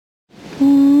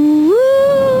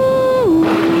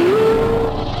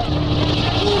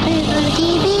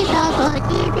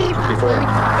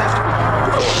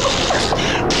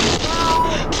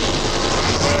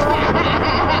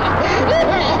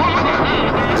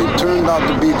out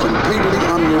to be completely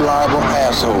unreliable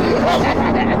assholes.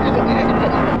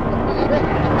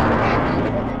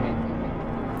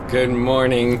 Good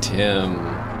morning,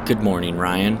 Tim. Good morning,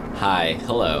 Ryan. Hi,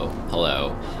 hello,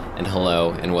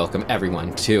 and welcome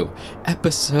everyone to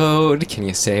episode, can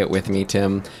you say it with me,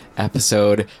 Tim?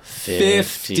 Episode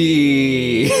 50.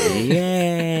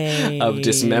 Yay! Of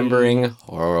Dismembering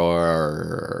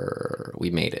Horror.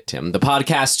 We made it, Tim. The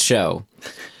podcast show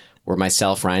where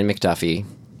myself, Ryan McDuffie.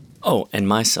 Oh, and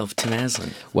myself, Tim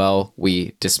Aslin. Well,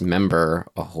 we dismember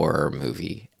a horror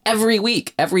movie every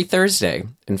week, every Thursday,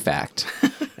 in fact.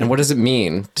 And what does it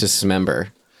mean to dismember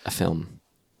a film?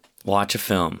 Watch a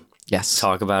film. Yes.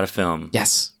 Talk about a film.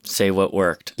 Yes. Say what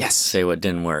worked. Yes. Say what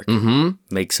didn't work. Mm-hmm.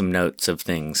 Make some notes of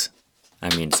things.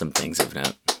 I mean, some things of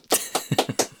note.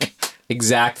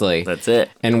 Exactly. That's it.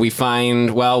 And we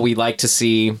find, well, we like to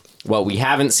see what we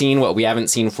haven't seen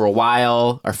for a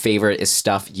while. Our favorite is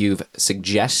stuff you've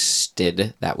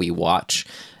suggested that we watch.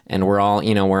 And we're all,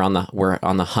 we're on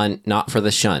the hunt, not for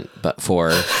the shunt, but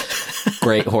for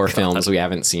great horror films we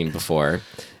haven't seen before.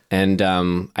 And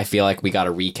I feel like we got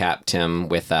to recap, Tim,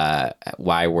 with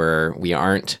why we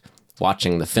aren't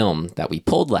watching the film that we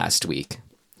pulled last week.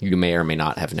 You may or may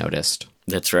not have noticed.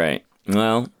 That's right.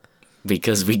 Well,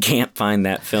 because we can't find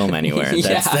that film anywhere.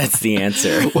 That's the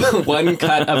answer. One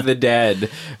Cut of the Dead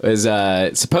was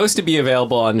supposed to be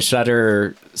available on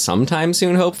Shudder sometime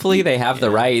soon, hopefully. They have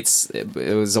the rights.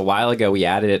 It was a while ago we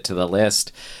added it to the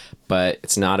list, but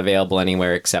it's not available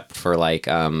anywhere except for like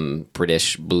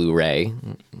British Blu-ray.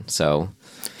 So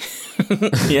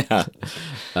yeah,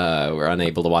 we're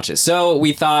unable to watch it. So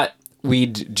we thought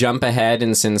we'd jump ahead,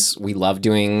 and since we love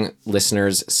doing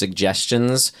listeners'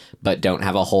 suggestions but don't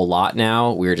have a whole lot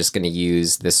now, we're just going to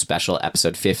use this special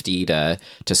episode 50 to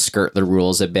skirt the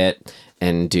rules a bit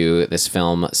and do this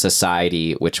film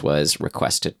Society, which was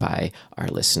requested by our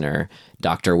listener,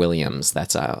 Dr. Williams.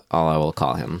 That's all I will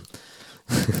call him.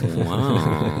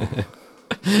 Wow.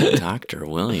 Dr.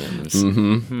 Williams.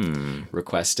 Mm-hmm.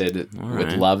 Requested. Right.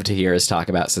 Would love to hear us talk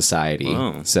about Society.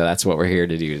 Whoa. So that's what we're here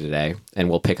to do today. And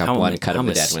we'll pick up One Cut of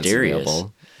the Dead when it's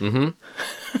available. Mm-hmm.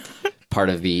 Part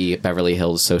of the Beverly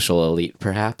Hills social elite,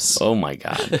 perhaps. Oh my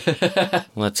God.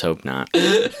 Let's hope not.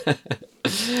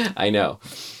 I know.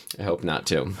 I hope not,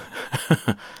 too.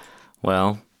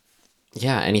 Well.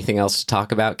 Yeah, anything else to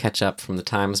talk about? Catch up from the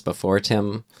times before,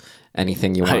 Tim?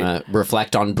 Anything you want to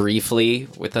reflect on briefly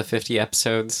with the 50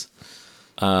 episodes?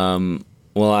 Well,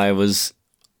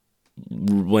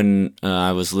 when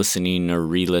I was listening or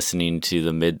re-listening to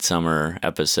the Midsummer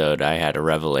episode, I had a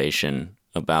revelation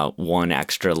about one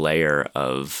extra layer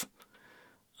of,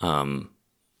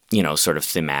 sort of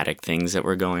thematic things that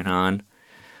were going on,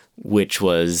 which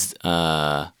was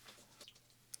the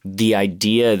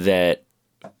idea that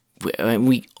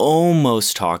we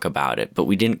almost talk about it, but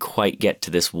we didn't quite get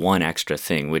to this one extra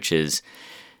thing, which is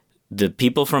the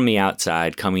people from the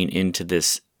outside coming into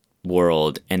this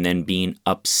world and then being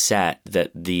upset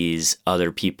that these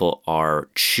other people are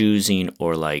choosing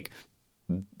or like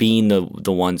being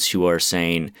the ones who are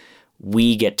saying,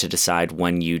 we get to decide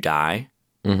when you die.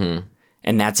 Mm-hmm.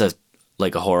 And that's a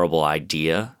horrible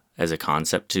idea as a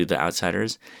concept to the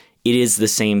outsiders. It is the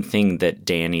same thing that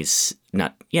Danny's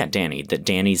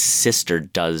sister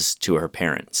does to her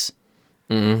parents,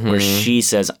 where she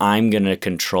says, I'm going to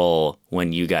control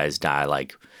when you guys die,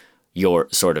 like your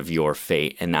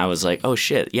fate. And I was like, oh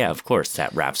shit. Yeah, of course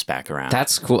that wraps back around.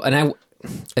 That's cool. And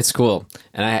it's cool.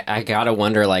 And I gotta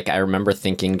wonder, like, I remember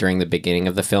thinking during the beginning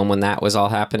of the film when that was all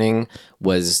happening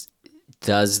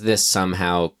does this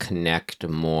somehow connect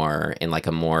more in like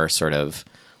a more sort of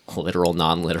literal,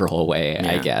 non-literal way,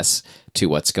 I guess, to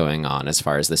what's going on as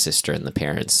far as the sister and the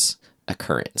parents'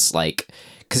 occurrence. Like,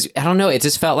 because I don't know, it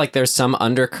just felt like there's some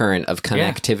undercurrent of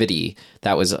connectivity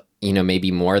that was,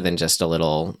 maybe more than just a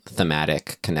little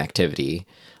thematic connectivity.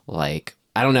 Like,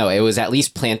 I don't know, it was at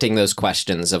least planting those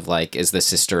questions of like, is the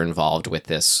sister involved with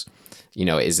this?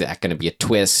 Is that going to be a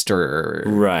twist or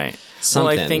right?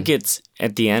 Something? Well, I think it's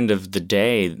at the end of the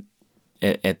day,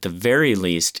 at the very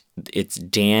least, it's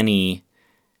Danny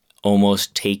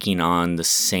almost taking on the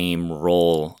same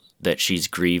role that she's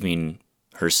grieving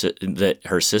that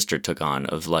her sister took on,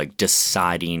 of like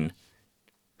deciding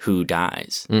who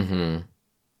dies. Mm-hmm.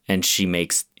 And she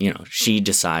makes, she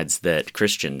decides that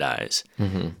Christian dies.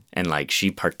 Mm-hmm. And like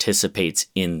she participates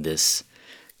in this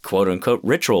quote unquote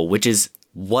ritual, which is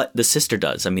what the sister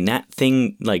does. I mean, that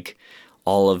thing, like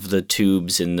all of the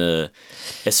tubes and the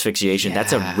asphyxiation,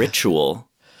 that's a ritual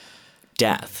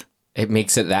death. it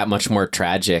makes it that much more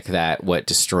tragic that what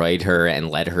destroyed her and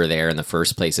led her there in the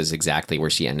first place is exactly where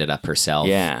she ended up herself.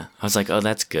 Yeah. I was like, oh,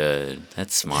 that's good.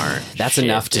 That's smart. That's Shit,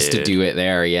 enough just to dude. do it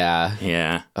there. Yeah.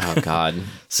 Yeah. Oh, God.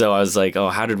 So I was like, oh,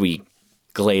 how did we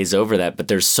glaze over that? But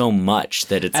there's so much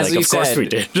that it's As like, we of course said, we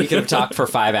did. we could have talked for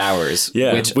 5 hours.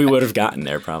 Yeah. Which We would have gotten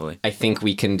there probably. I think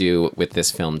we can do with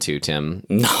this film too, Tim.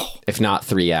 No. If not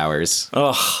 3 hours.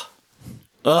 Ugh.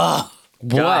 Ugh.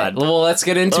 God. What? Well, let's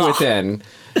get into it then.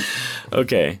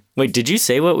 Okay. Wait, did you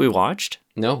say what we watched?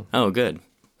 No, Oh, good.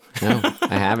 no,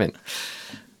 I haven't.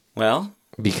 Well,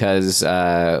 Because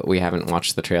we haven't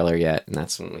watched the trailer yet, and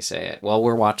that's when we say it. Well,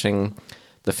 we're watching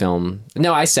the film.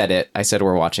 No, I said it. I said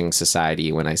we're watching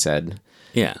Society when I said,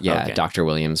 yeah. yeah, okay. Dr.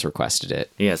 Williams requested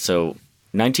it. Yeah, so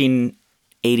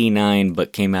 1989,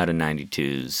 but came out in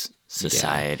 92's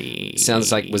Society.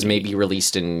 Sounds like was maybe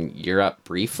released in Europe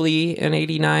briefly in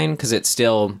 89, because it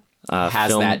still has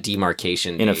film- that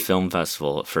demarcation in a date. film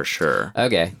festival for sure.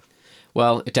 Okay.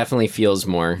 Well, it definitely feels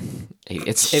more.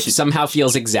 It somehow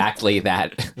feels exactly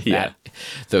that. Yeah.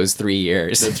 Those 3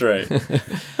 years. That's right.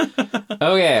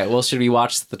 Okay. Well, should we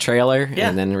watch the trailer Yeah.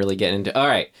 and then really get into? All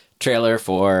right. Trailer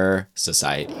for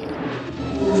Society.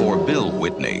 For Bill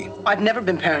Whitney, I've never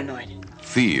been paranoid.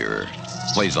 fear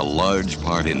plays a large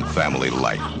part in family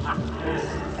life.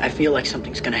 I feel like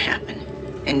something's gonna happen.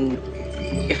 And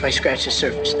if I scratch the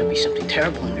surface, there'll be something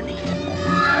terrible underneath.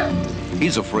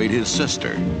 He's afraid his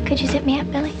sister Could you zip me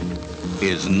up, Billy?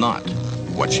 is not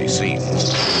what she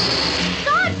seems.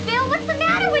 God, Bill, what's the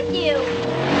matter with you?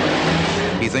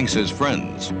 He thinks his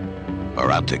friends are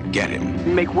out to get him.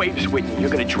 You make waves, Whitney, you're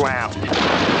gonna drown.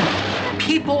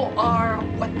 People are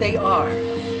what they are.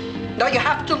 Now you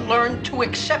have to learn to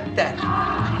accept that.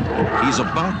 He's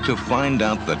about to find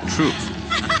out the truth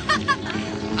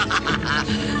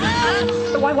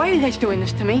Why are you guys doing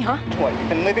this to me, huh? What, you've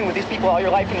been living with these people all your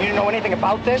life and you didn't know anything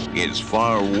about this? is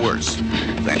far worse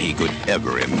than he could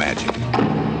ever imagine.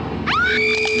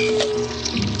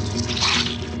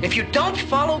 If you don't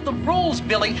follow the rules,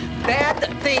 Billy, bad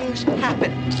things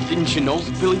happen. Didn't you know,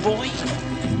 Billy boy?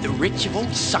 The rich have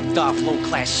always sucked off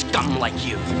low-class scum like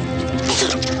you.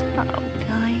 Uh-oh,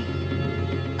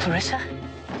 Billy. Clarissa?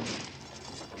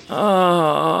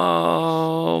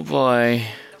 Oh boy.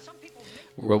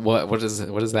 What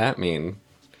does that mean?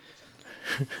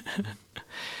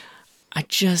 I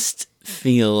just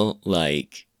feel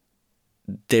like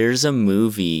there's a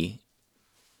movie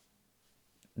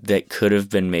that could have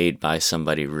been made by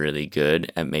somebody really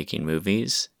good at making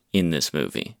movies in this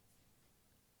movie.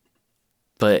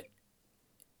 But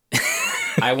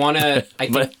I want to. I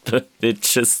think. it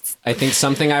just I think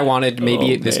something I wanted.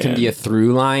 Maybe Oh, this can man. be a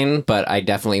through line, but I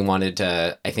definitely wanted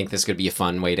to. I think this could be a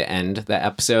fun way to end the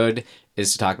episode.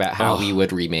 Is to talk about how we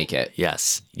would remake it.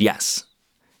 yes.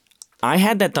 I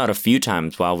had that thought a few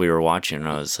times while we were watching, and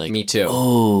I was like, Me too.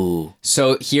 oh,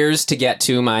 So here's to get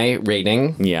to my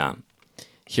rating. yeah.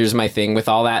 Here's my thing with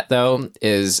all that, though,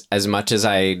 is as much as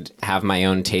I have my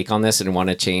own take on this and want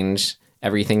to change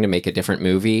everything to make a different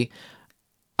movie,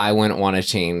 I wouldn't want to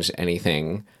change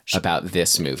anything about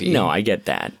this movie. No, I get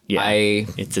that. Yeah, I-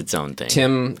 it's its own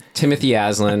thing. Timothy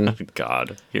Aslan,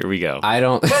 God, here we go. I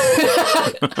don't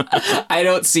I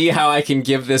don't see how I can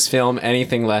give this film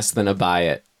anything less than a buy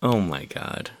it. Oh my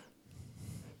God,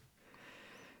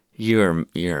 you're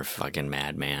a fucking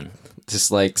madman. Just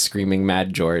like screaming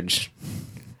Mad George.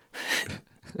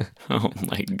 Oh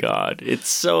my God, it's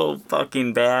so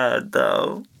fucking bad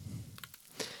though.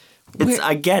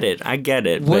 I get it,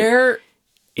 but Where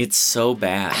it's so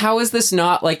bad. how is this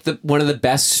not like one of the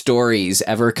best stories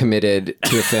ever committed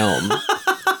to a film?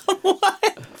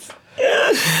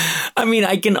 I mean,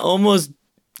 I can almost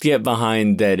get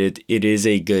behind that it is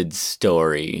a good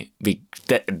story.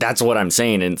 That's what I'm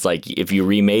saying. And it's like, if you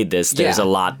remade this, there's Yeah. a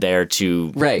lot there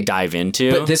to Right. dive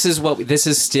into. But this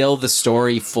is still the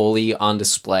story fully on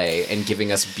display and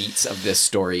giving us beats of this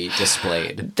story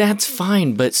displayed. That's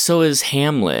fine, but so is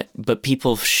Hamlet. But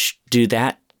people do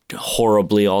that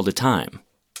horribly all the time.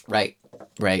 Right.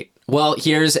 Well,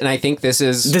 and I think this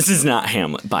is This is not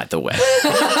Hamlet, by the way.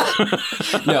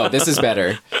 no, this is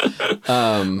better.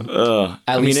 I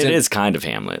mean, least it in- is kind of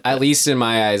Hamlet. At least in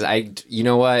my eyes, you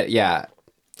know what? Yeah.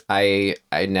 I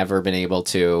never been able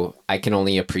to. I can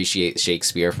only appreciate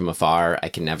Shakespeare from afar.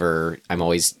 I'm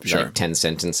always Sure. like 10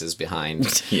 sentences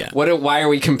behind. Yeah. Why are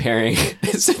we comparing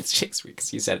Shakespeare?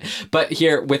 Because you said. But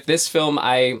here with this film,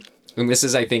 and this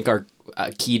is I think our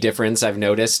key difference I've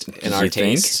noticed in our You think?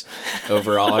 taste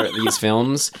overall these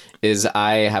films is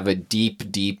I have a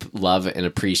deep love and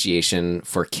appreciation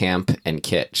for camp and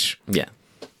kitsch. Yeah.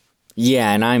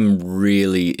 Yeah, and I'm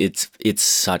really it's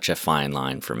such a fine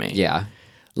line for me. Yeah.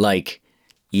 Like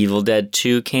Evil Dead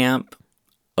 2 camp,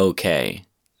 okay.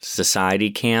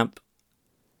 Society camp,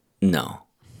 no.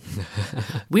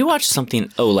 We watched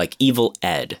something, like Evil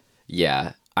Ed.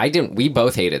 Yeah. We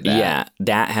both hated that. Yeah,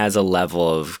 that has a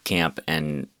level of camp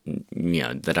and,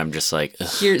 that I'm just like,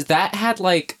 ugh. That had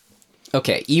like,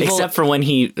 okay, Evil... Except for when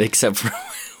he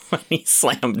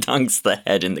slam dunks the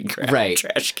head in the Right.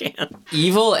 trash can.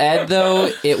 Evil Ed,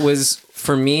 though, it was,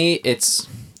 for me, it's,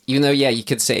 even though, yeah, you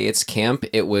could say it's camp,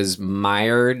 it was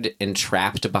mired and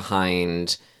trapped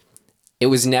behind, it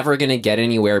was never going to get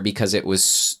anywhere because it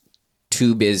was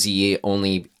too busy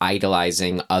only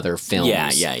idolizing other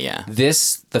films. Yeah.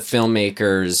 The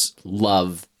filmmakers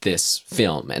love this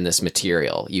film and this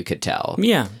material, you could tell.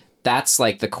 Yeah. That's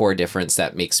like the core difference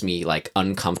that makes me like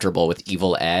uncomfortable with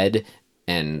Evil Ed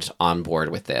and on board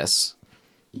with this.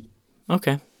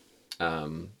 Okay.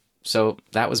 So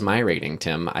that was my rating,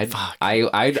 Tim. I'd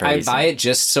Crazy. buy it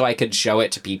just so I could show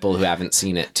it to people who haven't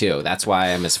seen it too. That's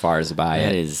why I'm as far as buy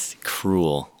That it. is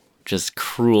cruel. Just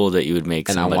cruel that you would make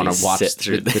And I somebody want to watch sit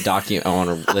through the document. I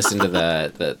want to listen to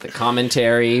the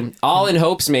commentary. All in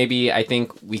hopes maybe I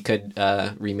think we could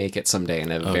remake it someday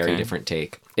in a very different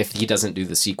take. If he doesn't do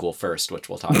the sequel first, which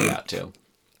we'll talk about too.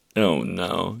 Oh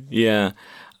no. Yeah.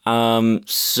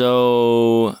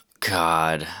 So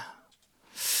God.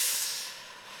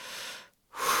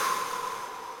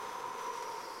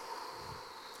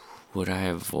 Would I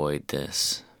avoid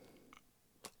this?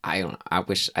 I don't know.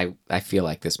 I feel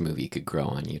like this movie could grow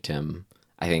on you, Tim.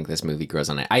 I think this movie grows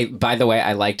on it. By the way,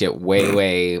 I liked it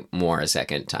way more a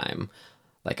second time.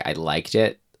 Like I liked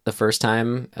it the first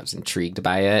time. I was intrigued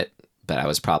by it, but I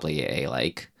was probably a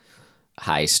like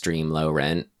high stream, low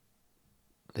rent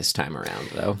this time around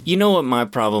though. You know what my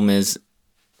problem is?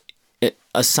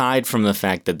 Aside from the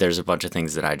fact that there's a bunch of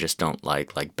things that I just don't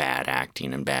like bad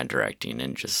acting and bad directing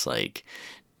and just like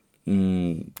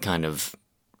kind of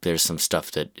there's some stuff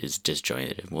that is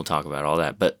disjointed. We'll talk about all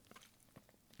that, but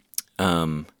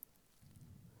I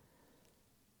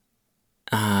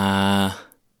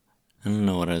don't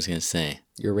know what I was gonna say.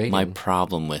 Your rating. My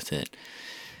problem with it.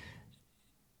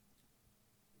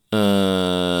 So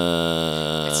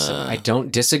I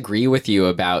don't disagree with you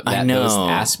about I those know.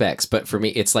 aspects, but for me,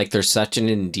 it's like there's such an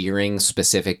endearing,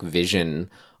 specific vision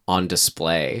on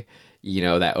display,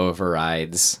 that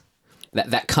overrides,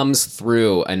 that comes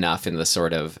through enough in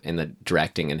the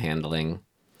directing and handling.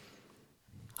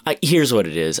 Here's what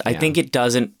it is. I Yeah. think it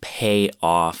doesn't pay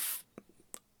off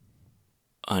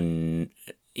in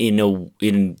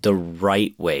the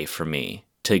right way for me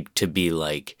to be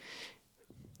like,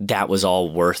 that was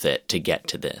all worth it to get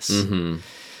to this. Mm-hmm.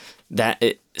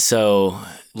 So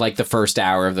Like the first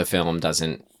hour of the film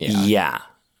doesn't. yeah.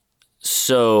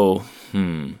 So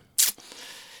I'm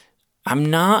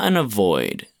not an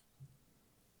avoid,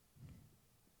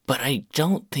 but I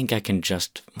don't think I can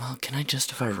can I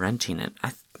justify renting it?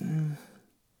 I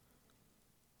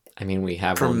mean, we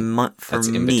have For one that's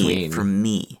in between.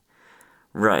 me,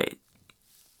 right?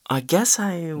 I guess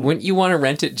Wouldn't you want to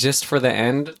rent it just for the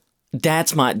end?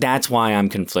 That's why I'm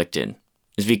conflicted.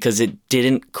 Is because it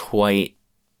didn't quite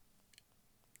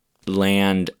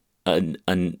land. I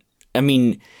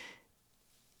mean,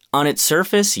 on its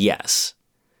surface, yes,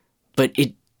 but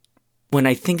when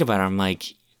I think about it, I'm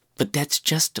like, but that's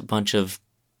just a bunch of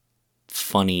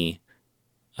funny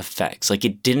effects. Like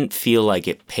it didn't feel like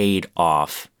it paid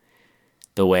off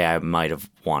the way I might have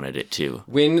wanted it to.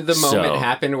 When the moment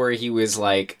happened where he was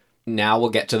like, now we'll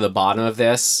get to the bottom of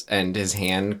this, and his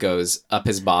hand goes up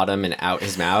his bottom and out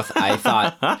his mouth, I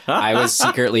thought, I was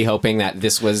secretly hoping that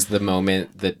this was the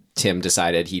moment that Tim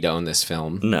decided he'd own this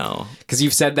film. No. Because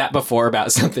you've said that before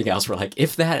about something else. We're like,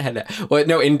 if that had... Well,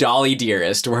 no, in Dolly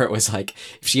Dearest, where it was like,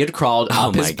 if she had crawled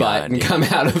up his butt and come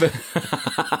out of it...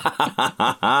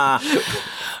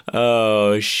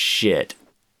 Oh, shit.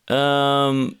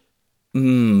 We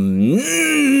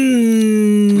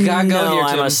gotta go No, here,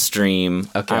 I'm Tim. a stream.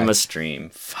 Okay. I'm a stream.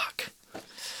 Fuck.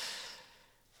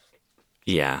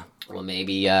 Yeah, Well,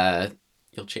 maybe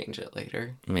you'll change it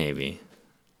later. maybe.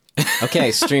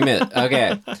 Okay, stream it.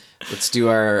 Okay, let's do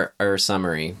our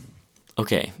summary.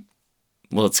 Okay.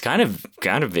 Well, it's kind of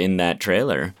in that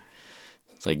trailer.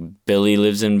 It's like Billy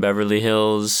lives in Beverly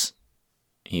Hills.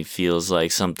 He feels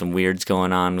like something weird's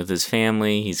going on with his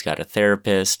family. He's got a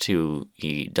therapist who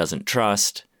he doesn't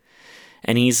trust.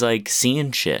 And he's like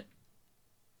seeing shit.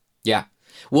 Yeah.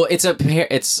 Well,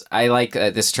 I like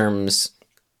this term's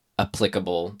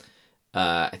applicable.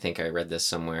 I think I read this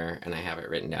somewhere and I have it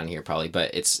written down here probably,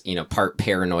 but it's, part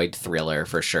paranoid thriller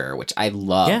for sure, which I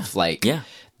love. Yeah.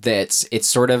 That's, it's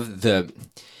sort of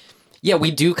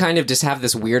we do kind of just have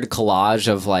this weird collage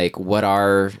of like, what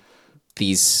are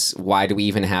why do we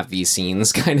even have these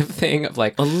scenes kind of thing of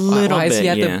like, little why is he bit,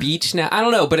 at yeah. the beach now? I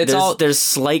don't know, but it's There's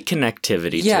slight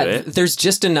connectivity to it. there's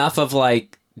just enough of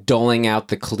like doling out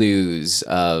the clues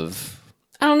of,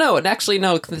 I don't know. And actually,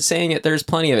 no, saying it, there's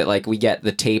plenty of it. Like we get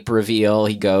the tape reveal.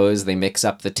 He goes, they mix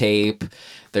up the tape.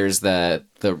 There's the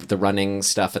running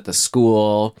stuff at the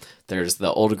school. There's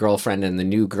the old girlfriend and the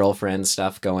new girlfriend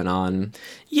stuff going on.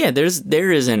 Yeah,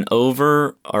 there is an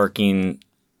overarching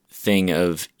thing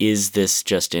of, is this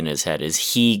just in his head?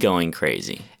 Is he going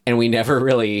crazy? And we never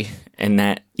really, And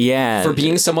that, yeah. for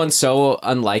being someone so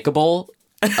unlikable,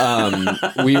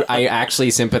 I actually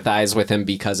sympathize with him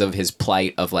because of his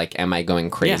plight of like, am I going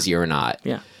crazy or not?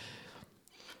 Yeah.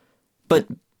 But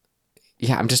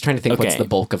Yeah, I'm just trying to think what's Okay. the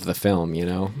bulk of the film, you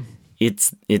know?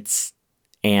 it's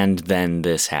and then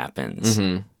this happens.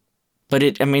 Mm-hmm. But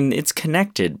it's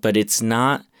connected, but it's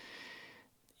not,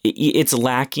 it's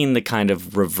lacking the kind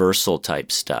of reversal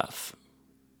type stuff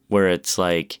where it's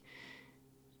like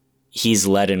he's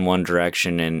led in one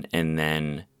direction and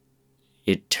then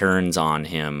it turns on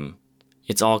him.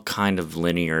 It's all kind of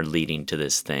linear leading to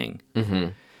this thing.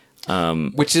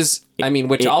 Which is,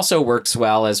 which also works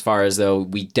well as far as though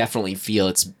we definitely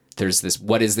feel there's this,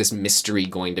 what is this mystery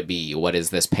going to be? What is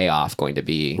this payoff going to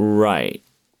be? Right.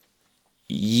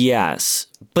 Yes.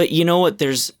 But you know what?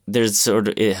 There's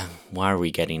sort of, why are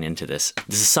we getting into this?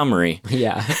 This is a summary.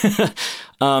 Yeah.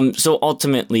 So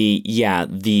ultimately, yeah,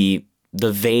 the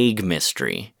vague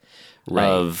mystery Right.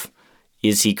 of,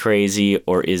 is he crazy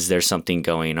or is there something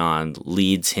going on,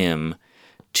 leads him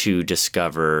to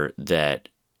discover that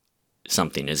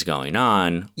something is going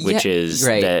on, which Yeah, is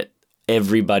right. that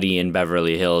everybody in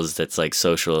Beverly Hills that's like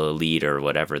social elite or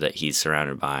whatever that he's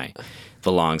surrounded by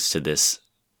belongs to this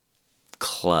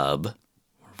club.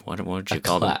 What would you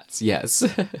call it? Class, yes.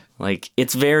 Like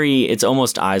it's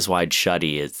almost Eyes Wide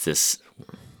Shutty. It's this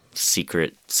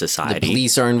secret The society.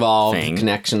 police are involved, thing.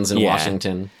 connections in Yeah.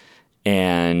 Washington.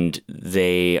 And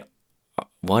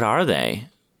what are they?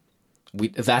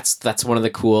 That's one of the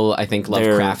cool, I think,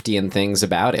 They're- Lovecraftian things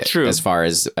about it. True. As far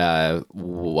as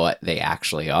what they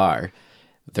actually are.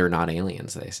 They're not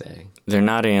aliens, they say. They're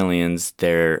not aliens.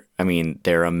 They're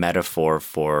a metaphor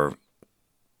for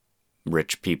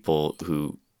rich people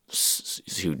who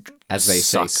As they say,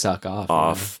 suck suck off.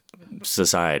 off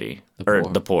society poor.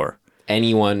 the poor.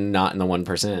 Anyone not in the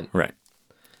 1%. Right.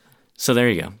 So there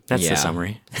you go. That's Yeah. the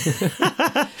summary.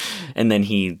 And then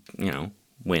he,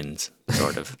 wins,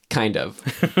 sort of. Kind of.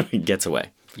 He gets away.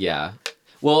 Yeah.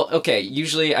 Well, okay.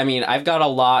 Usually, I've got a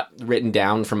lot written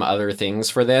down from other things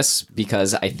for this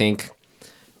because I think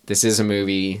this is a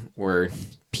movie where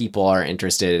people are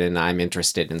interested and I'm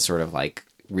interested in sort of like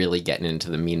really getting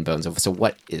into the meat and bones of, so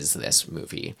what is this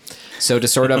movie? So to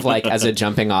sort of like as a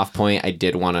jumping off point, I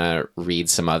did want to read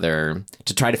to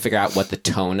try to figure out what the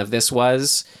tone of this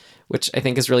was, which I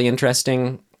think is really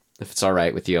interesting. If it's all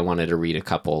right with you, I wanted to read a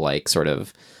couple like sort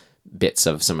of bits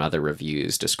of some other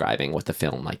reviews describing what the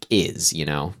film like is, you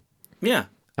know? Yeah.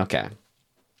 Okay.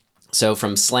 So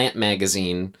from Slant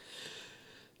Magazine,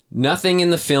 nothing in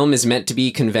the film is meant to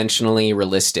be conventionally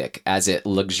realistic as it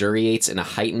luxuriates in a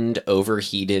heightened,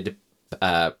 overheated,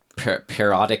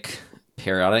 parodic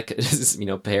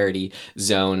parody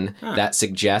zone that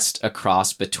suggests a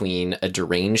cross between a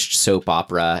deranged soap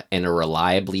opera and a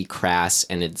reliably crass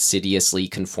and insidiously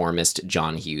conformist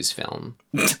John Hughes film.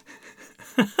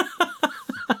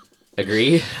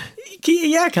 Agree?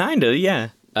 Yeah, kind of, yeah.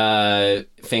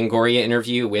 Fangoria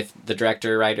interview with the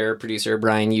director, writer, producer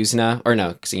Brian Usna, or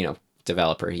no, because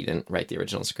developer, he didn't write the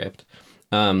original script.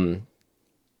 Or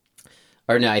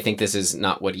no, I think this is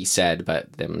not what he said,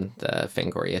 but them, the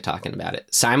Fangoria talking about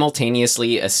it.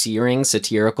 Simultaneously, a searing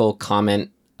satirical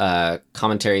comment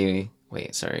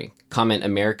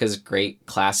America's Great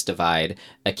Class Divide,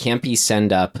 a campy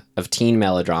send-up of teen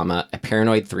melodrama, a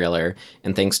paranoid thriller,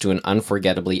 and thanks to an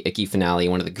unforgettably icky finale,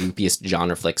 one of the goopiest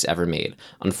genre flicks ever made.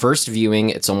 On first viewing,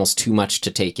 it's almost too much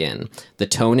to take in. The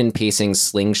tone and pacing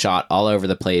slingshot all over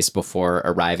the place before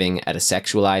arriving at a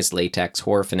sexualized latex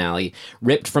horror finale,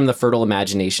 ripped from the fertile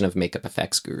imagination of makeup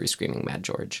effects guru Screaming Mad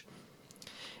George.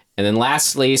 And then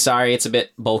lastly, sorry, it's a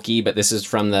bit bulky, but this is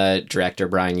from the director,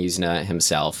 Brian Usna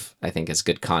himself. I think it's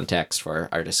good context for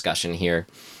our discussion here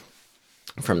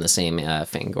from the same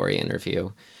Fangoria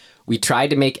interview. We tried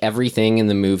to make everything in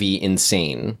the movie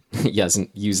insane.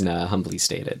 Yuzna humbly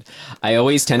stated. I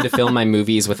always tend to film my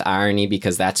movies with irony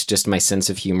because that's just my sense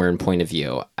of humor and point of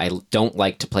view. I don't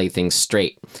like to play things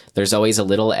straight. There's always a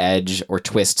little edge or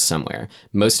twist somewhere.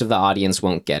 Most of the audience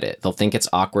won't get it. They'll think it's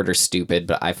awkward or stupid,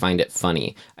 but I find it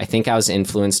funny. I think I was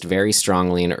influenced very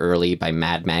strongly and early by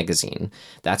Mad Magazine.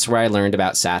 That's where I learned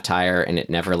about satire, and it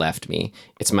never left me.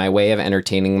 It's my way of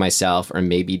entertaining myself, or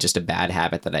maybe just a bad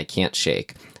habit that I can't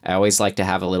shake. I always like to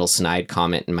have a little snide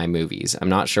comment in my movies. I'm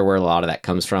not sure where a lot of that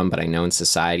comes from, but I know in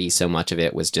society so much of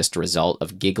it was just a result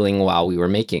of giggling while we were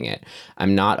making it.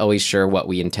 I'm not always sure what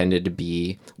we intended to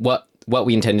be, what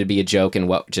we intended to be a joke and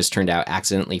what just turned out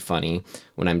accidentally funny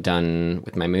when I'm done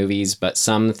with my movies, but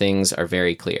some things are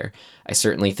very clear. I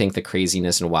certainly think the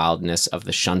craziness and wildness of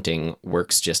the shunting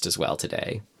works just as well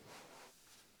today.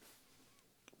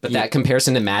 But that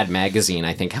comparison to Mad Magazine,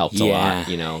 I think, helped a lot,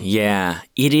 you know? Yeah.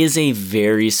 It is a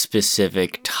very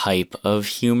specific type of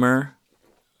humor,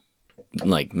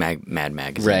 like Mad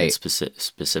Magazine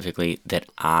specifically, that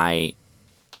I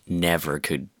never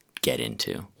could get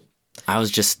into. I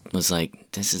was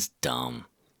like, this is dumb.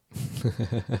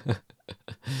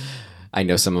 I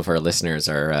know some of our listeners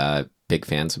are big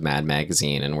fans of Mad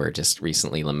Magazine, and we're just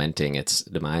recently lamenting its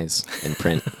demise in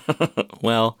print.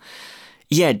 Well...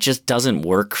 yeah, it just doesn't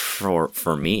work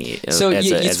for me. So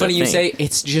it's funny you say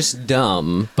it's just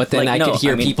dumb, but then I could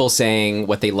hear people saying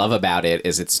what they love about it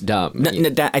is it's dumb.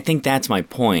 I think that's my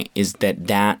point, is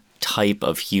that type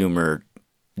of humor,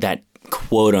 that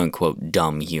quote-unquote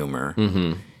dumb humor,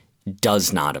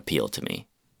 does not appeal to me.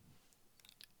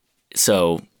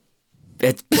 So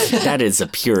that is a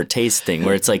pure taste thing,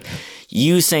 where it's like,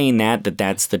 you saying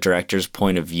that's the director's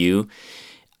point of view,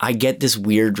 I get this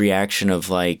weird reaction of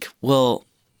like, well,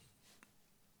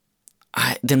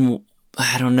 I don't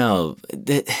know.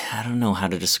 I don't know how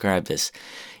to describe this.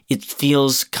 It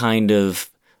feels kind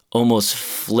of almost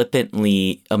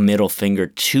flippantly a middle finger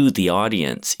to the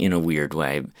audience in a weird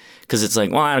way. Because it's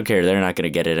like, well, I don't care. They're not going to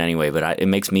get it anyway, but it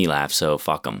makes me laugh, so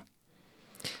fuck them.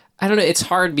 I don't know. It's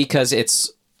hard because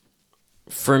it's,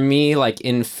 for me, like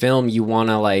in film, you want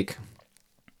to like...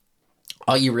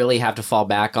 all you really have to fall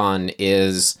back on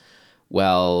is,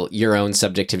 well, your own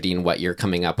subjectivity and what you're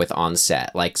coming up with on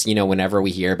set. Like, you know, whenever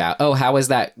we hear about, oh, how was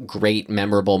that great,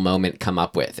 memorable moment come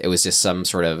up with? It was just some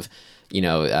sort of, you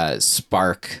know,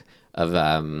 spark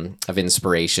of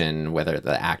inspiration, whether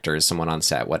the actor is someone on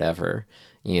set, whatever,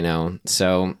 you know.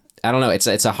 So I don't know.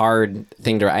 It's a hard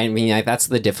thing to. I mean, that's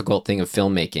the difficult thing of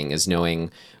filmmaking, is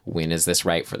knowing when is this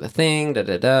right for the thing.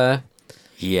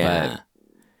 Yeah. But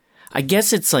I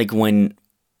guess it's like when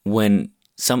a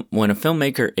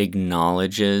filmmaker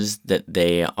acknowledges that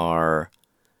they are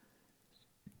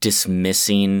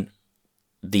dismissing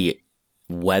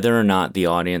whether or not the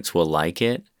audience will like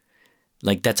it,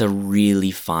 like that's a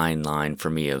really fine line for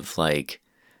me of like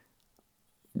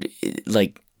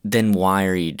then why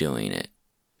are you doing it?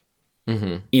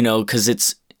 Mm-hmm. You know, because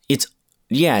it's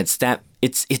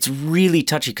really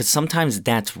touchy, because sometimes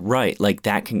that's right. Like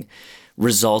that can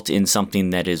result in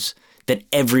something that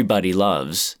everybody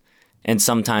loves, and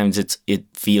sometimes it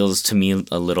feels to me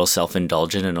a little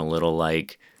self-indulgent and a little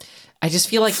like, I just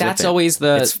feel like flippant. That's always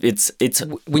the it's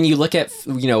when you look at,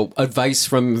 you know, advice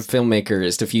from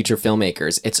filmmakers to future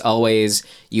filmmakers, it's always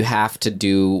you have to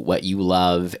do what you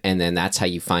love, and then that's how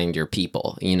you find your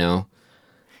people, you know.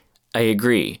 I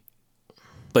agree,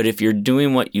 but if you're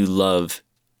doing what you love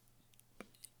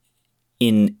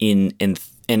and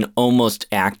almost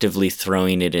actively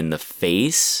throwing it in the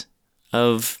face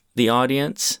of the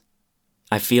audience,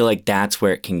 I feel like that's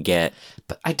where it can get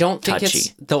But I don't think touchy.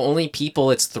 It's the only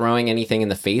people it's throwing anything in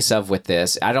the face of with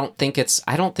this. I don't think it's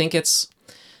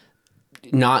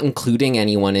not including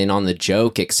anyone in on the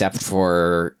joke except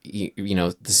for, you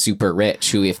know, the super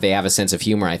rich, who, if they have a sense of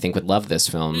humor, I think would love this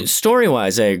film.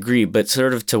 Story-wise, I agree, but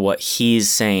sort of to what he's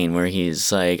saying, where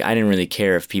he's like, I didn't really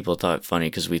care if people thought it funny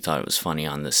because we thought it was funny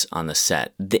on the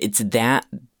set. It's that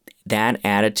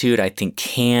attitude, I think,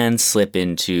 can slip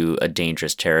into a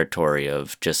dangerous territory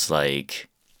of just like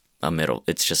a middle.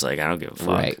 It's just like, I don't give a fuck.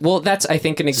 Right. Well, that's, I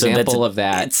think, an example of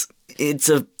that. It's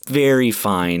a very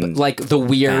fine, like the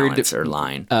weird balance or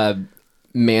line.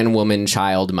 Man, woman,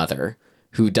 child, mother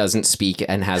who doesn't speak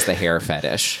and has the hair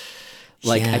fetish.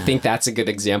 Like, Yeah. I think that's a good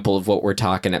example of what we're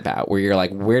talking about, where you're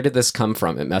like, where did this come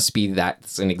from? It must be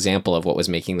that's an example of what was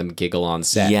making them giggle on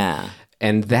set. Yeah.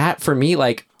 And that, for me,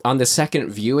 like, on the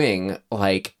second viewing,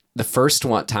 like, the first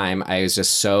time I was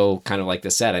just so kind of like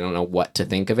the set, I don't know what to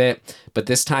think of it. But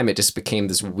this time it just became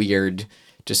this weird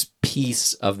just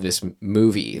piece of this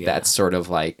movie that's sort of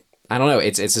like, I don't know,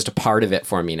 it's just a part of it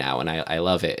for me now, and I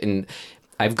love it. And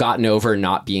I've gotten over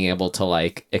not being able to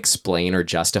like explain or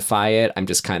justify it. I'm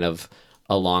just kind of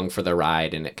along for the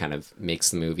ride, and it kind of makes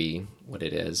the movie what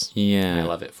it is. Yeah. And I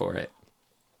love it for it.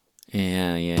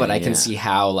 Yeah. But I can see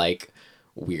how like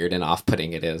weird and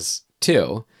off-putting it is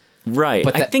too. Right.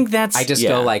 But I think that's... I just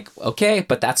go like, okay,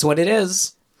 but that's what it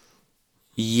is.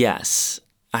 Yes.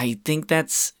 I think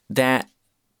that's that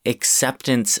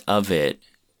acceptance of it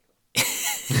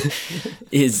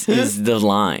is the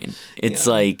line. It's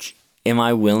like, am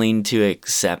I willing to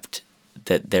accept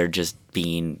that they're just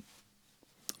being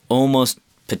almost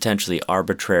potentially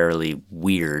arbitrarily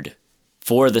weird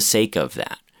for the sake of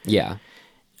that? Yeah.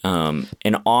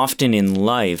 And often in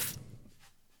life,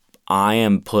 I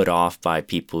am put off by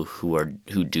people who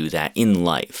do that in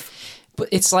life. But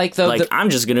it's like though, Like I'm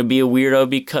just gonna be a weirdo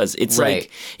because it's Right.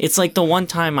 like it's like the one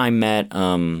time I met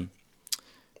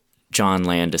John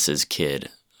Landis's kid.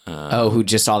 who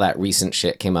just all that recent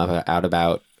shit came out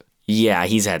about. Yeah,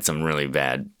 he's had some really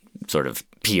bad sort of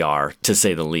PR to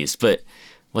say the least. But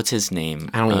what's his name?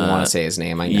 I don't even want to say his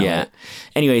name. I know Yeah. it.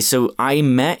 Anyway, so I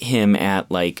met him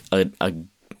at like a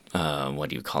what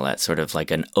do you call that? Sort of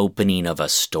like an opening of a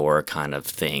store kind of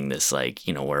thing. This like,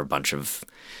 you know, where a bunch of,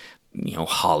 you know,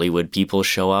 Hollywood people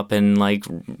show up and like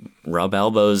rub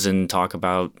elbows and talk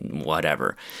about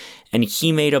whatever. And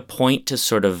he made a point to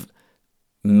sort of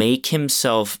make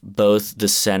himself both the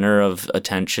center of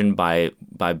attention by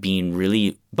being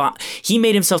really, but he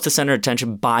made himself the center of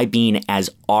attention by being as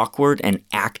awkward and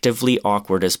actively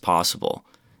awkward as possible.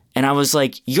 And I was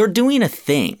like, you're doing a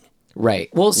thing. Right.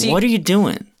 Well, see, What are you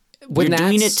doing? when You're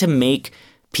doing it that's- to make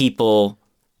people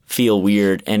feel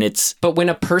weird, and it's but when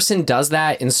a person does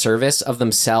that in service of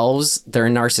themselves, they're a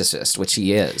narcissist, which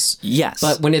he is. yes.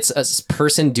 But when it's a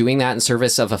person doing that in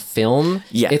service of a film,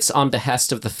 Yeah. it's on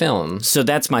behest of the film. So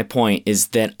that's my point, is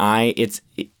that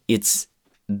it's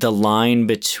the line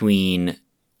between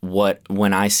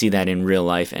when I see that in real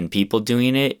life and people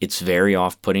doing it, it's very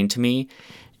off-putting to me.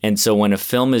 And so when a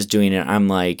film is doing it, I'm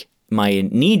like, my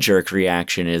knee-jerk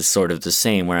reaction is sort of the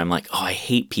same, where I'm like, oh, I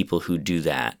hate people who do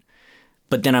that.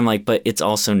 But then I'm like, but it's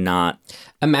also not.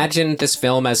 Imagine this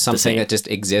film as something same. that just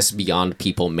exists beyond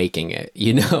people making it,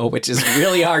 you know, which is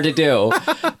really hard to do.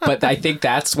 But I think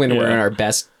that's when we're in our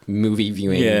best movie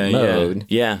viewing mode.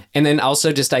 Yeah. And then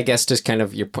also just, I guess, just kind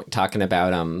of you're talking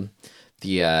about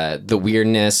the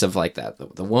weirdness of like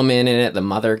the woman in it, the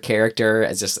mother character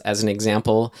as an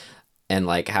example, and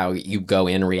like how you go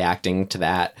in reacting to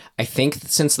that. I think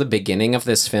since the beginning of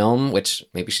this film, which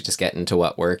maybe we should just get into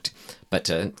what worked, but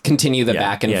to continue the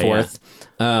back and forth,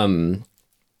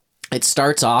 it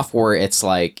starts off where it's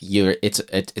like it's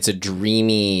a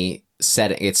dreamy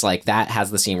setting. It's like that has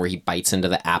the scene where he bites into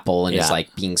the apple and is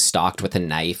like being stalked with a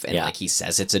knife, and like he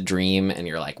says it's a dream, and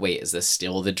you're like, wait, is this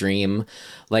still the dream?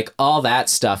 Like all that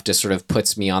stuff just sort of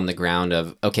puts me on the ground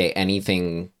of, okay,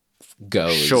 anything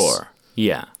goes. Sure.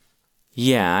 Yeah.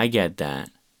 Yeah, I get that.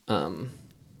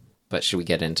 But should we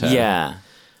get into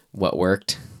what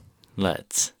worked?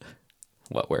 Let's.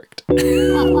 What worked? What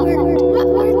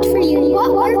worked for you?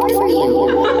 What worked for you?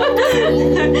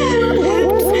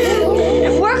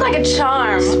 It worked like a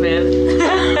charm, Smith.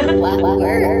 What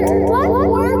worked? What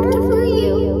worked for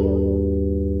you?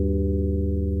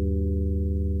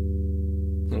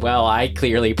 Well, I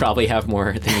clearly probably have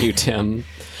more than you, Tim.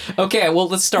 Okay, well,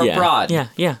 let's start broad. Yeah.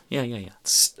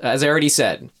 As I already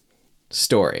said,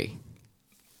 story.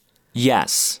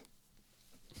 Yes.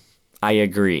 I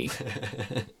agree.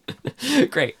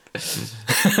 Great.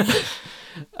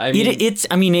 I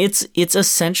mean, It's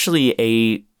essentially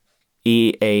a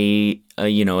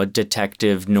you know, a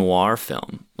detective noir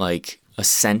film, like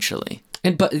essentially.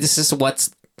 but this is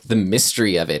what's the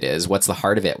mystery of it is. What's the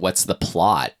heart of it? What's the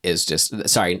plot? Is just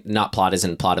sorry, not plot as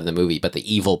in plot of the movie, but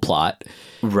the evil plot.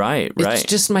 Right. It's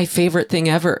just my favorite thing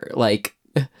ever. Like,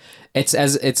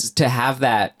 it's to have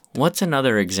that. What's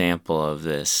another example of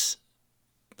this?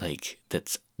 Like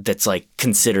that's like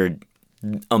considered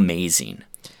amazing.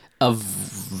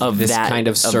 Of Of this that- kind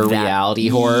of of surreality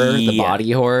that- horror, the yeah.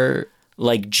 body horror.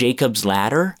 Like Jacob's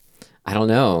Ladder, I don't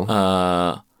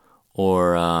know.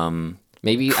 or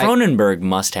Maybe Cronenberg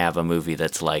must have a movie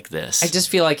that's like this. I just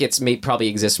feel like it's probably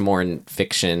exists more in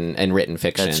fiction and written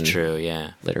fiction. That's true,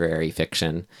 yeah. Literary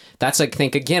fiction. That's I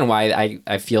think again why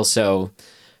I feel so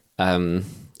hold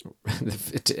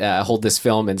this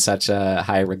film in such a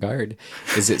high regard,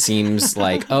 is it seems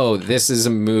like, oh, this is a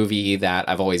movie that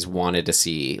I've always wanted to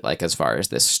see, like as far as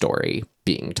this story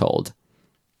being told.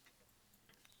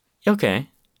 Okay.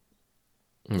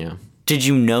 Yeah. Did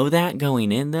you know that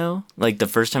going in though? Like the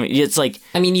first time, it's like,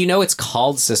 I mean, it's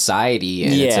called Society,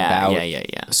 and it's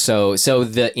about So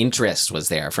the interest was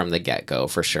there from the get-go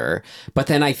for sure. But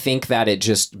then I think that it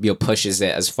just pushes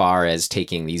it as far as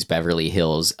taking these Beverly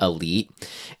Hills elite,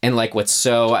 and like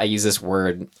I use this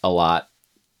word a lot,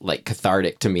 like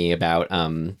cathartic to me about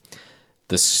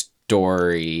the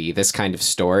story. This kind of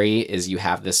story is you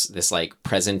have this like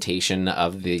presentation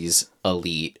of these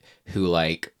elite who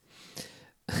like.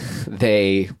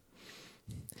 They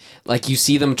like you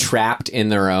see them trapped in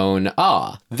their own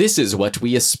this is what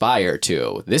we aspire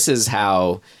to, this is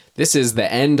the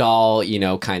end all,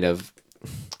 kind of,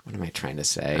 what am I trying to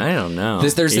say? I don't know.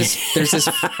 There's a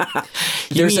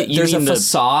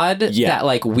facade that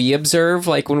like we observe,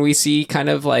 like when we see kind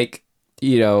of like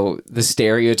the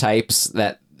stereotypes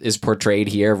that is portrayed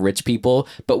here of rich people,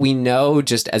 but we know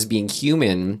just as being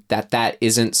human that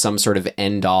isn't some sort of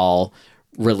end all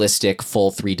realistic full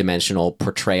 3-dimensional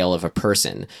portrayal of a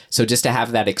person. So just to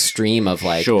have that extreme of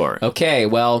like, sure, okay,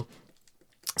 well,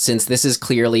 since this is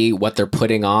clearly what they're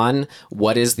putting on,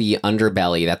 what is the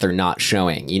underbelly that they're not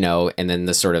showing, and then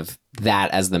the sort of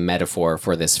that as the metaphor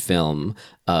for this film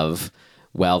of,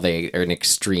 well, they are an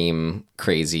extreme,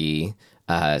 crazy,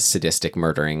 sadistic,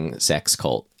 murdering sex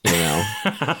cult,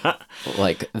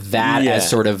 like that as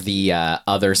sort of the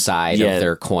other side of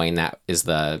their coin. That is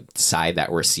the side that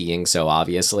we're seeing so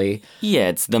obviously. Yeah,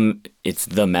 it's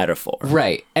the metaphor,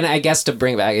 right? And I guess to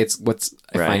bring back, it's what's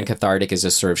I find cathartic is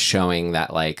just sort of showing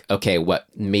that like, okay, what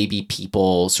maybe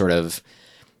people sort of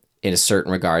in a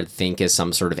certain regard think is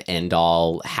some sort of end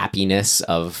all happiness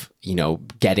of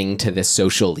getting to this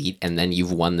social elite and then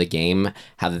you've won the game,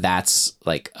 how that's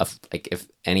like if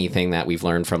anything that we've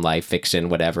learned from life, fiction,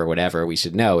 whatever we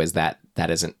should know is that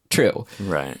isn't true,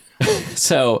 right?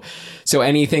 so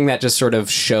anything that just sort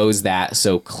of shows that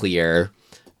so clear,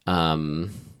 I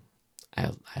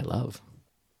love.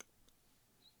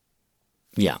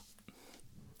 Yeah.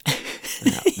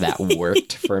 that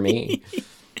worked for me.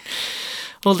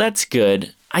 Well, that's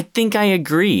good. I think I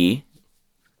agree,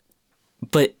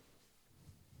 but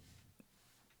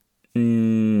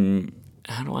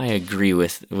how do I agree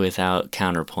without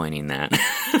counterpointing that?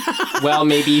 Well,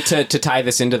 maybe to tie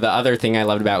this into the other thing I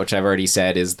loved about, which I've already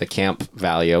said, is the camp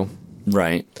value.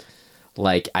 Right.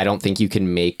 Like, I don't think you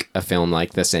can make a film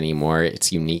like this anymore.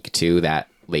 It's unique to that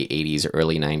late 80s,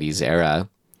 early 90s era.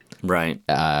 Right.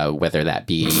 Whether that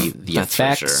be the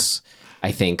effects,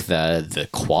 I think the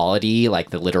quality, like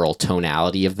the literal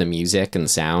tonality of the music and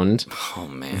sound. Oh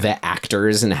man. The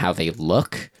actors and how they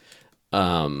look.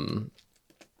 The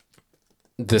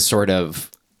sort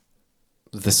of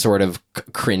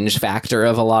cringe factor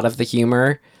of a lot of the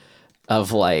humor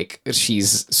of like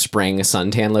she's spraying a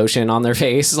suntan lotion on their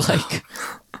face, like.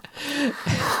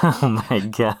 Oh my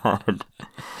god.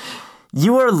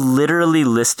 You are literally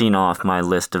listing off my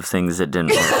list of things that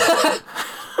didn't work.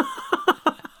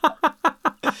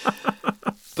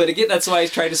 But again, that's why I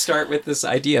tried to start with this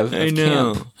idea of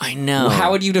camp. I know. How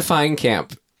would you define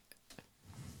camp?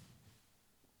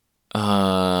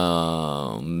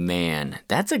 Oh, man.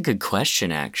 That's a good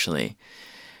question, actually.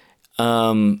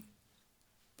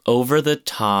 Over the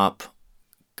top,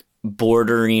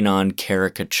 bordering on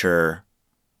caricature,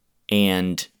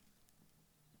 and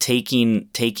taking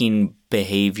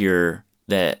behavior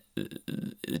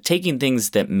taking things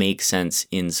that make sense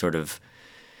in sort of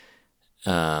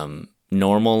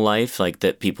normal life, like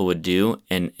that people would do,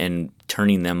 and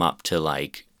turning them up to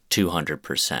like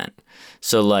 200%.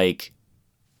 So like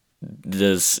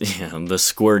this, the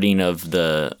squirting of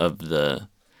the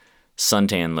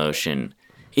suntan lotion,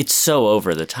 it's so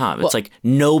over the top. It's like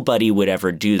nobody would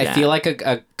ever do that. I feel like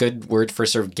a good word for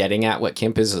sort of getting at what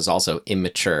camp is also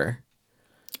immature.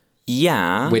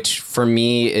 Yeah. Which for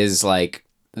me is like,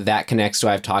 that connects to,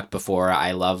 I've talked before,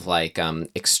 I love like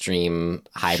extreme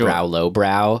highbrow,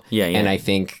 lowbrow. Yeah. And I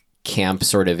think camp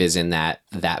sort of is in that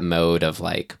mode of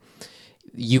like,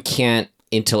 you can't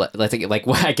like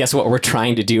I guess what we're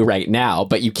trying to do right now,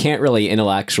 but you can't really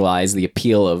intellectualize the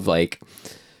appeal of like,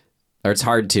 or it's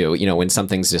hard to, when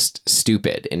something's just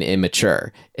stupid and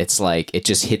immature. It's like, it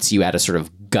just hits you at a sort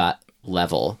of gut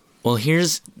level. Well,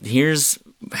 here's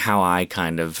how I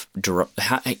kind of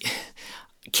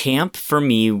camp for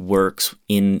me works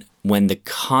in when the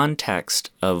context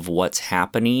of what's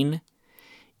happening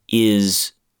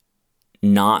is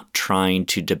not trying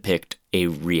to depict a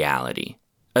reality,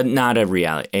 not a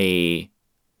reality,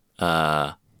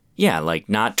 like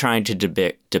not trying to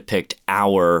depict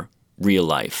our real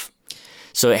life.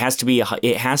 So it has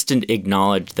to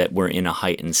acknowledge that we're in a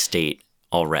heightened state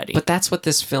already. But that's what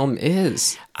this film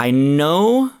is. I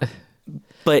know,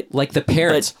 But like the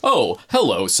parents, oh,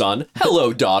 hello, son,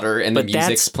 hello, daughter, and the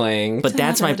music's playing. But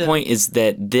that's my point, is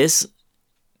that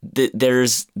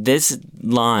there's this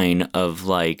line of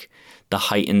like the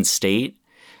heightened state.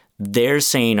 They're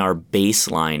saying our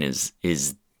baseline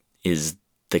is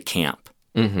the camp.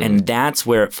 And that's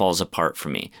where it falls apart for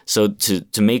me. So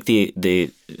to make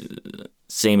the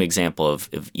same example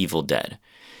of Evil Dead,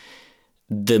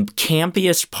 the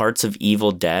campiest parts of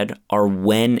Evil Dead are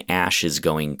when Ash is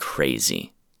going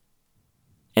crazy.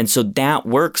 And so that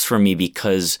works for me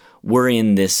because we're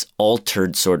in this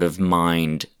altered sort of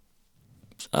mind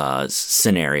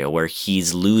scenario where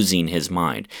he's losing his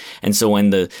mind. And so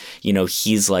when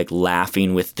he's like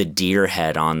laughing with the deer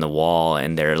head on the wall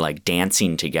and they're like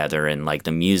dancing together and like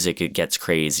the music, it gets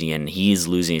crazy and he's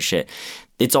losing his shit.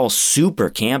 It's all super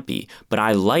campy, but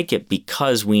I like it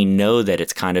because we know that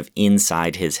it's kind of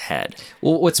inside his head.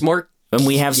 Well, what's more, and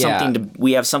we have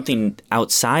something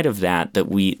outside of that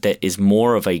is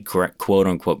more of a quote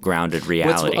unquote grounded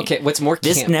reality. What's more,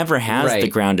 this never has the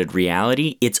grounded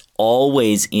reality. It's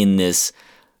always in this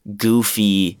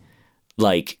goofy,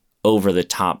 like over the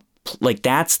top. Like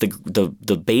that's the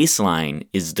baseline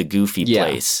is the goofy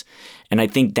place, and I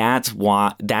think that's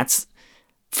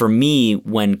for me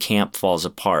when camp falls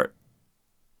apart.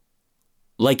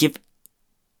 Like if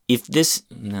this,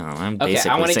 no, I'm basically okay,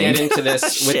 I want to get into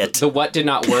this with the what did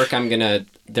not work.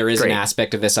 There is an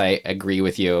aspect of this I agree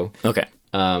with you. Okay.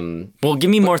 Well, give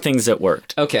me more things that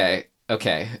worked. Okay.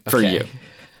 For you.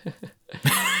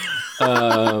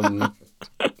 Talking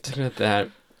about that.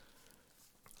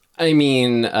 I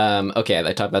mean, okay,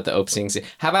 I talked about the opening scene.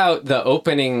 How about the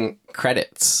opening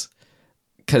credits?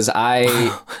 Because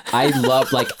I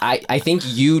love, like, I think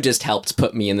you just helped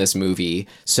put me in this movie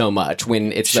so much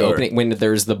when it's the opening, when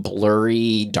there's the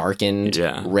blurry, darkened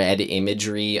red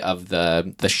imagery of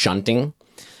the shunting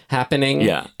happening.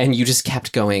 Yeah. And you just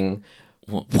kept going,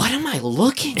 what am I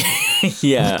looking at?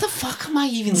 Yeah. What the fuck am I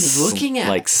even looking at?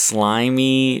 Like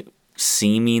slimy,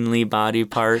 seemingly body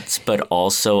parts, but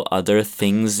also other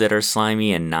things that are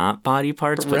slimy and not body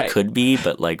parts, but could be,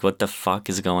 but like what the fuck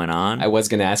is going on? I was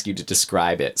going to ask you to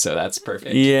describe it, so that's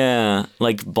perfect. Yeah,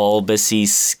 like bulbousy,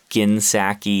 skin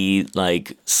sacky,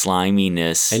 like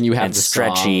sliminess and you have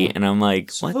stretchy, and I'm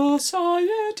like, what?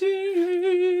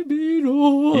 Society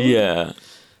belongs. Yeah.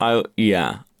 I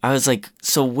was like,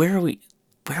 so where are we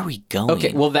going?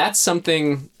 Okay, well that's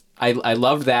something I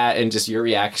loved that and just your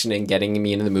reaction and getting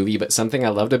me into the movie, but something I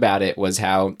loved about it was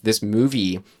how this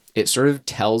movie, it sort of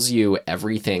tells you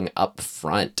everything up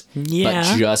front, but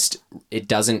just, it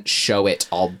doesn't show it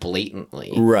all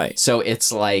blatantly. Right. So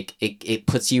it's like, it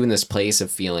puts you in this place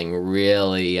of feeling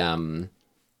really,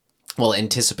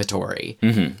 anticipatory.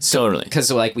 Mm-hmm. Totally. Because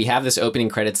like we have this opening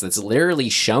credits that's literally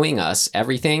showing us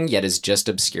everything, yet is just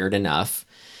obscured enough.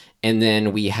 And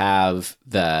then we have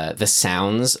the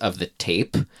sounds of the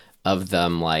tape of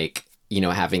them, like,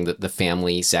 having the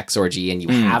family sex orgy, and you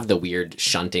have the weird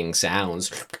shunting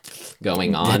sounds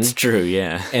going on. That's true,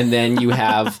 yeah. And then you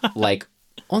have like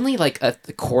only like a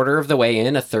quarter of the way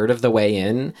in, a third of the way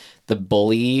in, the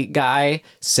bully guy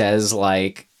says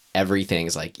like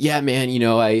everything's like, yeah, man,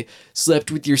 I slept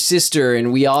with your sister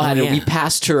and we all we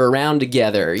passed her around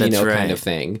together, kind of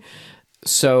thing.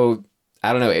 So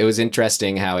I don't know. It was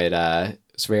interesting how it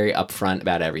was very upfront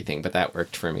about everything, but that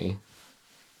worked for me.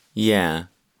 Yeah.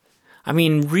 I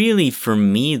mean, really, for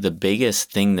me, the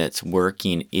biggest thing that's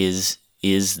working is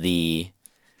the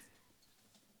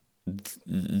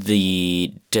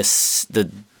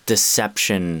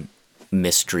deception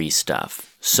mystery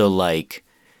stuff. So, like,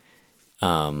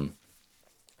 the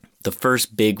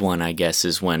first big one, I guess,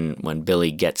 is when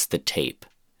Billy gets the tape.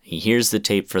 He hears the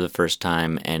tape for the first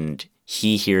time, and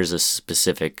he hears a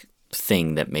specific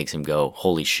thing that makes him go,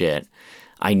 holy shit,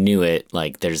 I knew it.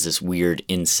 Like, there's this weird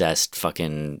incest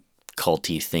fucking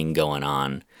culty thing going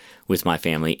on with my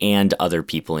family and other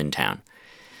people in town.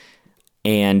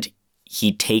 And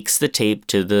he takes the tape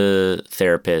to the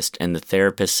therapist, and the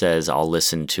therapist says, I'll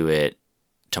listen to it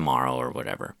tomorrow or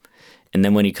whatever. And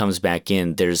then when he comes back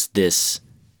in, there's this,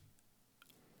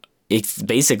 it's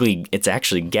actually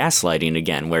gaslighting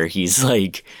again, where he's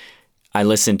like, I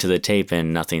listened to the tape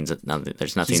and there's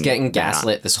nothing. He's getting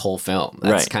gaslit this whole film.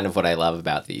 That's kind of what I love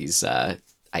about these. I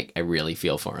really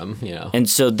feel for him, And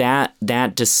so that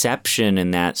deception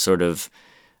and that sort of,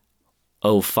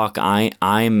 oh fuck,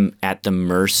 I'm at the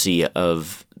mercy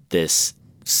of this,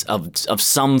 of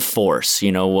some force,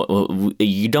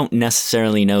 you don't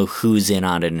necessarily know who's in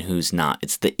on it and who's not.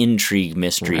 It's the intrigue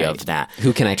mystery of that.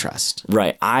 Who can I trust?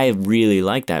 Right. I really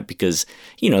like that because,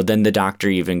 then the doctor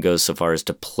even goes so far as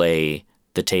to play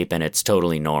the tape and it's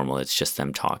totally normal. It's just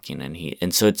them talking,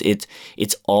 and so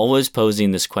it's always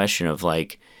posing this question of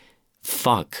like,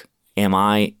 fuck,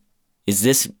 is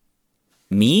this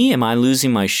me? Am I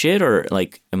losing my shit, or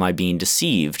like, am I being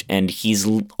deceived? And he's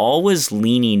always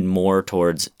leaning more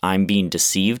towards I'm being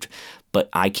deceived, but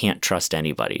I can't trust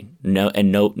anybody.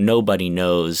 Nobody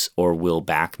knows or will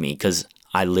back me because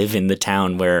I live in the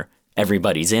town where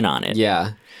everybody's in on it.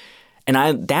 Yeah.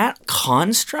 And that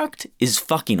construct is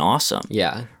fucking awesome.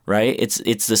 Yeah. Right?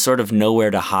 It's the sort of nowhere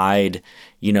to hide,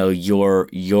 you're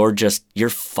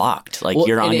fucked. Like,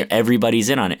 well, everybody's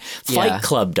in on it. Fight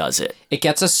Club does it. It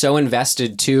gets us so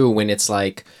invested too when it's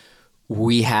like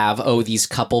we have these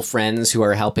couple friends who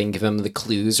are helping give him the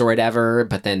clues or whatever,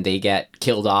 but then they get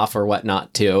killed off or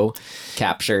whatnot too,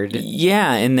 captured.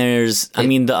 Yeah, and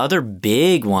the other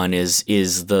big one is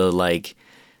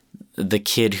the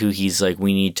kid who he's like,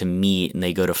 we need to meet, and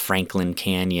they go to Franklin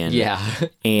Canyon. Yeah.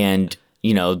 And,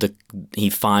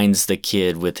 he finds the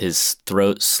kid with his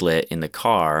throat slit in the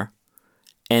car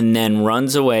and then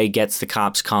runs away, gets the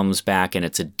cops, comes back, and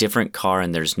it's a different car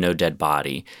and there's no dead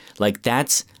body. Like,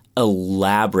 that's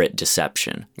elaborate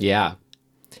deception. Yeah.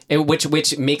 Which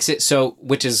makes it so,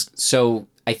 which is so,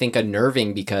 I think,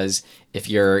 unnerving, because if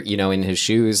you're, in his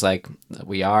shoes, like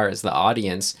we are as the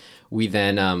audience, we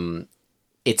then,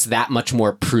 it's that much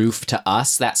more proof to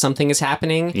us that something is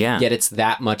happening. Yeah. Yet it's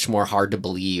that much more hard to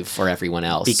believe for everyone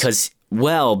else. Because,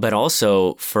 but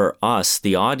also for us,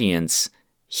 the audience,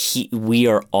 we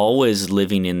are always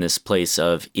living in this place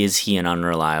of, is he an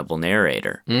unreliable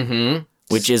narrator? Mm-hmm.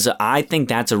 Which is, I think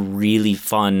that's a really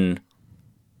fun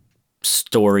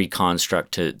story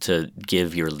construct to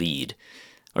give your lead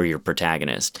or your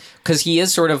protagonist. Because he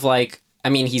is sort of like,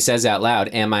 he says out loud,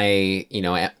 am I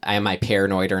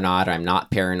paranoid or not? I'm not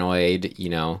paranoid,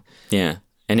 Yeah.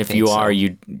 And if you are,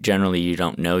 you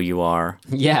don't know you are.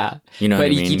 Yeah.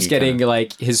 But he keeps getting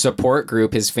like his support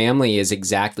group, his family is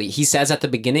exactly, he says at the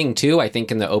beginning too, I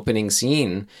think in the opening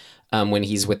scene, when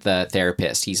he's with the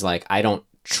therapist, he's like, I don't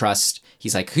trust,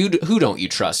 he's like, who don't you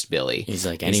trust, Billy? He's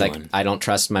like, anyone. He's like, I don't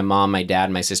trust my mom, my dad,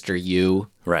 my sister, you.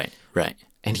 Right.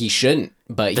 And he shouldn't,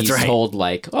 but That's he's right. told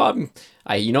like,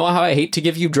 you know how I hate to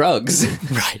give you drugs.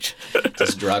 Right.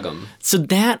 Just drug them. So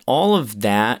all of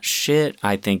that shit,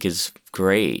 I think, is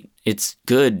great. It's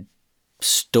good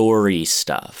story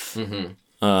stuff. Mm-hmm.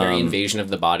 Very Invasion of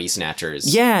the Body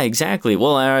Snatchers. Yeah, exactly.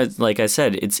 Well, like I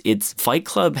said, it's Fight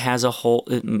Club has a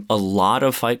lot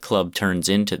of Fight Club turns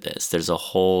into this. There's a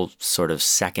whole sort of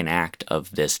second act of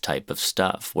this type of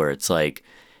stuff where it's like,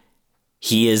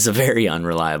 he is a very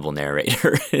unreliable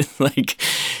narrator. Like,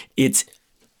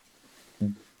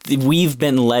 we've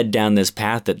been led down this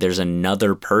path that there's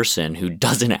another person who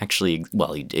doesn't actually,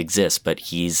 he exists, but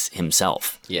he's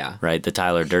himself. Yeah. Right? The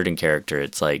Tyler Durden character,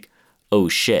 it's like, oh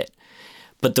shit.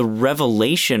 But the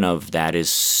revelation of that is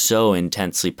so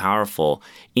intensely powerful.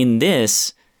 In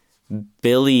this,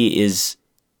 Billy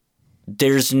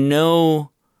there's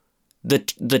no,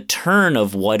 the turn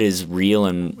of what is real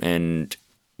and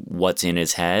what's in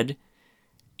his head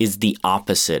is the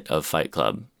opposite of Fight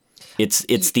Club. It's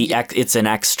an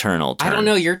external turn. I don't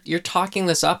know. You're talking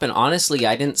this up, and honestly,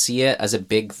 I didn't see it as a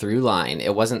big through line.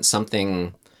 It wasn't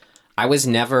something I was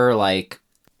never like.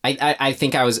 I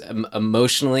think I was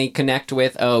emotionally connect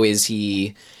with. Does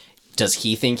he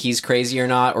think he's crazy or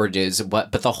not, or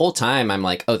but the whole time I'm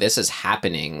like, this is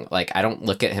happening. Like, I don't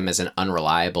look at him as an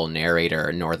unreliable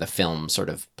narrator, nor the film sort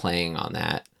of playing on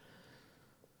that.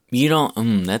 You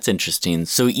don't. That's interesting.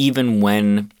 So even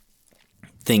when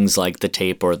things like the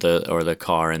tape or the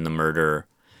car and the murder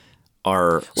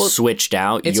are switched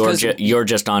out, you're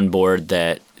just on board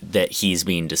that he's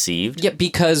being deceived. Yeah,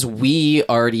 because we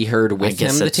already heard with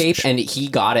him the tape, and he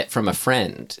got it from a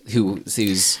friend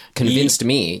who's convinced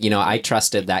me. I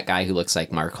trusted that guy who looks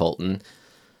like Mark Holton.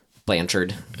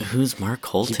 Blanchard. Who's Mark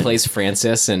Holton? He plays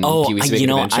Francis in Pee-wee's Big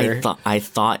Adventure. I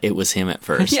thought it was him at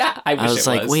first. Yeah, I was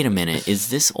like, wait a minute, is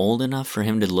this old enough for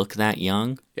him to look that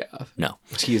young? Yeah. No.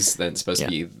 He's then supposed to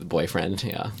be the boyfriend,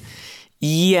 yeah.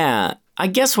 Yeah, I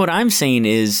guess what I'm saying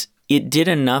is it did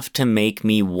enough to make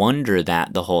me wonder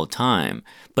that the whole time.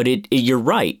 But you're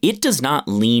right. It does not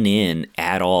lean in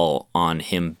at all on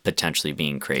him potentially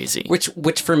being crazy.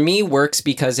 Which for me works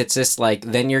because it's just like,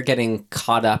 then you're getting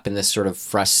caught up in this sort of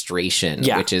frustration,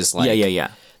 which is like,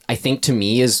 I think to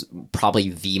me is probably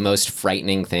the most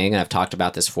frightening thing. And I've talked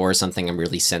about this for something I'm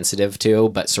really sensitive to,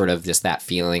 but sort of just that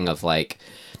feeling of like,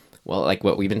 well, like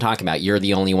what we've been talking about, you're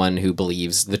the only one who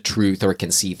believes the truth or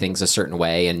can see things a certain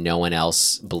way and no one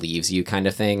else believes you kind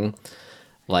of thing.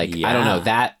 Like, I don't know,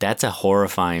 that's a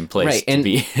horrifying place right, to and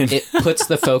be in. it puts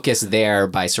the focus there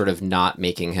by sort of not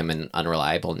making him an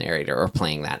unreliable narrator or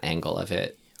playing that angle of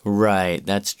it. Right,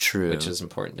 that's true. Which is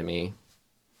important to me.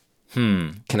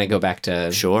 Can I go back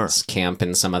to camp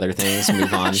and some other things?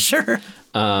 Move on. Sure.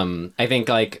 I think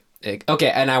okay,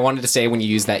 and I wanted to say when you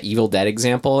use that Evil Dead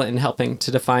example in helping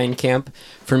to define camp,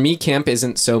 for me, camp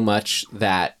isn't so much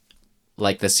that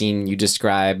like the scene you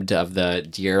described of the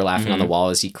deer laughing on the wall,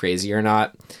 is he crazy or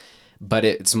not? But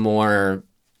it's more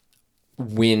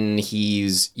when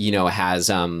he's, has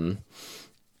when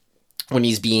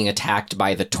he's being attacked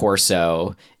by the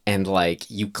torso and like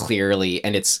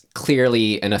it's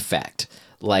clearly an effect.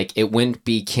 Like it wouldn't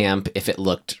be camp if it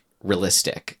looked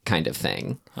realistic, kind of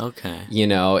thing. Okay.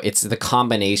 It's the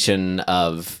combination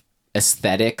of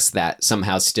aesthetics that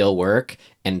somehow still work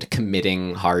and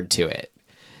committing hard to it.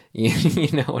 You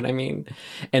know what I mean?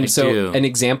 And an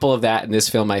example of that in this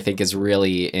film, I think, is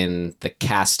really in the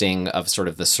casting of sort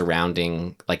of the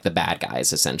surrounding, like the bad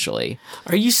guys, essentially.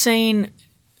 Are you saying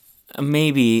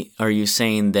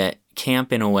that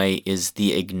camp in a way is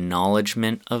the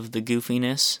acknowledgement of the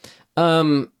goofiness?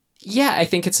 Yeah, I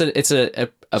think it's a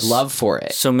love for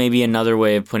it. So maybe another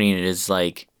way of putting it is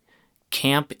like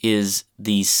camp is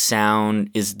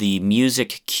the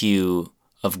music cue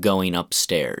of going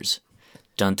upstairs.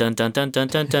 Dun dun dun dun dun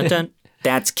dun dun dun.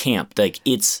 That's camp. Like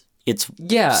it's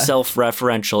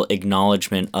self-referential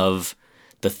acknowledgement of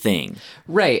the thing.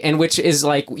 Right, and which is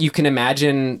like you can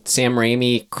imagine Sam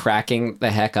Raimi cracking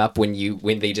the heck up when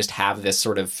they just have this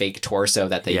sort of fake torso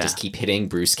that they just keep hitting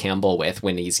Bruce Campbell with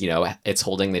when he's, it's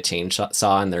holding the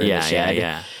chainsaw and they're in the shed.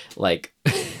 Yeah. Like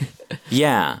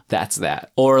yeah. That's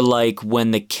that. Or like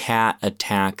when the cat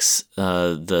attacks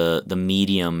the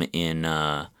medium in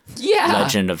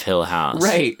Legend of Hill House.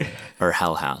 Right. Or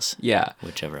Hell House. Yeah.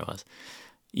 Whichever it was.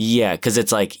 Yeah, because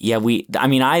it's like,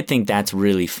 I think that's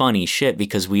really funny shit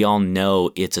because we all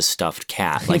know it's a stuffed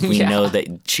cat. Like, we know that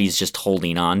she's just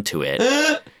holding on to it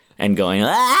and going,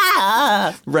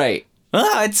 ah! Right.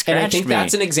 Oh, it scratched me. And I think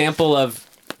that's an example of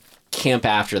camp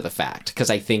after the fact, because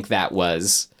I think that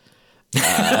was,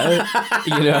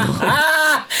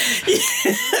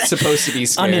 supposed to be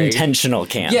scary. Unintentional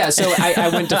camp. Yeah, so I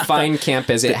wouldn't define camp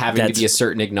as it having to be a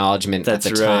certain acknowledgement at the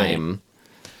time.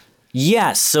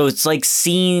 Yes, so it's like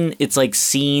seeing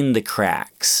the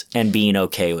cracks and being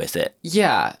okay with it.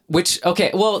 Yeah, because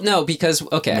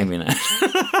maybe not.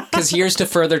 Because here's to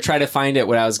further try to find it.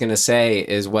 What I was gonna say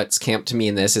is what's camp to me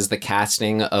in this is the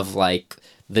casting of like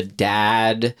the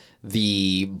dad,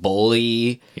 the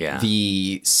bully,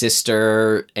 the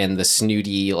sister, and the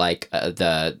snooty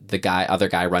the other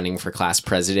guy running for class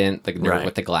president, the nerd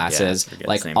with the glasses.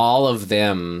 Like all of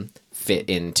them fit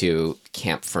into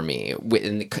camp for me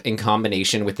in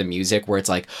combination with the music where it's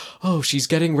like, oh, she's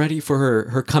getting ready for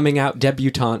her coming out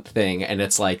debutante thing, and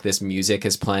it's like this music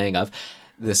is playing of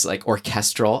this like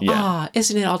orchestral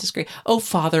isn't it all just great, oh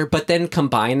father, but then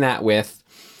combine that with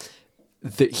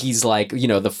he's like,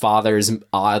 the father's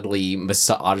oddly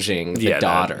massaging the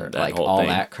daughter, that like all thing.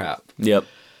 That crap. Yep.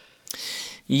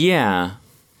 Yeah,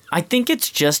 I think it's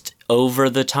just over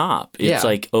the top. It's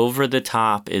like over the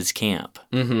top is camp.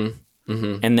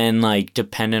 And then, like,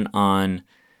 dependent on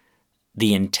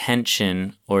the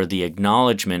intention or the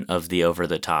acknowledgement of the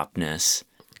over-the-topness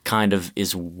kind of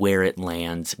is where it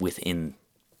lands within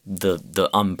the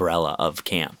umbrella of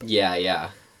camp. Yeah.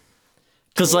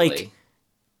 Because, like,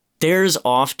 there's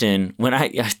often, when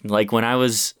I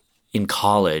was in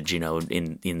college,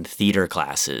 in theater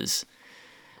classes,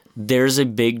 there's a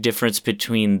big difference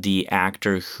between the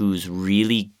actor who's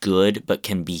really good but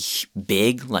can be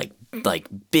big, like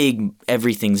big,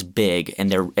 everything's big,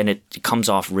 and it comes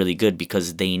off really good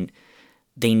because they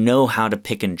know how to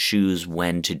pick and choose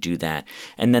when to do that.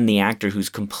 And then the actor who's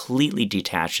completely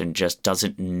detached and just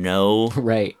doesn't know.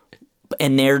 Right.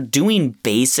 And they're doing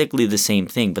basically the same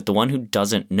thing, but the one who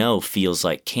doesn't know feels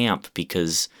like camp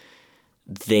because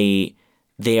they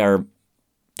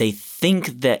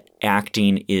think that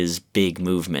acting is big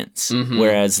movements,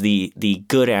 whereas the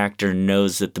good actor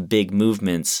knows that the big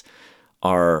movements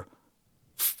are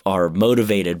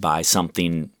motivated by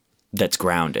something that's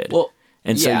grounded. Well,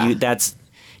 and so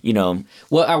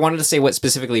Well, I wanted to say what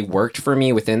specifically worked for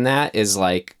me within that is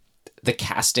like the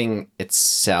casting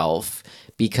itself,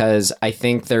 because I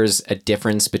think there's a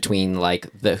difference between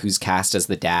like who's cast as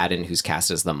the dad and who's cast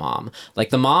as the mom.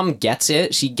 Like the mom gets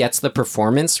it, she gets the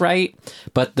performance right,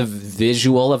 but the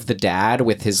visual of the dad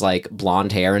with his like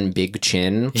blonde hair and big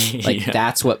chin, like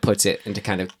that's what puts it into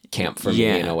kind of camp for me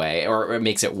in a way, or it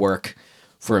makes it work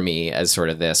for me as sort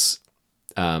of this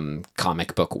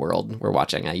comic book world we're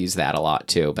watching. I use that a lot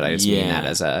too, but I just mean that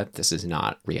as this is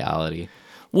not reality.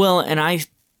 Well, and I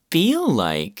feel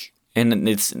like,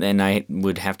 and I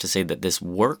would have to say that this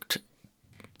worked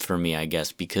for me, I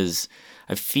guess, because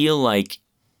I feel like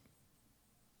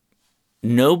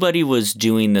nobody was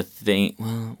doing the thing.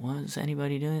 Well, was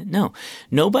anybody doing it? No.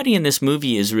 Nobody in this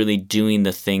movie is really doing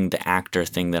the actor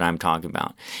thing that I'm talking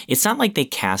about. It's not like they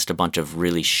cast a bunch of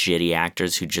really shitty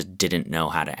actors who just didn't know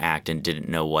how to act and didn't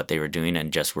know what they were doing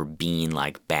and just were being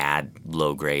like bad,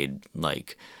 low grade,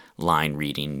 like line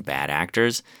reading bad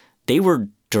actors. They were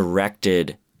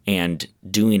directed and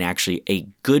doing actually a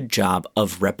good job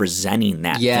of representing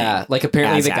that thing like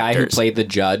apparently as the guy who actors. played the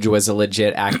judge was a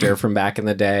legit actor from back in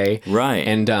the day. Right.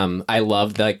 And I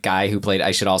love the guy who played,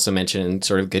 I should also mention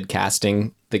sort of good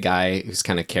casting, the guy who's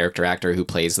kind of character actor who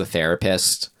plays the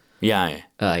therapist. Yeah.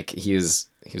 Like he was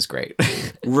great.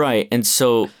 Right. And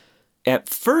so at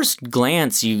first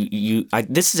glance,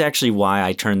 this is actually why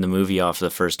I turned the movie off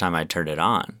the first time I turned it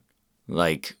on,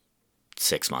 like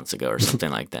 6 months ago or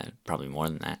something like that. Probably more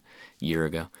than that, a year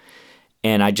ago.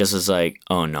 And I just was like,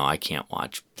 oh no, I can't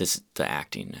watch this. The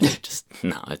acting,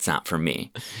 no, it's not for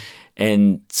me.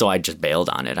 And so I just bailed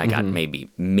on it. I got maybe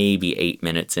 8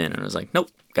 minutes in and I was like, nope,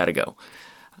 gotta go.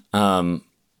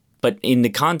 But in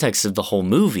the context of the whole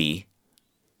movie,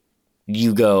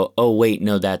 you go, oh wait,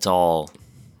 no, that's all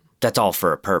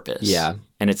for a purpose. Yeah.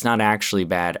 And it's not actually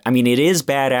bad. I mean, it is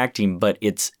bad acting, but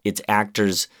it's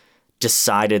actors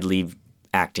decidedly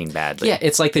acting badly. Yeah,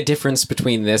 it's like the difference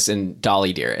between this and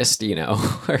Dolly Dearest,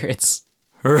 where it's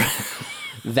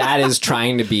that is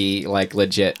trying to be like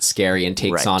legit scary and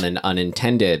takes on an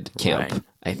unintended camp, Right.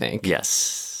 I think.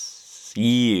 Yes.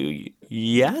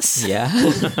 Yes? Yeah.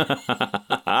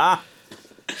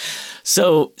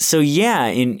 So yeah,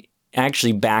 in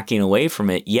actually backing away from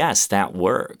it, yes, that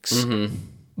works. Mm-hmm.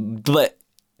 But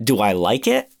do I like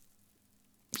it?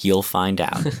 You'll find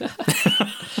out.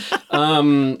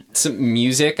 Some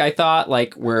music, I thought,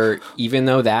 like, where even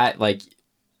though that, like,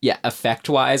 yeah, effect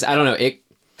wise, I don't know,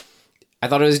 I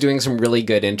thought it was doing some really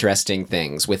good, interesting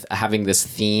things with having this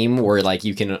theme where, like,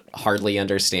 you can hardly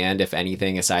understand, if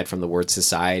anything, aside from the word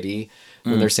society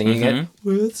when they're singing it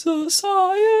with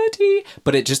society.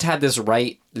 But it just had this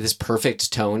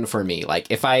perfect tone for me. Like,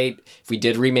 if we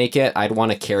did remake it, I'd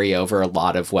want to carry over a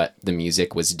lot of what the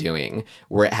music was doing,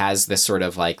 where it has this sort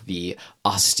of like the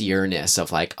austereness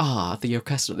of like, the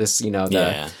orchestra, this,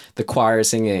 the choir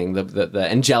singing, the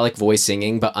angelic voice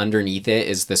singing, but underneath it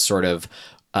is this sort of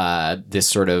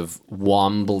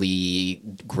wombly,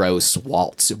 gross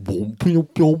waltz.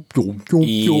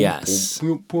 Yes.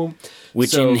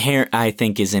 Which I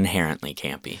think is inherently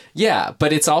campy. Yeah,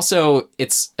 but it's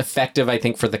effective, I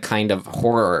think, for the kind of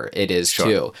horror it is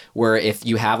too. Where if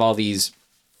you have all these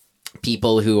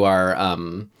people who are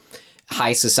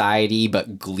high society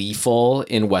but gleeful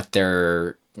in what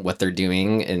they're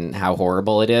doing and how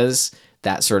horrible it is,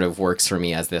 that sort of works for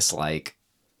me as this like,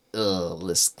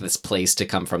 this place to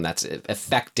come from that's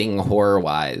affecting horror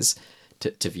wise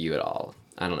to view it all.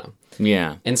 I don't know.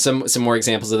 Yeah. And some more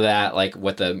examples of that, like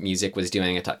what the music was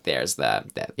doing. There's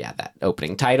that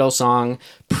opening title song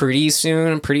pretty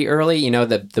early.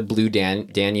 The Blue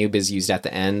Danube is used at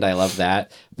the end. I love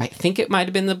that. I think it might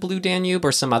have been the Blue Danube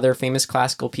or some other famous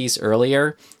classical piece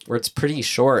earlier where it's pretty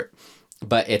short,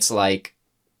 but it's like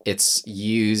it's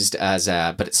used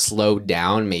but it's slowed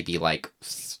down maybe like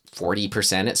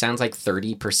 40%. It sounds like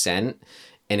 30%,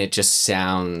 and it just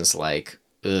sounds like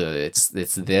it's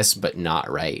this but not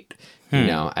right.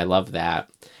 I love that.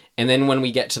 And then when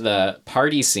we get to the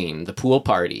party scene, the pool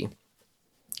party,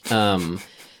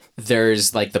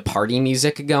 there's like the party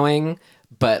music going,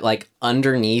 but like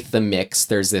underneath the mix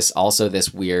there's this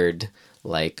weird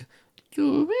like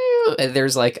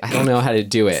there's like, I don't know how to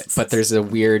do it, but there's a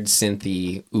weird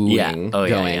synthy oohing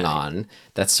going on.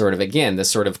 That's sort of, again,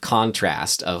 this sort of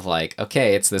contrast of like,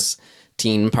 okay, it's this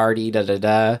teen party,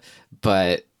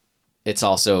 but it's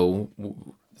also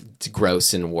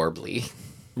gross and warbly.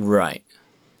 Right.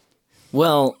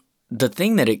 Well, the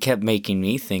thing that it kept making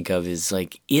me think of is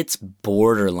like, it's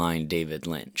borderline David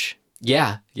Lynch.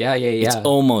 Yeah. It's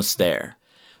almost there.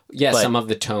 Yeah, some of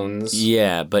the tones.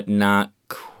 Yeah, but not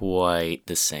quite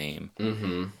the same.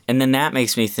 Mm-hmm. And then that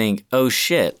makes me think, oh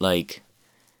shit, like,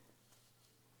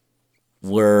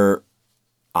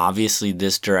 obviously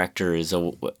this director is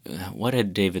what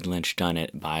had David Lynch done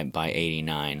it by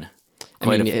 89?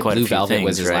 Blue Velvet things,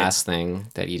 was his right? last thing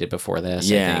that he did before this,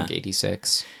 Yeah. I think,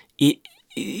 86.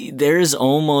 There's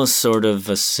almost sort of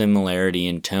a similarity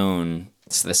in tone.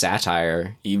 It's the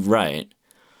satire. Right.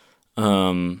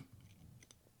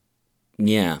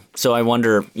 Yeah. So I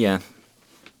wonder,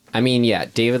 I mean, yeah,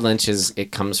 David Lynch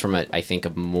it comes from I think a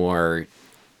more,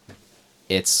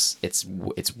 it's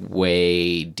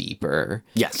way deeper.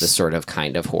 Yes. The sort of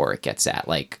kind of horror it gets at,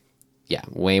 like, yeah,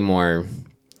 way more,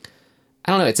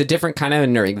 I don't know, it's a different kind of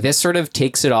nerd. This sort of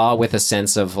takes it all with a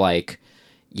sense of like,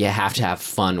 you have to have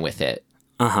fun with it.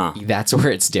 That's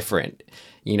where it's different,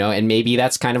 you know, and maybe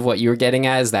that's kind of what you were getting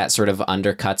at, is that sort of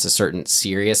undercuts a certain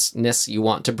seriousness you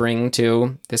want to bring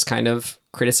to this kind of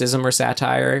criticism or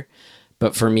satire.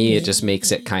 But for me, it just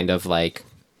makes it kind of like,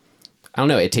 I don't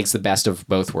know, it takes the best of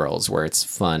both worlds where it's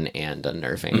fun and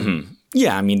unnerving. Mm-hmm.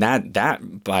 Yeah, I mean,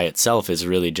 that by itself is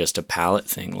really just a palate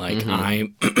thing. Like,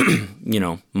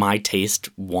 my taste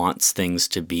wants things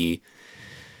to be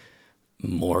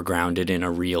more grounded in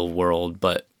a real world,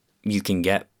 but you can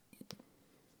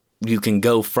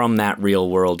go from that real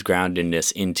world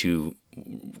groundedness into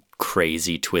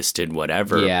crazy, twisted,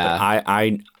 whatever. Yeah.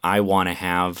 But I want to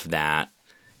have that,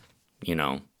 you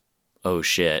know, oh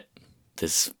shit,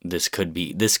 this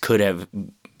could have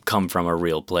come from a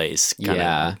real place.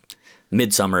 Yeah.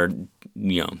 Midsommar,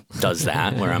 you know, does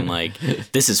that where I'm like,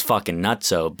 this is fucking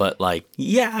nutso, but like,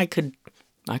 yeah, I could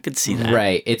see that.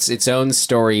 Right. It's its own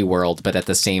story world, but at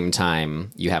the same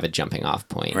time, you have a jumping off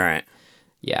point. Right.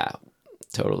 Yeah,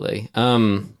 totally.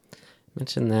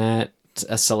 Mention that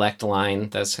a select line,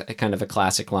 that's a kind of a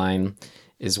classic line,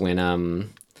 is when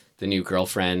the new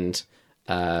girlfriend,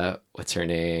 what's her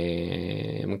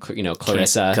name? You know,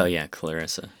 Clarissa.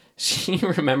 Clarissa. She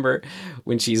remember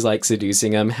when she's like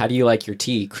seducing him, how do you like your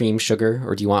tea? Cream, sugar,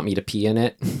 or do you want me to pee in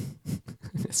it?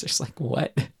 It's just like,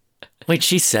 what? Wait,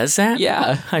 she says that?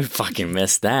 Yeah. I fucking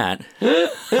missed that.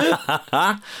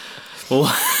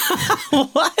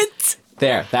 What?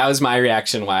 There, that was my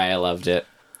reaction why I loved it.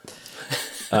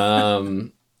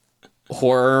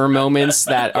 Horror moments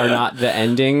that are not the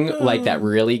ending, like that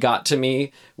really got to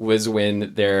me, was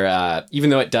when they're even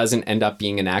though it doesn't end up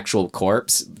being an actual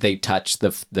corpse, they touch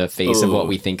the face of what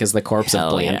we think is the corpse of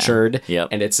Blanchard. Yeah. Yep.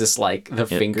 And it's just like the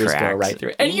fingers cracks. go right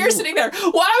through it. And you're sitting there,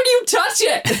 why would you touch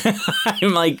it?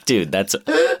 I'm like, dude, that's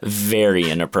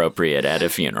very inappropriate at a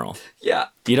funeral. Yeah.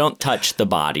 You don't touch the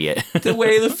body. The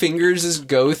way the fingers just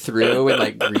go through and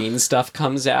like green stuff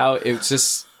comes out, it's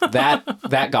just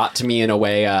that got to me in a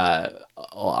way a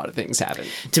lot of things haven't.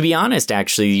 To be honest,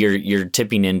 actually, you're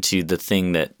tipping into the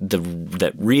thing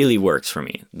that really works for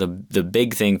me. The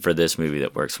big thing for this movie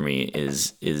that works for me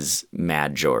is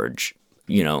Mad George.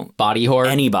 You know, body horror.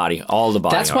 All the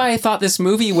body. That's horror. why I thought this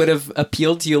movie would have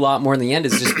appealed to you a lot more in the end.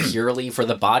 Is just purely for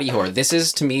the body horror. This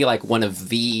is to me like one of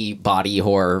the body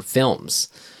horror films.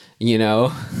 You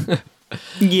know.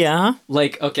 Yeah.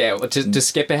 Like, okay, to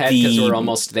skip ahead because we're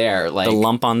almost there. Like the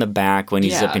lump on the back when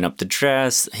he's zipping up the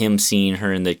dress, him seeing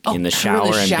her in the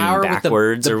shower and being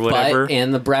backwards the or whatever, butt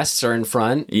and the breasts are in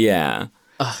front. Yeah.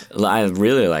 I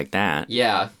really like that.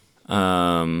 Yeah.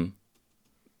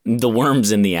 The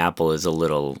worms in the apple is a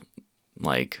little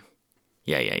like,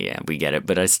 yeah, we get it,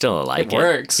 but I still like it. It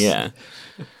works. Yeah.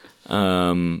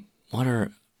 What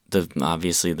are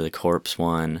obviously the corpse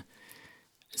one?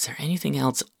 Is there anything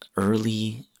else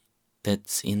early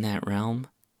that's in that realm?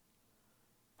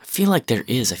 I feel like there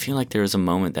is. I feel like there was a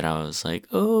moment that I was like,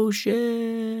 oh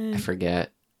shit. I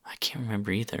forget. I can't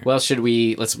remember either. Well, should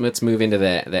we let's move into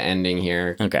the ending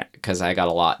here. Okay. Because I got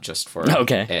a lot just for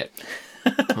it.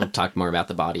 I'll talk more about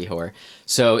the body horror.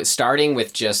 So starting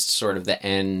with just sort of the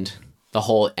end, the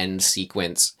whole end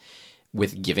sequence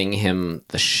with giving him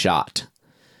the shot,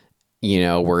 you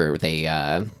know, where they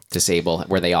disable,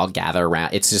 where they all gather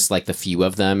around. It's just like the few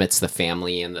of them. It's the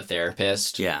family and the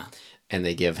therapist. Yeah. And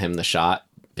they give him the shot,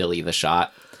 Billy the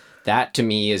shot. That to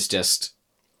me is just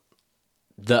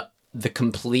the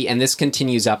complete, and this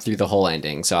continues up through the whole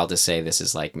ending. So I'll just say this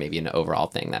is like maybe an overall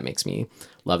thing that makes me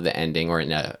love the ending, or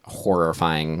in a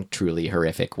horrifying, truly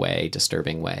horrific way,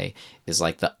 disturbing way, is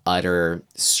like the utter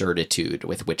certitude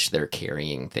with which they're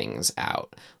carrying things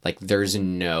out. Like there's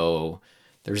no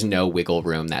wiggle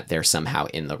room that they're somehow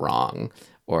in the wrong,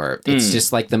 or it's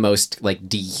just like the most like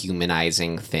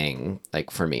dehumanizing thing,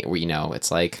 like for me, where, you know, it's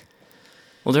like,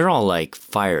 well, they're all like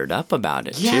fired up about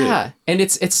it. Yeah. Too. And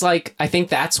it's like, I think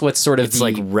that's what's sort of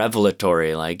like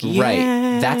revelatory, like, right.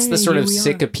 That's the sort of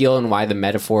sick appeal, and why the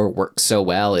metaphor works so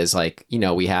well is like, you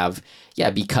know, we have,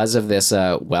 because of this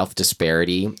wealth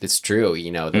disparity, it's true,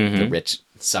 you know, the rich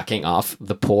sucking off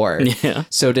the poor. Yeah.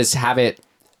 So to have it,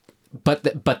 but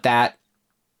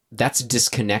that's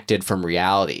disconnected from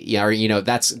reality. Yeah, or, you know,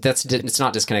 that's it's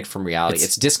not disconnected from reality.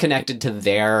 It's disconnected to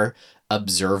their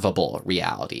observable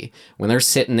reality. When they're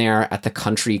sitting there at the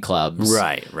country clubs,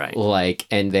 Right. like,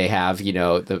 and they have,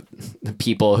 the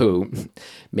people who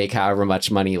make however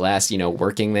much money less,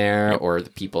 working there, or the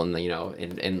people in the,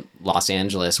 in Los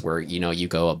Angeles where, you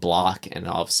go a block and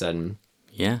all of a sudden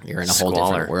Yeah. you're in a whole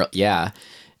different world. Yeah.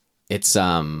 It's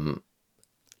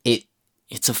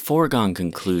It's a foregone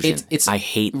conclusion. I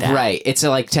hate that. Right. It's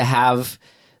like to have,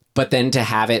 but then to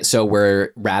have it so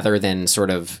we're, rather than sort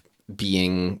of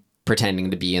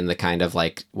pretending to be in the kind of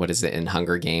like, what is it in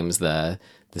Hunger Games,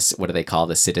 what do they call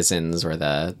the citizens, or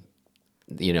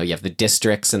you have the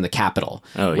districts and the capital,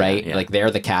 right? Yeah. Like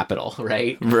they're the capital,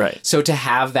 right? Right. So to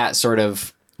have that sort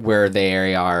of where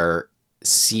they are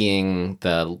seeing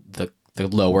the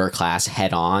lower class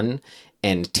head on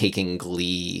and taking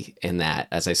glee in that,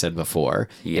 as I said before,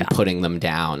 and putting them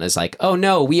down as like, oh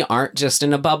no, we aren't just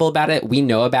in a bubble about it. We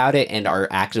know about it and are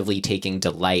actively taking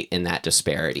delight in that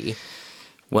disparity.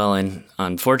 Well, and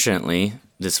unfortunately,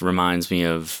 this reminds me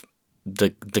of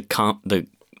the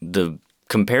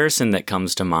comparison that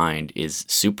comes to mind is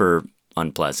super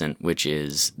unpleasant, which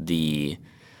is the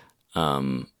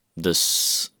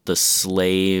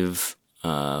slave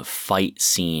fight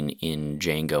scene in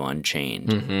Django Unchained.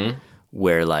 Mm-hmm.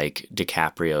 Where like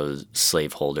DiCaprio's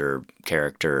slaveholder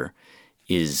character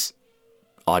is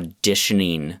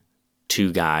auditioning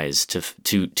two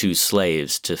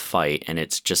slaves to fight, and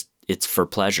it's for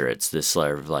pleasure. It's this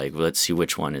sort of like, let's see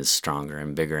which one is stronger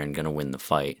and bigger and gonna win the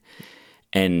fight,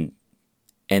 and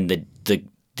the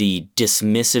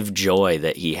dismissive joy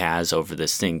that he has over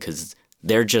this thing, because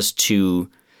they're just two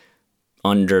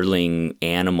underling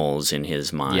animals in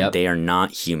his mind. Yep. They are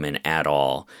not human at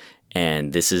all.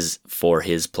 And this is for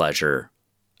his pleasure.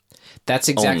 That's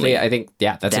exactly, only. I think,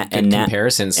 that's a good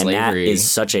comparison, slavery. And that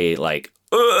is such a, like,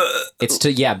 It's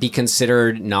to, be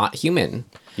considered not human.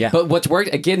 Yeah. But what's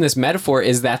worked, again, this metaphor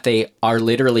is that they are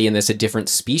literally in this a different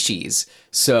species.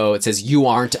 So it says, you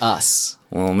aren't us.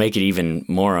 Well, make it even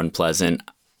more unpleasant.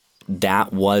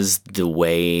 That was the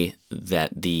way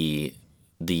that the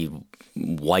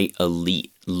white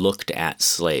elite looked at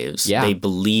slaves. Yeah. They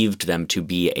believed them to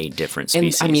be a different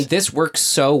species. And I mean, this works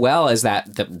so well as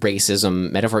the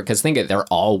racism metaphor, because think they're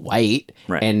all white,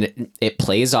 right. And it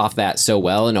plays off that so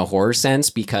well in a horror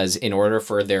sense, because in order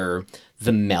for the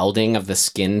melding of the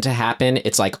skin to happen,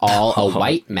 it's like all a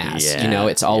white mass,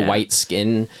 it's all white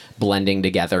skin blending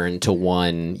together into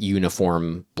one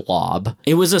uniform blob.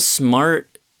 It was a smart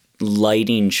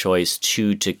lighting choice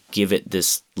too, to give it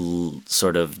this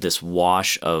sort of this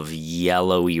wash of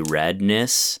yellowy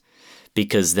redness,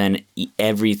 because then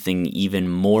everything even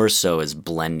more so is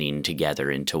blending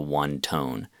together into one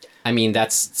tone. I mean,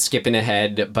 that's skipping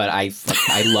ahead, but I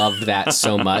love that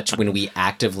so much when we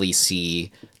actively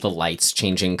see the lights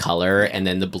changing color and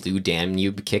then the blue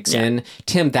Danube kicks in.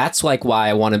 Tim, that's like why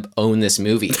I want to own this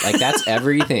movie. Like, that's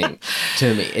everything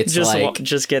to me. It's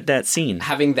just get that scene.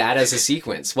 Having that as a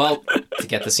sequence. Well, to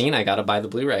get the scene, I got to buy the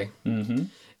Blu-ray. Mm-hmm.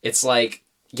 It's like,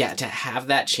 to have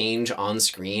that change on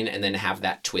screen and then have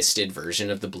that twisted version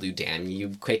of the blue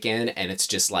Danube kick in, and it's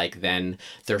just like then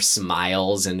their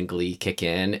smiles and glee kick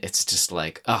in. It's just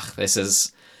like, this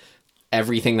is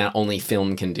everything that only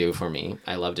film can do for me.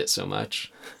 I loved it so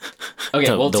much. Okay,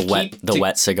 the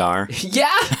wet cigar.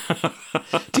 Yeah.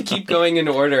 To keep going in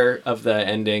order of the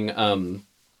ending,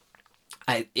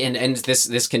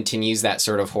 this continues that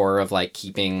sort of horror of like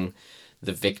keeping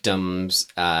the victims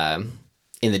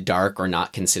in the dark or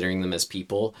not considering them as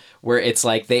people, where it's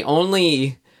like they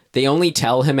only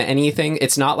tell him anything.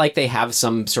 It's not like they have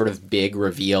some sort of big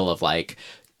reveal of like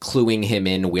cluing him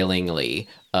in willingly.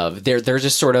 They're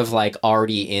just sort of like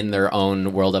already in their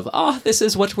own world of, this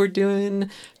is what we're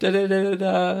doing, da da da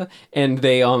da, and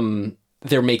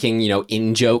they're making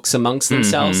in jokes amongst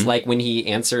themselves. Mm-hmm. Like when he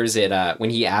answers it, when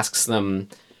he asks them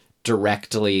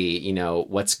directly,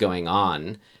 what's going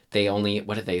on.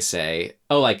 What did they say?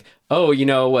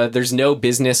 There's no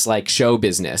business like show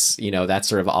business. That's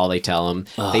sort of all they tell him.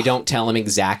 Ugh. They don't tell him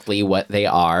exactly what they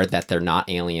are, that they're not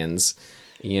aliens,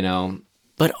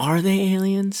 But are they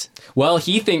aliens? Well,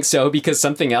 he thinks so, because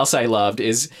something else I loved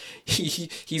is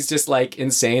he's just like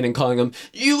insane and calling them,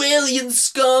 "You alien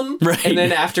scum!" Right. And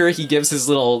then after he gives his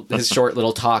short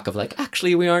little talk of like,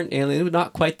 actually we aren't aliens,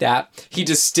 not quite that, he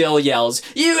just still yells,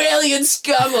 "You alien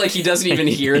scum!" Like he doesn't even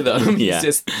hear them. Yeah. He's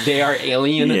just, they are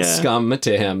alien scum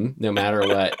to him, no matter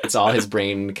what. It's all his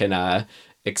brain can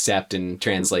accept and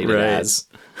translate it as.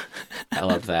 I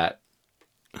love that.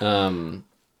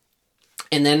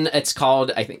 And then it's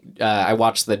called, I think, I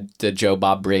watched the Joe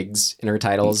Bob Briggs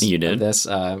intertitles. You did? Of this.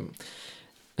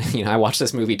 You know, I watched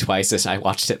this movie twice. I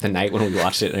watched it the night when we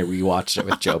watched it, and I rewatched it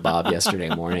with Joe Bob yesterday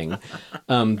morning.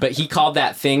 But he called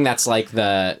that thing that's like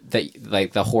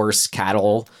the horse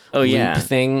cattle loop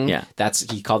thing. Yeah,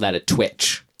 he called that a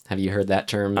twitch. Have you heard that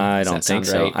term? I don't think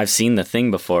so. Right? I've seen the thing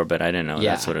before, but I didn't know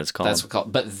that's what it's called. That's what called.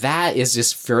 But that is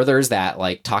just furthers that,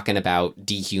 like, talking about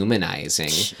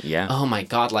dehumanizing. Yeah. Oh my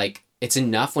God, like, it's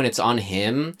enough when it's on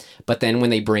him, but then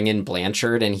when they bring in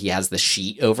Blanchard and he has the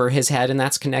sheet over his head and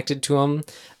that's connected to him,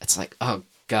 it's like, oh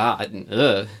God.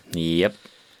 Ugh. Yep.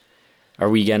 Are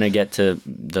we going to get to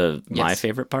my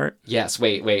favorite part? Yes.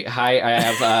 Wait. Hi, I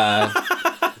have...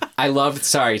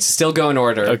 sorry, still go in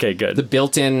order. Okay, good. The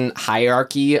built-in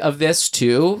hierarchy of this,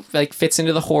 too, like, fits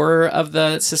into the horror of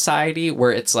the society,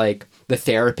 where it's like the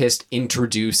therapist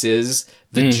introduces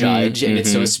the judge, and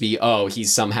it's supposed to be,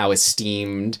 he's somehow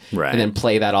esteemed, right? And then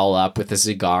play that all up with a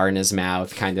cigar in his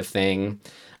mouth kind of thing.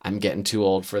 I'm getting too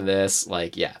old for this.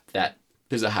 Like, yeah, that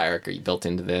there's a hierarchy built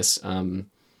into this.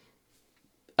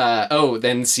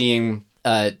 Then seeing...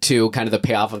 to kind of the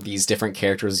payoff of these different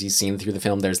characters you've seen through the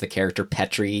film. There's the character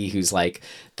Petrie, who's like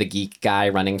the geek guy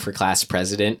running for class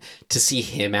president. To see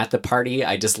him at the party,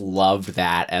 I just loved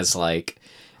that as like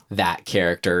that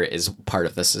character is part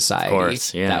of the society. Of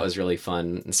course, yeah. That was really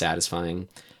fun and satisfying.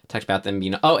 Talked about them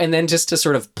being... Oh, and then just to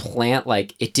sort of plant,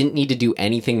 like, it didn't need to do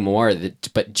anything more,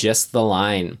 but just the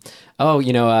line,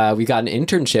 we got an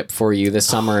internship for you this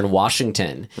summer in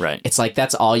Washington. Right. It's like,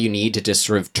 that's all you need to just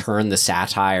sort of turn the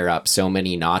satire up so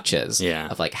many notches. Yeah.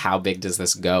 Of like, how big does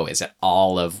this go? Is it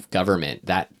all of government?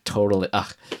 That totally...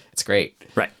 it's great.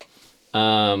 Right.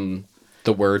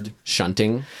 The word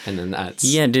shunting, and then that's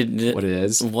what it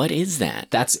is. What is that?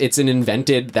 That's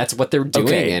what they're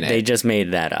doing in it. They just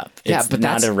made that up. It's but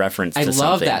not a reference to something. I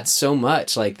love that so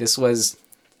much. Like, this was,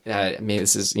 maybe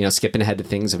this is, skipping ahead to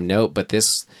things of note, but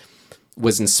this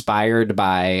was inspired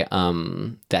by,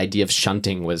 the idea of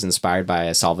shunting was inspired by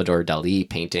a Salvador Dali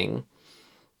painting.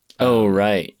 Oh,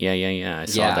 right. Yeah. I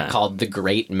saw that. Called The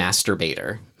Great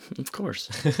Masturbator. Of course.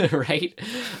 Right?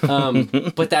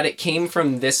 But that it came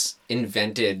from this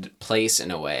invented place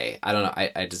in a way. I don't know.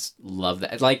 I just love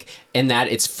that. Like, and that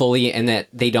it's fully, and that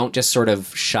they don't just sort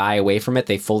of shy away from it.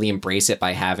 They fully embrace it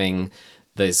by having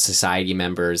the society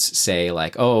members say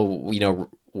like,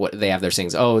 what they have their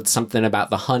things. Oh, it's something about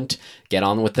the hunt. Get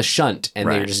on with the shunt. And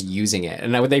they're just using it.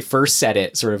 And when they first said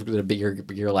it, sort of,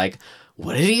 you're like,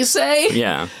 what did he say?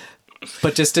 Yeah.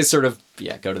 But just to sort of,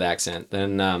 go to the accent.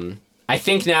 Then, I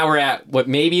think now we're at what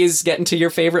maybe is getting to your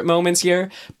favorite moments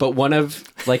here, but one of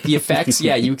like the effects,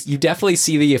 you definitely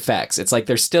see the effects. It's like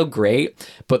they're still great,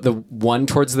 but the one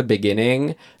towards the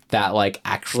beginning that like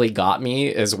actually got me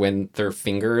is when their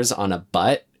fingers on a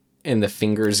butt and the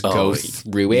fingers go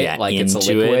through it like it's a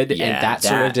liquid, and that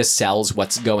sort of just sells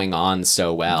what's going on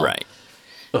so well. Right.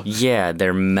 Yeah,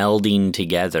 they're melding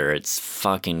together. It's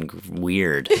fucking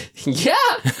weird.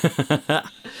 Yeah.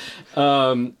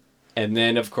 And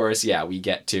then, of course, we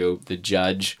get to the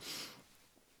judge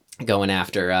going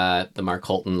after the Mark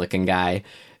Holton looking guy.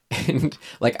 And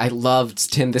like, I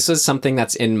loved Tim. This was something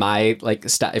that's in my like,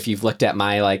 if you've looked at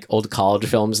my like old college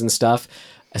films and stuff,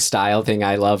 a style thing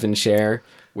I love and share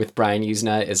with Brian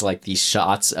Usna is like these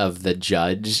shots of the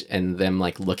judge and them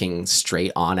like looking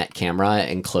straight on at camera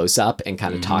and close up and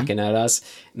kind of talking at us.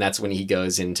 And that's when he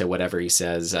goes into whatever he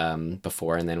says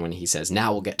before. And then when he says,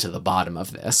 now we'll get to the bottom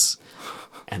of this.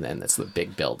 And then that's the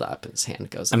big build up. His hand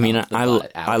goes. I mean, I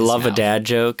love a dad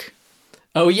joke.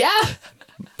 Oh yeah,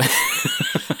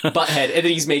 butthead, and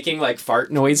he's making like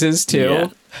fart noises too,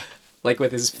 like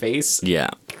with his face.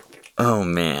 Yeah. Oh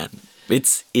man,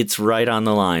 it's right on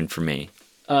the line for me.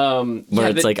 Where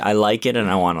it's like I like it and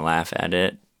I want to laugh at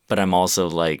it, but I'm also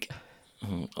like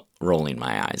rolling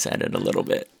my eyes at it a little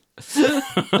bit. You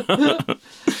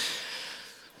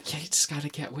just gotta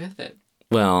get with it.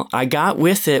 Well, I got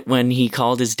with it when he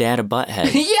called his dad a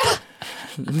butthead. Yeah.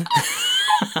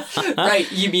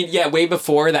 Right. You mean, way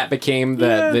before that became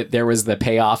there was the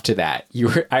payoff to that.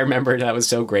 I remember that was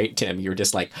so great, Tim. You were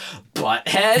just like,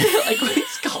 butthead? Like, when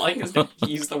he's calling his name,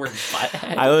 he used the word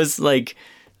butthead. I was like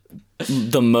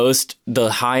the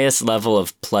highest level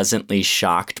of pleasantly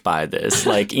shocked by this,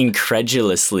 like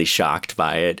incredulously shocked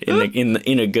by it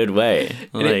in a good way.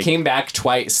 And it came back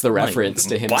twice, the reference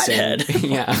to him butthead. saying,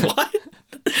 yeah. What?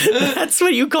 That's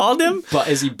what you called him? But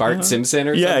is he Bart Simpson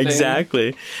or something? Yeah,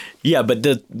 exactly. Yeah, but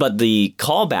the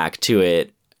callback to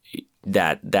it,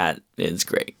 that is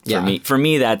great. For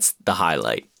me, that's the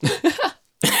highlight.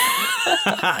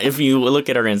 If you look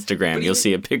at our Instagram, you'll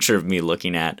see a picture of me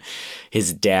looking at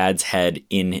his dad's head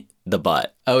in the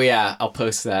butt. Oh yeah, I'll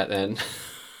post that then.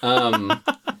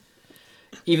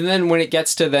 even then when it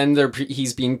gets to then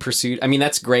he's being pursued. I mean,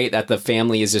 that's great that the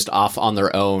family is just off on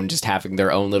their own, just having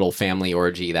their own little family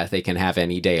orgy that they can have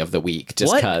any day of the week,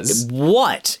 just because.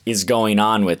 What is going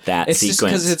on with that It's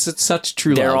sequence? just because it's such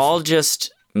true They're love. all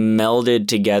just melded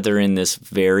together in this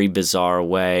very bizarre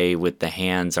way, with the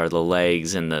hands are the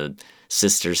legs and the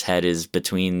sister's head is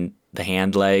between the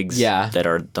hand legs that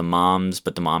are the mom's,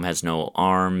 but the mom has no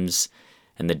arms,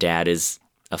 and the dad is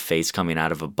a face coming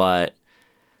out of a butt.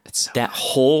 That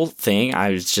whole thing,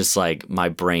 I was just like, my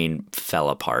brain fell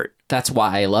apart. That's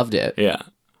why I loved it. Yeah.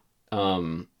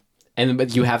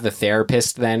 But you have the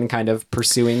therapist then kind of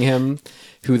pursuing him,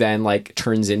 who then like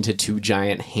turns into two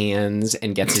giant hands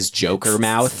and gets his Joker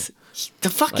mouth. The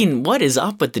fucking, what is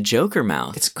up with the Joker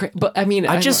mouth? It's great. But I mean,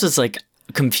 I just was like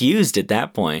confused at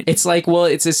that point. It's like, well,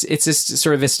 it's just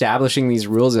sort of establishing these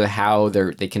rules of how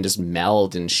they can just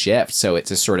meld and shift. So it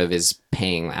just sort of is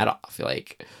paying that off.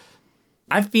 Like,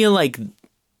 I feel like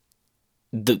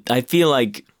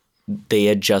they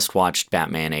had just watched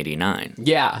Batman 89.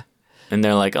 Yeah. And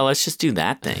they're like, oh, let's just do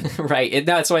that thing. Right.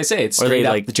 That's why I say it's straight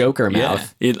up the Joker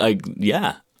mouth.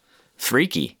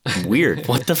 Freaky. Weird.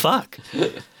 What the fuck?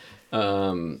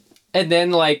 And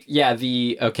then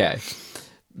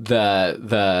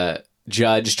the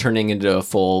judge turning into a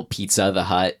full Pizza the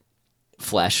Hut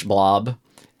flesh blob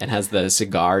and has the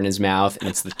cigar in his mouth, and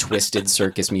it's the twisted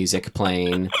circus music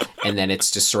playing, and then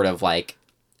it's just sort of like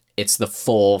it's the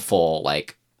full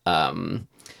like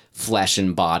flesh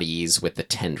and bodies with the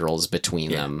tendrils between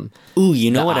them. Ooh,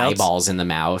 you know what else? Eyeballs in the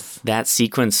mouth. That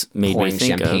sequence made pouring me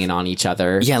think champagne on each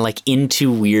other. Yeah, like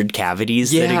into weird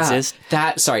cavities that exist.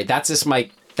 That's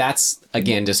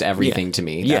again just everything to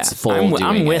me. That's full.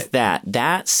 I'm with it. that.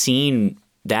 That scene,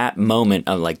 that moment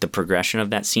of like the progression of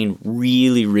that scene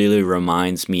really, really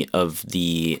reminds me of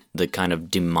the kind of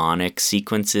demonic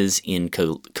sequences in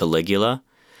Caligula.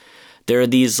 There are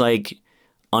these like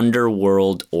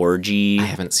underworld orgy I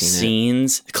haven't seen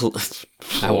scenes.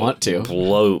 I want to.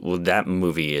 That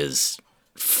movie is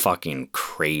fucking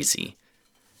crazy.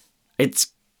 It's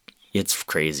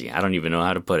crazy. I don't even know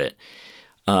how to put it.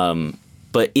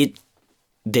 But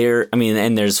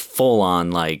there's full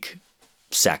on like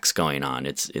sex going on.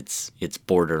 It's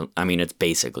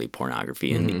basically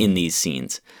pornography in these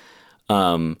scenes.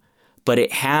 But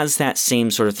it has that same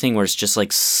sort of thing where it's just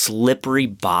like slippery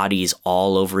bodies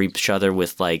all over each other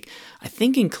with like, I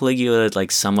think in Caligula,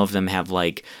 like some of them have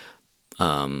like,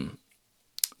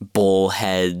 bull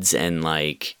heads and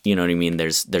like, you know what I mean?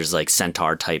 There's like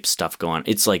centaur type stuff going on.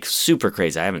 It's like super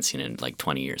crazy. I haven't seen it in like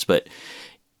 20 years, but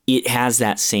it has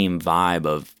that same vibe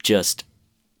of just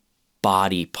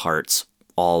body parts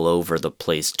all over the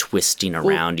place, twisting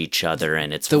around each other,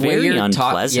 and it's very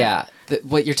unpleasant.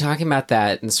 What you're talking about,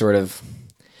 that and sort of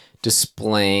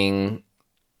displaying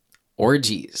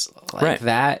orgies like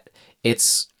that.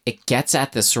 It gets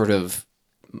at this sort of.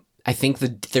 I think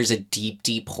there's a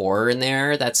deep horror in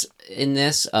there that's in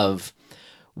this of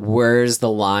where's the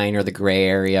line or the gray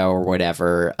area or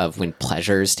whatever of when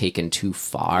pleasure is taken too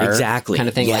far, exactly, kind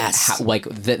of thing. Yes. Like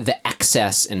the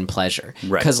excess in pleasure,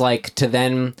 right? Because like to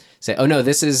then say, oh no,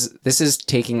 this is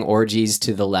taking orgies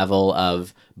to the level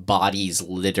of bodies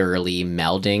literally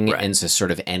melding, and so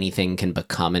sort of anything can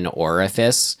become an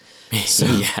orifice. So,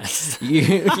 yes,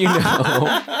 you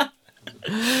know.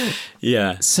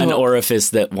 Yeah, so, an orifice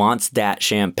that wants that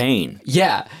champagne.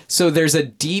 Yeah, so there's a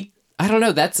deep. I don't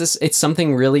know. It's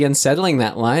something really unsettling,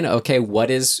 that line. Okay, what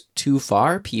is too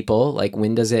far, people? Like,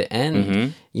 when does it end?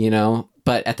 Mm-hmm. You know.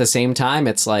 But at the same time,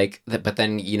 it's like. But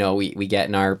then we get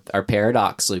in our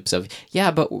paradox loops of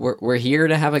but we're here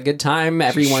to have a good time.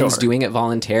 Everyone's doing it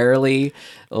voluntarily.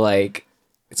 Like,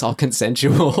 it's all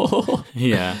consensual.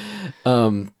 Yeah.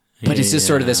 But it's just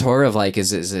sort of this horror of like,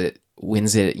 is it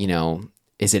when's it,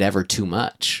 is it ever too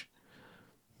much?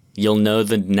 You'll know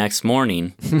the next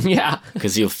morning. Yeah.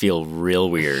 Because you'll feel real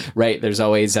weird. Right. There's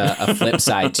always a flip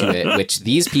side to it, which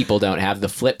these people don't have. The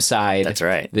flip side. That's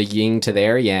right. The yin to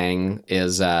their yang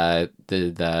is the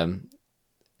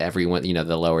everyone,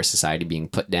 the lower society being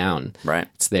put down. Right.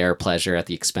 It's their pleasure at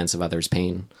the expense of others'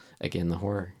 pain. Again, the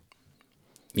horror.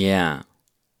 Yeah.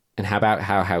 And how about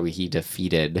how he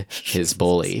defeated his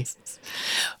bully?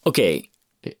 Okay.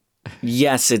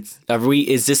 Yes,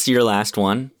 is this your last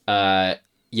one?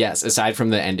 Yes, aside from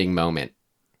the ending moment.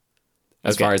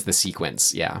 As far as the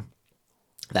sequence, yeah.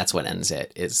 That's what ends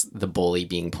it, is the bully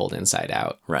being pulled inside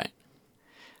out. Right.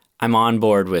 I'm on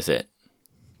board with it.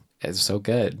 It's so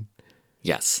good.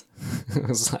 Yes. It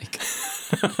was like...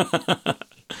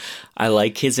 I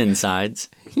like his insides.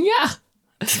 Yeah.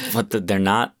 But they're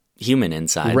not human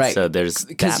inside. Right. So there's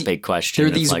that big question.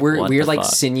 There are these weird what the like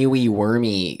fuck? sinewy,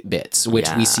 wormy bits, which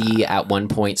we Yeah. see at one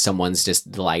point someone's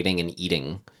just delighting and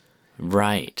eating.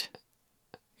 Right.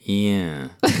 Yeah.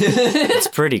 It's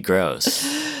pretty gross.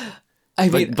 I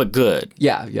mean, But good.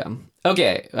 yeah.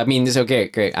 Okay. I mean, it's okay.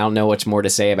 Great. I don't know much more to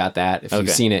say about that. If you've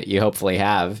Okay. seen it, you hopefully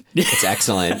have. It's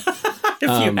excellent. If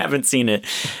you haven't seen it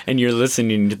and you're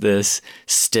listening to this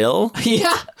still,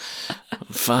 Yeah.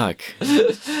 fuck.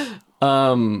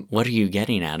 What are you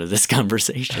getting out of this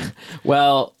conversation?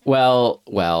 Well.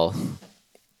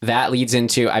 That leads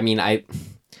into, I mean, I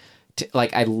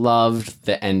loved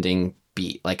the ending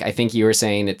beat. Like, I think you were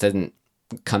saying it didn't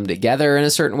come together in a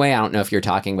certain way. I don't know if you're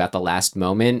talking about the last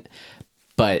moment,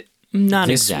 but Not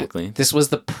this, exactly. This was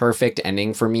the perfect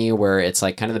ending for me, where it's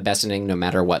like kind of the best ending no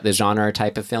matter what the genre or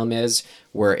type of film is,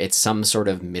 where it's some sort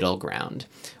of middle ground.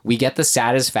 We get the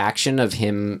satisfaction of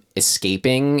him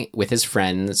escaping with his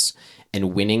friends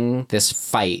and winning this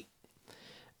fight,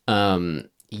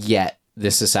 yet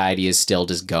the society is still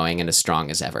just going and as strong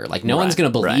as ever. Like, no one's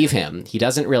going to believe him. He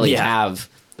doesn't really have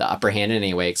the upper hand in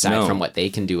any way, aside from what they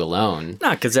can do alone.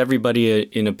 Not because everybody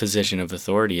in a position of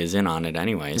authority is in on it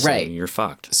anyway. So Right. You're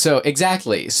fucked. So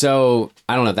exactly. So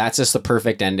I don't know. That's just the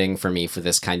perfect ending for me for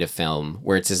this kind of film,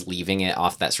 where it's just leaving it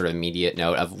off that sort of immediate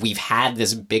note of, we've had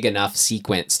this big enough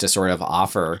sequence to sort of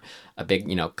offer a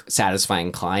big,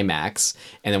 satisfying climax,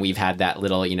 and then we've had that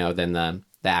little, then the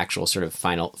actual sort of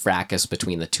final fracas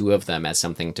between the two of them as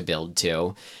something to build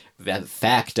to. The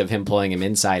fact of him pulling him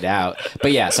inside out.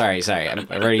 But yeah, sorry.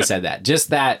 I've already said that. Just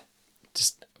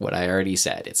what I already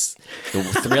said. It's the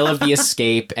thrill of the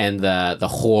escape and the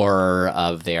horror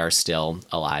of they are still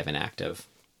alive and active.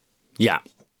 Yeah.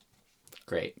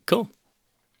 Great. Cool.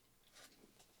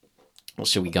 Well,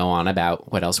 should we go on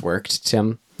about what else worked,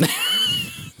 Tim?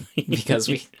 Because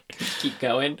we keep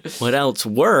going. What else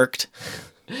worked?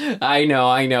 I know.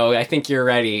 I think you're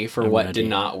ready for what ready. did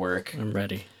not work. I'm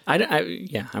ready.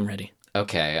 Yeah, I'm ready.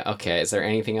 Okay. Is there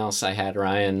anything else I had,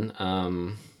 Ryan?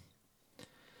 I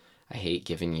hate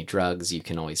giving you drugs. You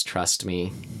can always trust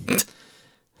me.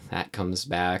 That comes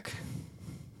back.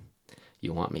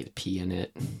 You want me to pee in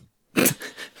it.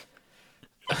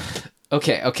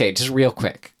 Okay, just real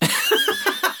quick.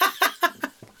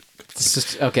 It's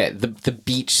just, okay, the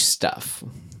beach stuff.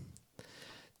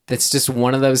 That's just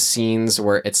one of those scenes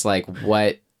where it's like,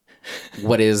 what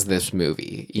is this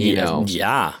movie? You know?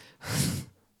 Yeah.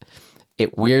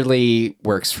 It weirdly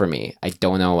works for me. I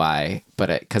don't know why,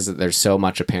 but because there's so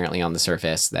much apparently on the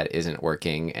surface that isn't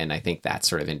working, and I think that's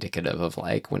sort of indicative of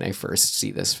like when I first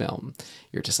see this film,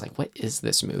 you're just like, what is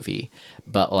this movie?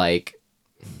 But like,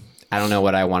 I don't know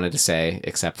what I wanted to say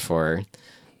except for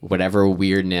whatever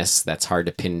weirdness that's hard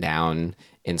to pin down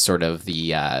in sort of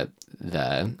the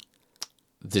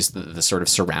sort of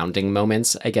surrounding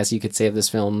moments, I guess you could say, of this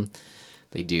film.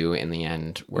 They do, in the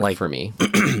end, work for me.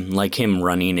 Like him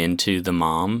running into the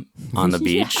mom on the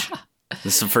beach.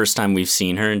 This is the first time we've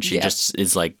seen her, and she just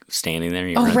is like standing there.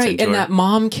 And he runs Right, into and her. that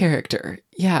mom character.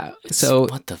 Yeah, so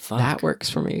what the fuck? that works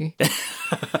for me.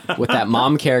 What that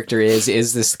mom character is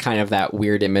this kind of that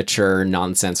weird, immature,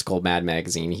 nonsensical Mad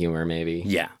Magazine humor, maybe.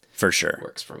 Yeah, for sure.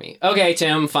 Works for me. Okay,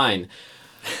 Tim, fine.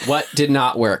 What did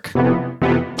not work?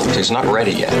 It's not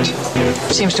ready yet.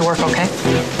 Seems to work okay.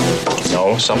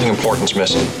 No, something important's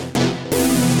missing.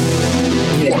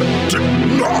 What did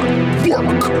not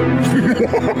work?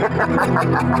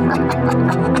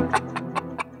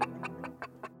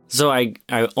 So I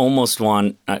almost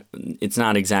want, it's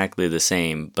not exactly the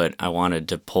same, but I wanted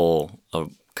to pull a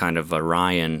kind of a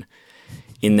Ryan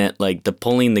in that, like, the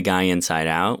pulling the guy inside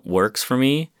out works for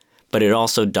me, but it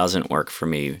also doesn't work for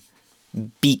me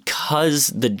because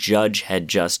the judge had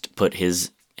just put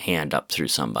his hand up through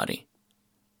somebody.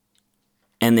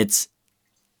 And it's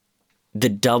the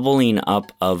doubling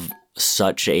up of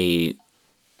such a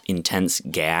intense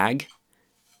gag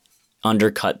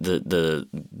undercut the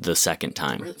second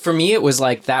time. For me, it was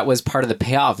like that was part of the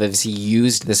payoff, as he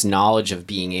used this knowledge of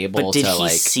being able But did to he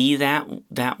like see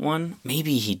that one?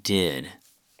 Maybe he did.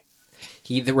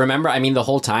 remember. I mean, the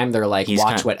whole time they're like,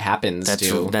 watch what happens.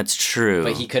 That's true.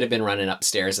 But he could have been running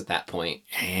upstairs at that point.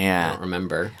 Yeah. I don't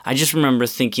remember. I just remember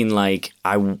thinking like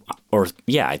I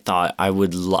thought I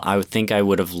would think I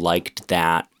would have liked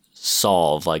that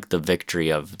solve, like the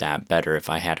victory of that, better if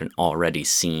I hadn't already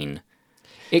seen.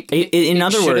 In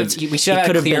other words, we should have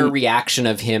had a clear been, reaction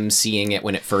of him seeing it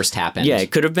when it first happened. Yeah,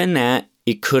 it could have been that.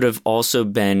 It could have also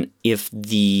been if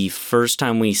the first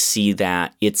time we see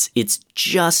that, it's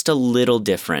just a little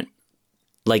different.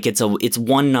 Like it's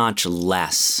one notch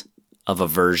less of a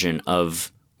version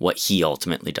of what he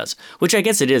ultimately does, which I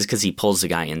guess it is because he pulls the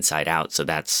guy inside out. So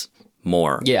that's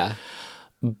more. Yeah.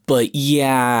 But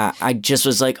yeah, I just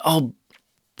was like, oh,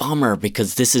 bummer,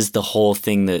 because this is the whole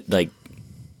thing that, like,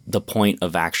 the point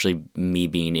of actually me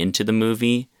being into the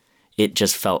movie. It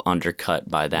just felt undercut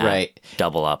by that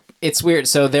double up. It's weird.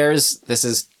 So this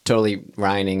is totally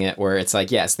Ryaning it, where it's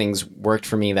like, yes, things worked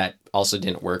for me that also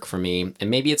didn't work for me. And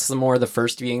maybe it's the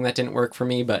first viewing that didn't work for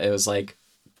me, but it was like,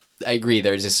 I agree.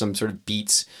 There's just some sort of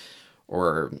beats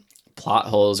or plot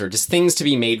holes or just things to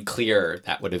be made clear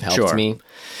that would have helped me.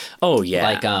 Oh yeah.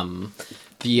 Like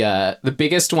the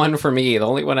biggest one for me, the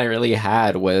only one I really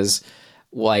had was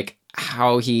like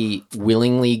how he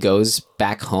willingly goes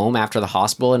back home after the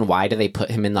hospital, and why do they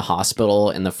put him in the hospital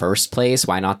in the first place?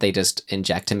 Why not they just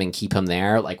inject him and keep him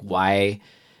there? Like why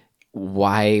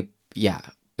yeah.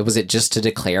 Was it just to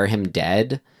declare him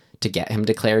dead? To get him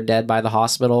declared dead by the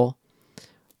hospital?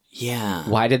 Yeah.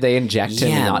 Why did they inject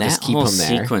him and not just keep him there? That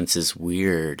whole sequence is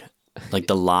weird. Like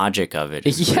the logic of it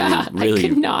is really I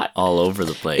could not all over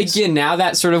the place. Again, now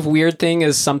that sort of weird thing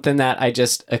is something that I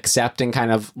just accept and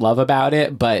kind of love about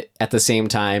it. But at the same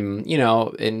time, you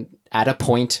know, at a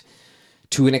point,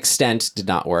 to an extent, did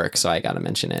not work. So I got to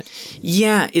mention it.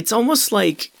 Yeah, it's almost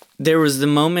like there was the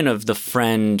moment of the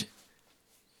friend,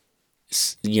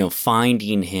 you know,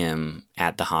 finding him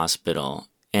at the hospital.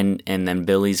 And then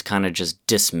Billy's kind of just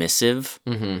dismissive.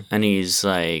 Mm-hmm. And he's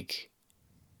like,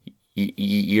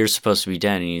 you're supposed to be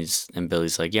dead. And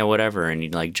Billy's like, yeah, whatever. And he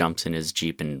like jumps in his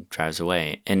Jeep and drives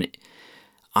away. And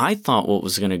I thought what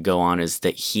was going to go on is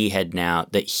that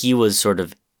he was sort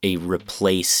of a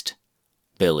replaced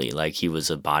Billy. Like he was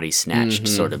a body snatched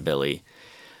sort of Billy.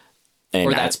 And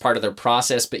or that's part of their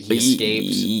process, but he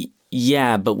escapes.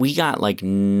 Yeah, but we got like,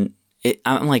 I'm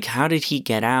like, how did he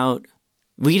get out?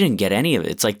 We didn't get any of it.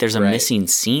 It's like there's a missing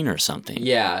scene or something.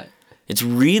 Yeah. It's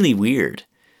really weird.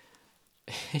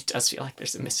 It does feel like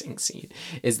there's a missing scene.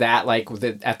 Is that like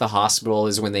at the hospital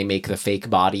is when they make the fake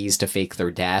bodies to fake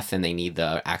their death and they need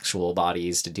the actual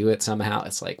bodies to do it somehow?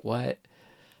 It's like, what?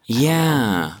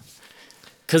 Yeah.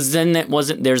 Because then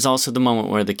there's also the moment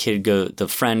where the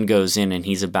friend goes in and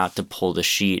he's about to pull the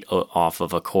sheet off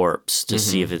of a corpse to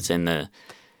see if it's in the...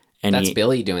 And that's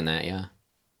Billy doing that, yeah.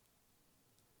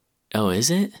 Oh,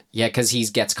 is it? Yeah, because he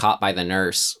gets caught by the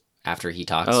nurse after he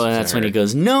talks. Oh, and that's when he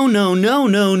goes, no, no, no,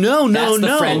 no, no, no, that's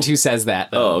no. the friend who says that,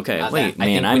 though. Oh, okay. Wait,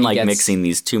 man, I'm like mixing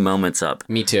these two moments up.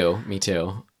 Me too.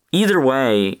 Either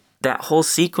way, that whole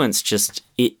sequence just,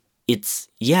 it's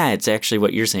actually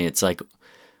what you're saying. It's like,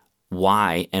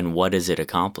 why and what does it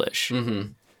accomplish? Mm-hmm.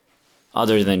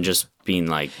 Other than just being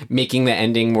like... Making the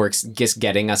ending works, just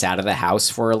getting us out of the house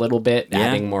for a little bit,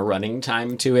 adding more running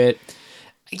time to it.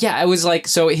 Yeah, I was like,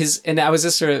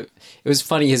 it was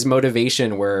funny, his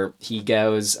motivation where he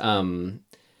goes, what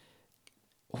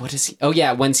is he? Oh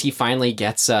yeah, once he finally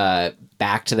gets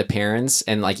back to the parents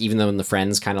and like, even though the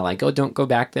friend's kind of like, oh, don't go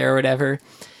back there or whatever,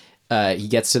 he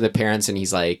gets to the parents and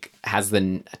he's like,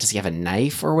 does he have a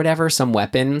knife or whatever, some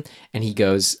weapon? And he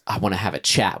goes, I want to have a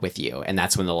chat with you. And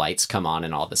that's when the lights come on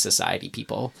and all the society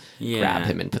people grab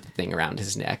him and put the thing around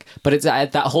his neck. But it's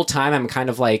at that whole time, I'm kind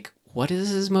of like, what is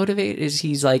his motivate? Is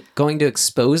he's like going to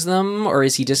expose them, or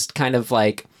is he just kind of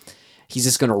like he's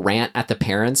just going to rant at the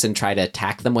parents and try to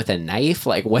attack them with a knife?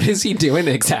 Like, what is he doing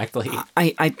exactly?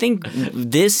 I think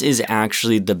this is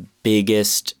actually the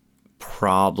biggest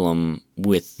problem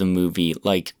with the movie.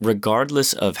 Like,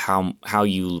 regardless of how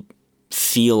you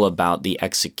feel about the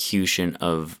execution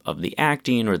of the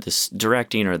acting or the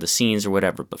directing or the scenes or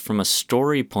whatever, but from a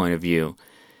story point of view,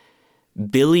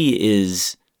 Billy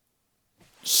is...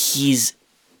 He's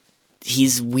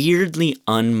weirdly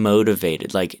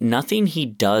unmotivated. Like, nothing he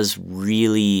does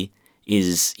really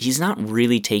he's not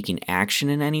really taking action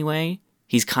in any way.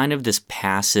 He's kind of this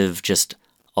passive, just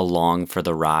along for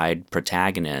the ride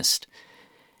protagonist.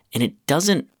 And it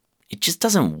just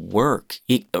doesn't work.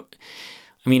 It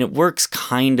works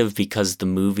kind of because the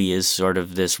movie is sort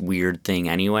of this weird thing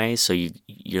anyway. So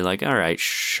you're like, all right,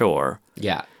 sure.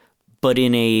 Yeah. But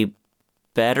in a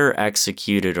better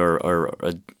executed or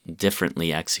a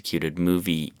differently executed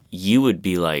movie, you would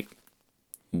be like,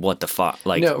 what the fuck?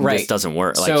 Like, no, right. This doesn't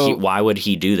work. So, like, why would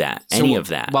he do that? Any of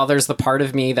that? Well, there's the part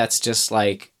of me that's just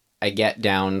like, I get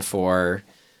down for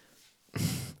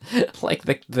like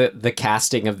the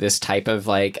casting of this type of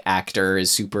like actor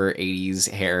is super 80s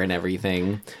hair and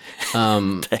everything.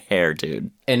 The hair,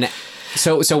 dude. And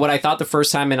so what I thought the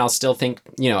first time, and I'll still think,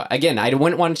 again, I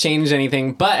wouldn't want to change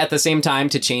anything, but at the same time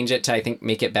to change it to, I think,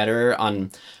 make it better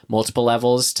on multiple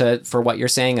levels for what you're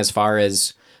saying as far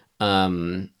as,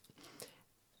 and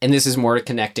this is more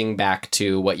connecting back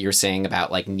to what you're saying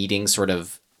about like needing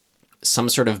some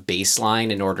sort of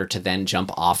baseline in order to then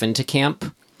jump off into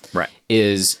camp. Right.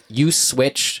 is you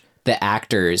switch the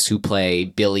actors who play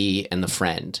Billy and the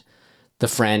friend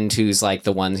who's like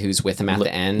the one who's with him at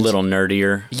the end. Little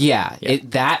nerdier. Yeah.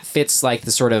 That fits like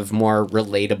the sort of more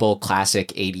relatable classic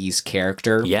 80s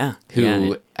character. Yeah.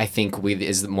 Who I think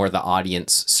is more the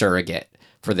audience surrogate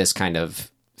for this kind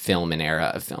of film and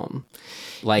era of film.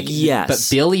 Like, yes. But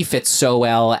Billy fits so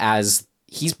well as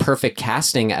he's perfect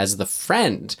casting as the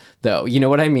friend, though. You know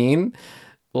what I mean?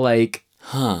 Like,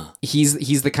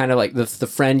 he's the kind of like the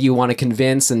friend you want to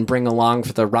convince and bring along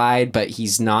for the ride, but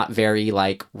he's not very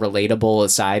like relatable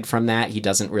aside from that. He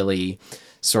doesn't really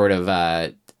sort of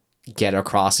get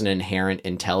across an inherent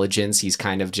intelligence. He's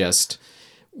kind of just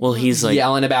he's like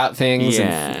yelling about things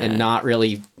Yeah. and not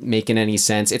really making any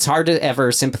sense. It's hard to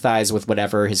ever sympathize with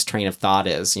whatever his train of thought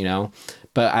is, you know?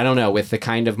 But I don't know, with the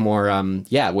kind of more, with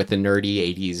the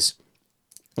nerdy 80s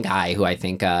guy who I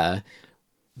think the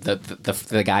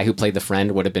guy who played the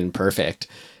friend would have been perfect.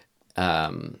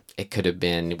 It could have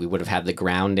been, we would have had the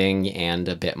grounding and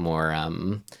a bit more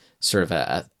sort of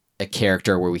a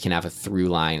character where we can have a through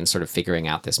line sort of figuring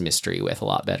out this mystery with a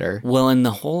lot better. Well, and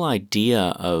the whole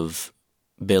idea of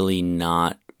Billy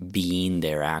not being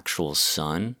their actual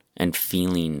son and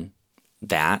feeling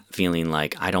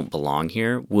like I don't belong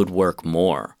here would work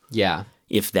more. Yeah.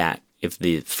 If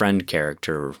the friend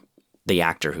character, the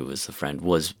actor who was the friend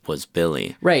was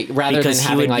Billy. Right. Rather because than he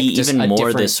having would like be just even a more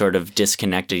different... this sort of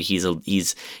disconnected. He's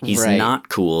Right. not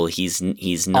cool. He's not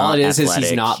all it is athletic.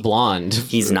 he's not blonde.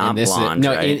 He's not blonde.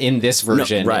 No, right? in this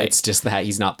version, right. It's just that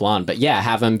he's not blonde. But yeah,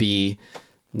 have him be,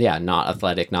 not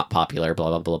athletic, not popular, blah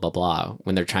blah blah blah blah.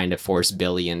 When they're trying to force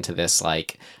Billy into this,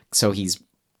 like, so he's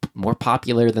more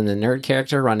popular than the nerd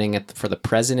character running for the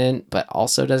president, but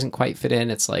also doesn't quite fit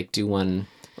in. It's like, do one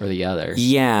or the other.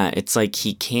 Yeah, it's like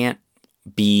he can't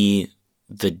be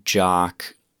the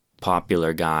jock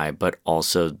popular guy, but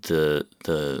also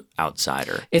the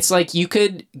outsider. It's like you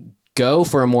could go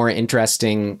for a more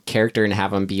interesting character and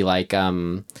have him be like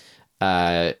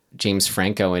James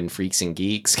Franco in Freaks and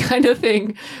Geeks kind of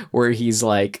thing, where he's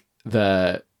like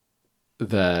the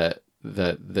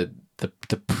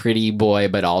pretty boy,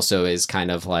 but also is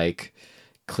kind of like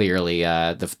clearly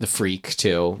the freak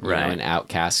too, right? An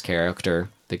outcast character,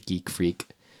 the geek freak.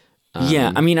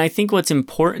 Yeah, I mean, I think what's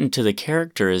important to the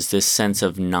character is this sense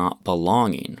of not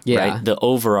belonging, right? The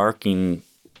overarching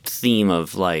theme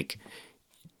of like,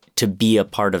 to be a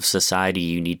part of society,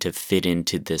 you need to fit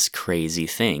into this crazy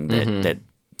thing that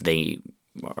they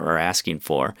are asking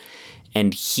for.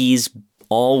 And he's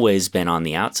always been on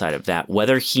the outside of that,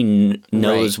 whether he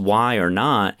knows why or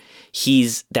not.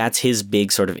 That's his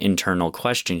big sort of internal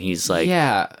question. He's like,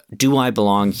 do I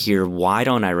belong here? Why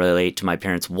don't I relate to my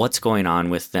parents? What's going on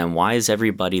with them? Why is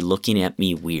everybody looking at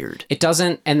me weird? It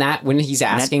doesn't, and that when he's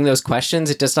asking those questions,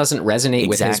 it just doesn't resonate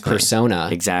with his persona.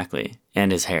 Exactly.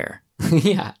 And his hair.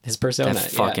 Yeah, his persona.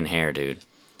 That fucking hair, dude.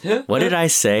 What did I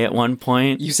say at one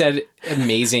point? You said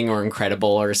amazing or incredible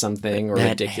or something, or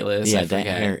ridiculous. Yeah, that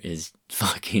hair is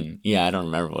fucking, I don't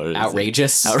remember what it is.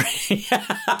 Outrageous?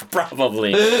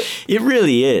 Probably. It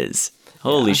really is.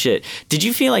 Holy shit. Did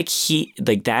you feel like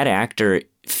that actor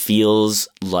feels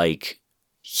like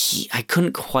I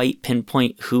couldn't quite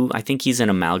pinpoint who. I think he's an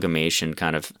amalgamation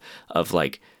kind of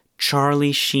like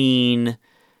Charlie Sheen,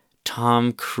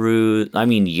 Tom Cruise. I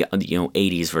mean,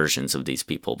 80s versions of these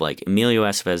people, like Emilio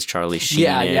Estevez, Charlie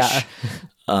Sheen-ish,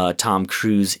 Tom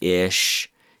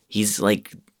Cruise-ish. He's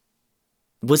like,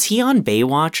 was he on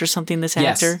Baywatch or something, this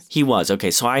actor? Yes. He was.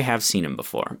 Okay, so I have seen him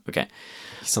before. Okay.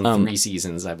 He's on 3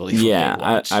 seasons, I believe. Yeah,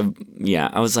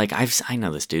 I was like, I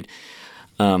know this dude.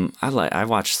 I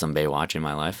watched some Baywatch in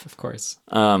my life. Of course.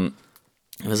 It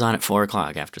was on at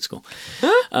 4:00 after school.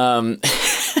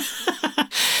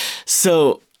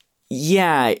 So,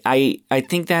 yeah, I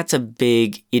think that's a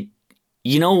big...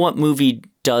 You know what movie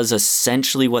does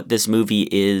essentially what this movie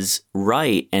is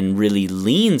right and really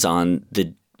leans on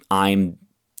I'm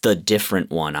the different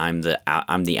one, I'm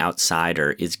the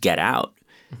outsider, is Get Out.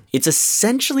 It's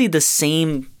essentially the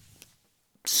same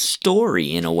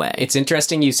story in a way. It's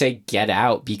interesting you say Get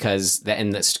Out because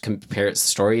in this compare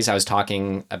stories, I was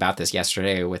talking about this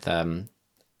yesterday with a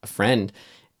friend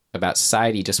about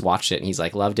Society. Just watched it and he's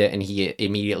like loved it, and he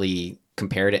immediately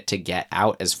compared it to Get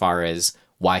Out as far as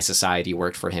why Society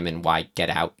worked for him and why Get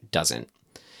Out doesn't.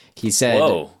 He said,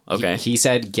 "Whoa, okay." He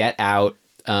said Get Out,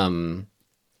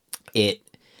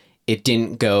 it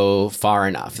didn't go far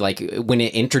enough. Like when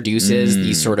it introduces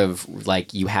these sort of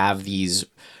like, you have these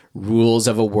rules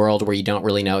of a world where you don't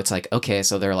really know. It's like, okay,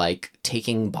 so they're like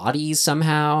taking bodies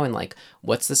somehow, and like,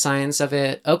 what's the science of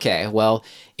it? Okay, well,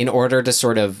 in order to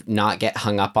sort of not get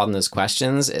hung up on those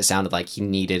questions, it sounded like he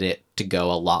needed it to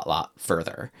go a lot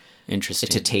further. Interesting.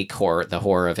 To take the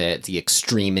horror of it, the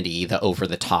extremity, the over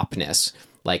the topness,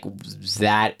 like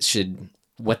that should,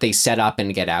 what they set up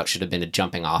in Get Out should have been a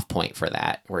jumping off point for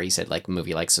that, where he said like a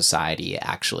movie like Society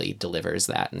actually delivers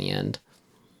that in the end.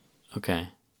 Okay.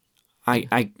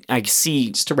 I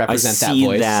see, just to represent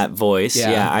that voice.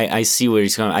 Yeah. I see where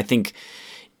he's going. I think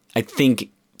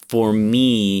for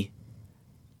me,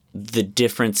 the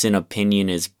difference in opinion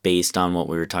is based on what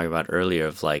we were talking about earlier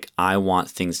of like, I want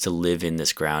things to live in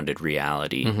this grounded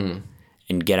reality,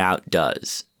 and Get Out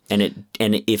does. And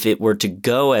if it were to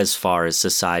go as far as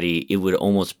Society, it would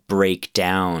almost break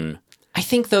down. I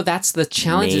think though that's the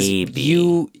challenge. Maybe.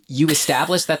 Is you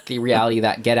establish that the reality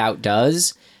that Get Out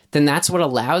does, then that's what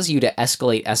allows you to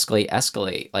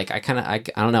escalate. Like I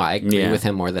don't know. I agree with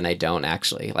him more than I don't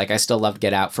actually. Like I still loved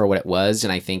Get Out for what it was,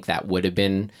 and I think that would have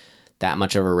been that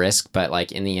much of a risk. But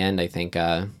like in the end, I think,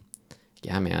 yeah,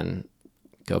 man,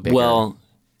 go bigger. Well,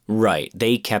 right.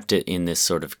 They kept it in this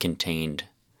sort of contained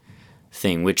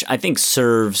thing, which I think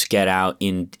serves Get Out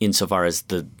insofar as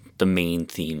the main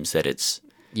themes that it's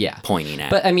pointing at.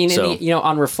 But I mean,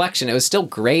 on reflection, it was still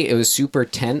great. It was super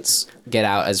tense, Get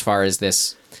Out, as far as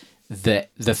this,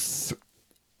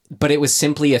 but it was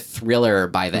simply a thriller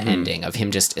by the ending of him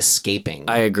just escaping.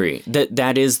 I agree.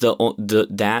 That is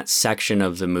that section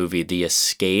of the movie, the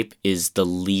escape, is the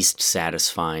least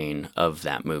satisfying of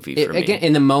that movie for me. Again,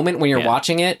 in the moment when you're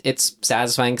watching it, it's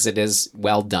satisfying because it is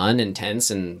well done and tense,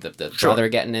 and the brother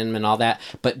getting in and all that.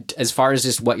 But as far as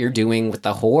just what you're doing with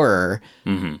the horror,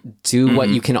 do what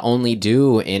you can only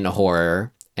do in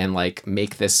horror. And like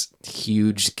make this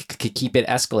huge, keep it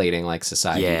escalating like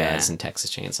Society does, and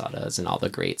Texas Chainsaw does, and all the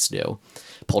greats do.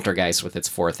 Poltergeist with its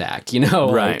fourth act,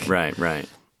 Right.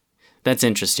 That's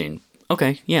interesting.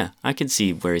 Okay, yeah, I can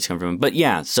see where he's coming from. But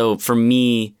yeah, so for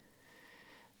me,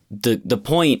 the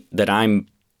point that I'm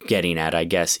getting at, I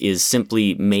guess, is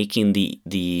simply making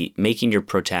making your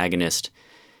protagonist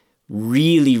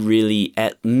really, really,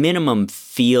 at minimum,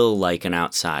 feel like an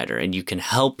outsider, and you can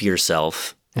help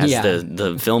yourself as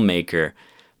the filmmaker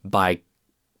by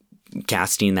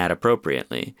casting that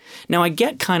appropriately. Now I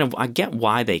get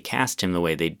why they cast him the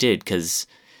way they did, because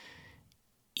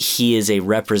he is a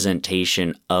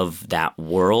representation of that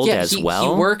world as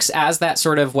well. He works as that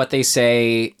sort of, what they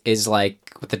say is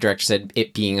like what the director said,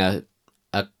 it being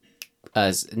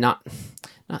not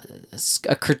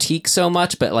a critique so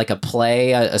much, but like a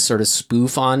play, a sort of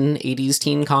spoof on 80s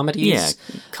teen comedies. Yeah,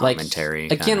 commentary.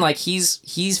 Like, again, like he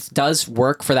does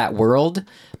work for that world,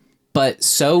 but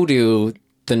so do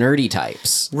the nerdy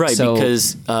types. Right,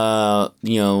 because,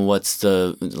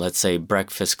 let's say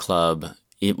Breakfast Club,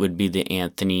 it would be the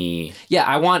Anthony... Yeah,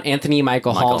 I want Anthony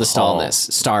Michael Hall to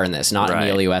star in this, not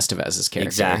Emilio Estevez's character.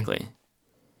 Exactly.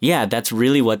 Yeah, that's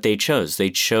really what they chose. They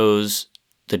chose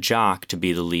the jock to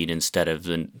be the lead instead of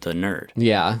the nerd.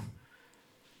 Yeah.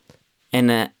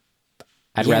 And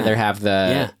I'd rather have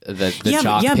the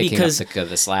jock picking up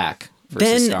the slack.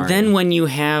 Then when you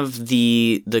have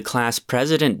the class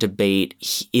president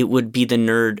debate, it would be the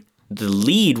nerd. The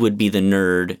lead would be the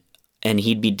nerd, and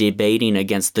he'd be debating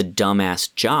against the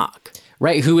dumbass jock.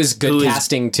 Right, who is good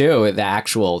casting too, the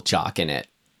actual jock in it.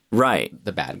 Right.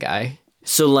 The bad guy.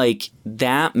 So, like,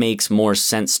 that makes more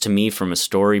sense to me from a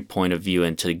story point of view,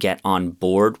 and to get on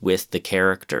board with the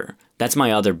character. That's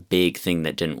my other big thing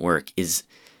that didn't work, is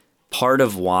part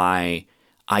of why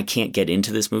I can't get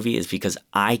into this movie is because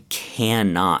I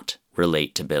cannot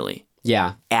relate to Billy.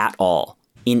 Yeah. At all.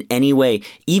 In any way.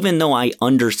 Even though I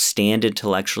understand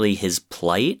intellectually his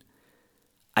plight,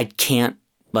 I can't,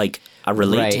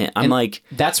 relate to him. I'm like...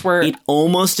 That's where... It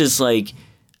almost is like...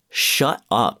 Shut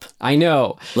up. I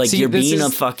know. Like, you're being a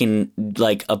fucking,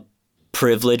 a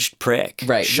privileged prick.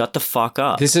 Right. Shut the fuck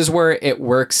up. This is where it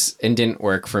works and didn't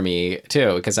work for me,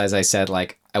 too. Because as I said,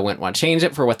 I wouldn't want to change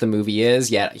it for what the movie is,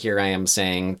 yet here I am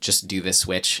saying, just do this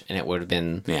switch, and it would have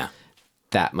been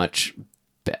that much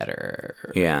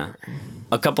better. Yeah.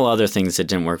 A couple other things that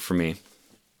didn't work for me.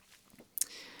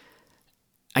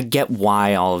 I get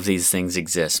why all of these things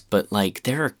exist, but,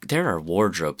 there are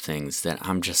wardrobe things that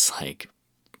I'm just like...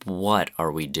 What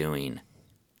are we doing?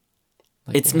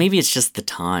 Maybe it's just the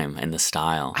time and the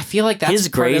style. I feel like that's his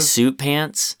gray suit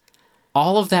pants.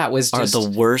 All of that was just... are the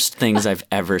worst things I've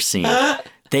ever seen.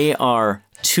 They are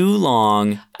too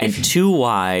long and too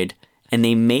wide, and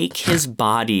they make his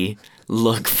body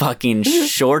look fucking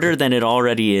shorter than it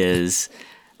already is.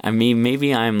 I mean,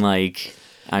 maybe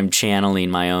I'm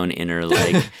channeling my own inner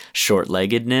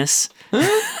short-leggedness.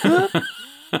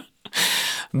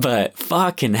 But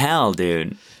fucking hell,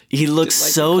 dude. He looks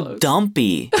so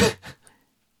dumpy.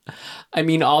 I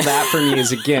mean, all that for me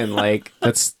is, again, like,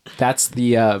 that's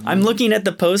the... I'm looking at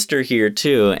the poster here,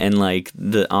 too, and, like,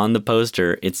 on the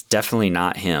poster, it's definitely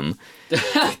not him.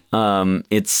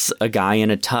 It's a guy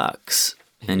in a tux,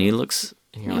 and he looks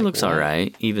all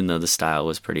right, even though the style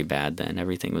was pretty bad then.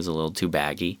 Everything was a little too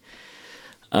baggy.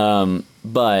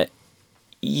 But,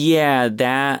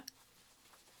 yeah,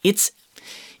 it's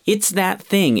that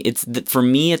thing. For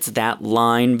me, it's that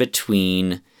line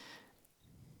between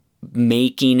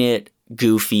making it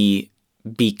goofy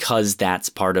because that's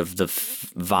part of the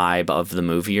vibe of the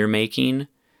movie you're making,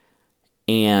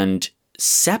 and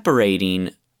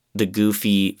separating the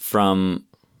goofy from,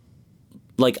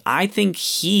 like, I think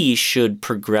he should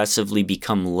progressively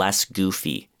become less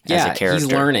goofy as a character. He's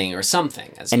learning or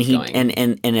something as and he's going.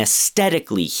 And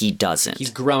aesthetically he doesn't.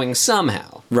 He's growing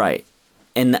somehow. Right.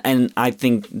 And I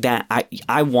think that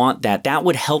I want that. That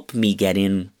would help me get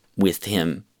in with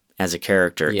him as a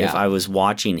character if I was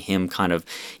watching him kind of,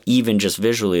 even just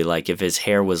visually, like if his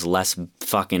hair was less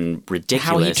fucking ridiculous.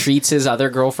 How he treats his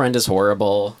other girlfriend is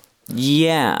horrible.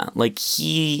 Yeah, like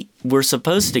we're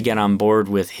supposed to get on board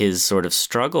with his sort of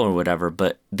struggle or whatever,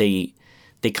 but they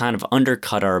kind of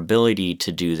undercut our ability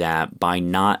to do that by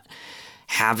not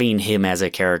having him as a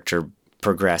character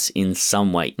progress in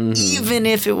some way, even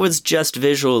if it was just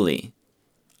visually.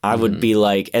 I would be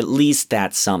like, at least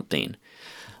that's something.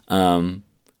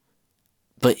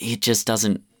 But it just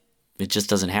doesn't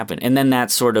happen. And then that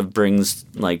sort of brings,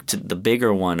 like, to the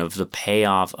bigger one of the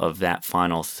payoff of that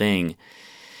final thing.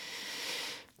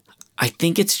 I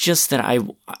think it's just that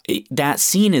that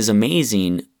scene is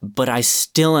amazing, but I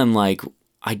still am like,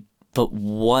 but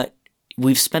what?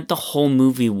 We've spent the whole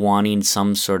movie wanting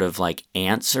some sort of, like,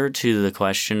 answer to the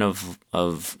question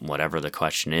of whatever the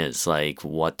question is, like,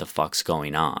 what the fuck's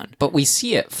going on? But we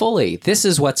see it fully. This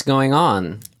is what's going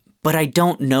on. But I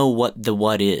don't know what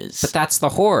is. But that's the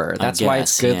horror. That's why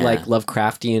it's good, yeah. like,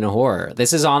 Lovecraftian horror.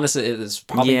 This is honestly, it's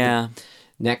probably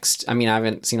next. I mean, I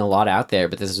haven't seen a lot out there,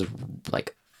 but this is,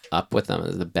 like, up with them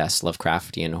as the best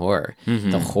Lovecraftian horror.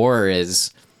 The horror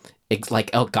is, it,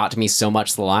 like, got to me so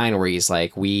much, the line where he's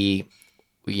like,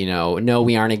 no,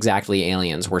 we aren't exactly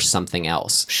aliens. We're something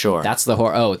else. Sure. That's the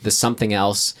horror. Oh, the something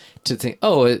else. To think,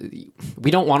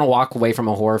 we don't want to walk away from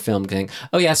a horror film going,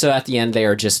 oh yeah, so at the end they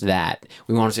are just that.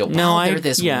 We want to say, they're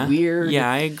this weird,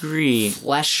 I agree,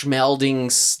 flesh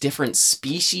melding different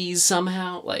species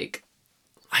somehow. Like,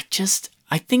 I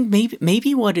think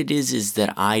maybe what it is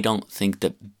that I don't think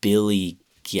that Billy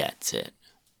gets it.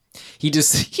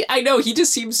 I know, he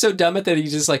just seems so dumb at that.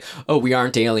 He's just like, oh, we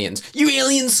aren't aliens. You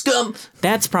alien scum!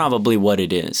 That's probably what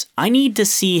it is. I need to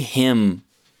see him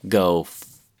go,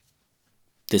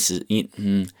 this is,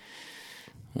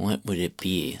 what would it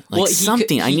be? Like,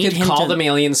 something. I need him to call them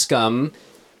alien scum.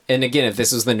 And again, if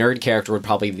this was the nerd character, would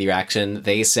probably be the reaction.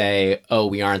 They say, oh,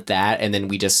 we aren't that. And then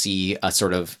we just see a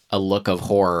sort of a look of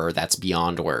horror that's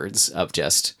beyond words, of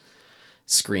just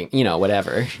scream,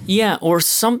 whatever. Yeah, or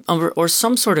some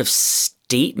sort of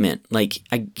statement. Like,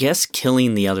 I guess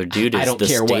killing the other dude is the statement. I don't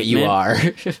care what you are.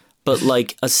 But,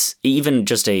 like, even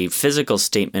just a physical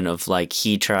statement of, like,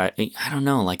 I don't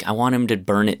know, like, I want him to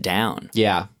burn it down.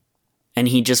 Yeah. And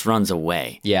he just runs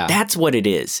away. Yeah. That's what it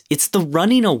is. It's the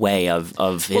running away of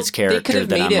his character. They could have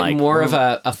made it more of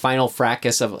a final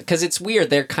fracas of, because it's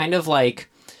weird. They're kind of, like,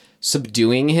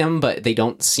 subduing him, but they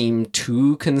don't seem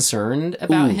too concerned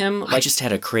about him. Like, I just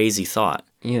had a crazy thought.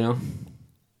 You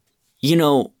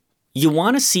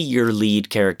want to see your lead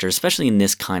character, especially in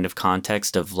this kind of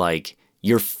context of, like,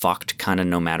 you're fucked kind of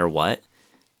no matter what.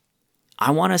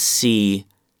 I want to see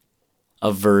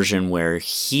a version where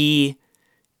he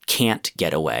can't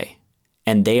get away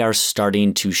and they are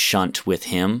starting to shunt with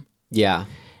him. Yeah.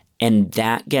 And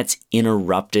that gets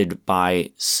interrupted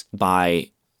by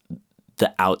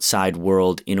the outside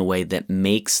world in a way that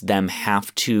makes them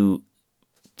have to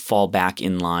fall back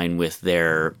in line with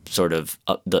their sort of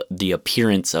the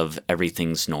appearance of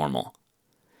everything's normal.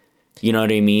 You know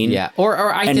what I mean? Yeah.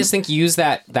 Or I just think use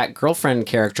that girlfriend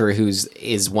character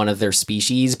is one of their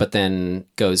species, but then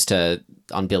goes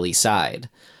on Billy's side.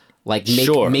 Like,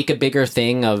 make a bigger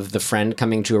thing of the friend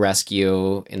coming to a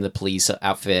rescue in the police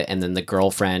outfit, and then the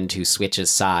girlfriend who switches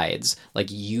sides.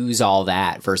 Like, use all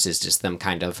that versus just them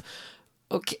kind of,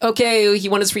 okay, he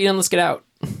won his freedom, let's get out.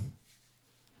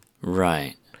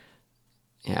 Right.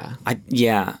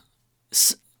 Yeah.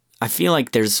 I feel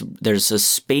like there's a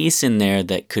space in there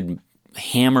that could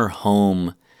hammer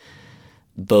home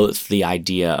both the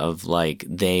idea of, like,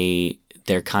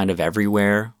 they're kind of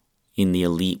everywhere in the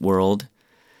elite world,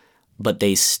 but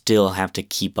they still have to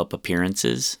keep up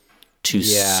appearances to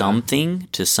something,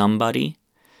 to somebody.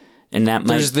 And that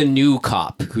might... There's the new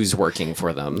cop who's working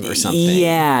for them or something.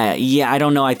 Yeah, I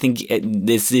don't know. I think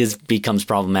this becomes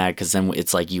problematic because then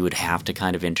it's like you would have to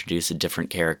kind of introduce a different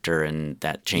character, and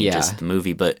that changes the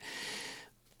movie. But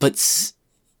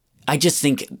I just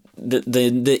think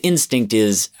the instinct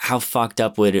is, how fucked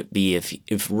up would it be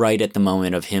if right at the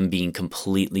moment of him being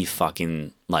completely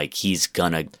fucking like he's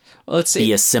gonna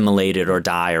be assimilated or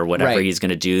die or whatever he's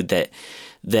gonna do, that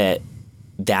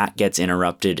gets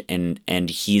interrupted and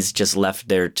he's just left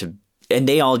there and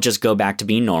they all just go back to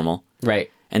being normal. Right.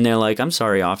 And they're like, I'm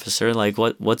sorry, officer. Like,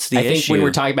 what's the issue? I think when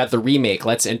we're talking about the remake,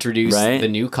 let's introduce the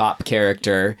new cop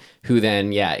character who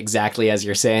then, exactly as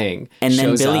you're saying. And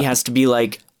then Billy has to be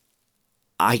like,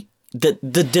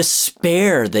 the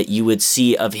despair that you would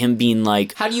see of him being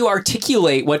like, how do you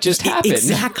articulate what just happened?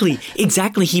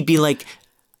 Exactly. He'd be like,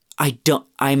 they're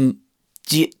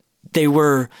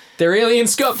alien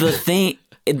scope. The thing,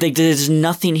 there's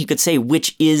nothing he could say,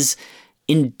 which is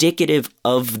indicative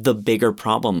of the bigger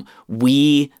problem.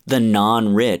 We, the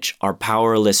non-rich, are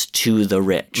powerless to the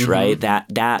rich, right?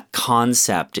 That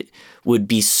concept would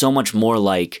be so much more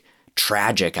like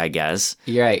tragic, I guess.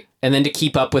 You're right. And then to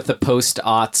keep up with the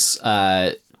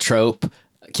post-aughts trope,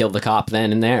 kill the cop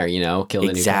then and there, kill the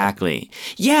exactly. new cop.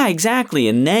 Yeah, exactly.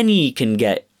 And then he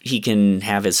can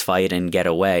have his fight and get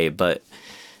away. But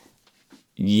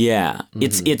yeah,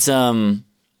 it's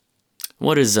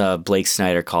what does Blake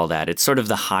Snyder call that? It's sort of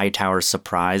the Hightower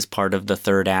surprise part of the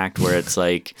third act, where it's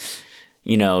like,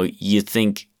 you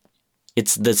think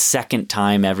it's the second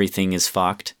time everything is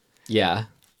fucked. Yeah.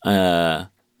 And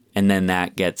then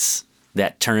that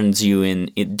turns you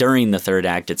in during the third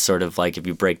act. It's sort of like if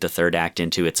you break the third act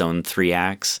into its own 3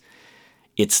 acts,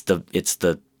 it's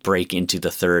the break into the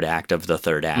third act of the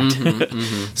third act,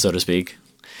 so to speak,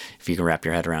 if you can wrap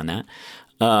your head around that.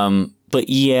 But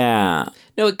yeah.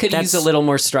 No, it could use a little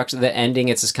more structure. The ending,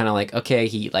 it's just kind of like, okay,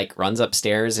 he like runs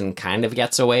upstairs and kind of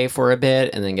gets away for a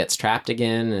bit and then gets trapped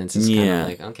again. And it's just kind of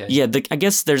like, okay. Yeah, I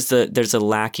guess there's a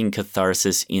lacking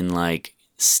catharsis in like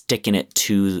sticking it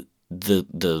to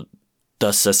the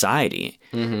society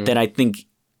that I think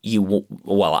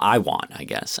I want, I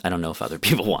guess. I don't know if other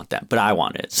people want that, but I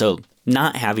want it. So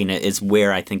not having it is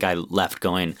where I think I left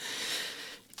going,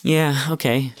 yeah,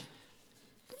 okay.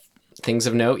 Things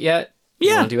of note yet? Yeah.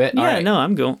 You want to do it? Yeah, all right. no,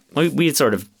 I'm going. We had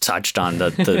sort of touched on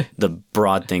the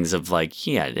broad things of like,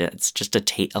 yeah, it's just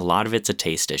a lot of it's a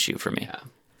taste issue for me. Yeah.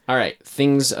 All right.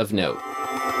 Things of note.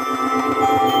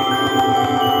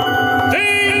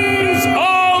 Things of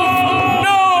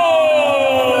note!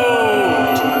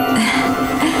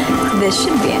 This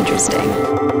should be interesting.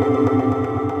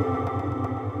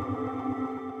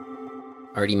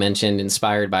 Already mentioned,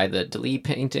 inspired by the Dalí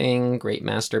painting, great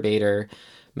masturbator.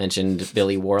 Mentioned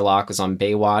Billy Warlock was on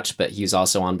Baywatch, but he was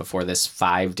also on before this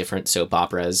 5 different soap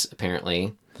operas,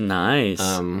 apparently. Nice.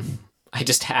 I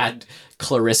just had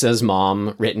Clarissa's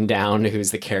mom written down,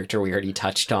 who's the character we already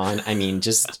touched on. I mean,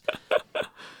 just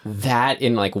that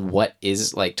in like what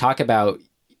is like, talk about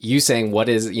you saying what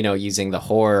is, using the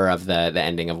horror of the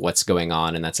ending of what's going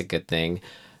on, and that's a good thing.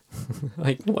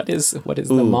 Like, what is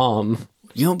the mom?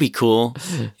 You know what'd be cool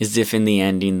is if in the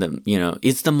ending,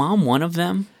 is the mom one of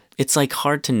them? It's like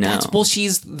hard to know.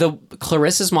 She's the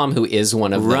Clarissa's mom, who is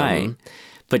one of them. Right.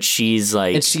 But she's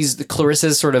like... And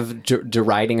Clarissa's sort of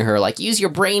deriding her, like, use your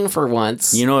brain for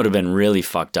once. You know what would have been really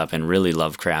fucked up and really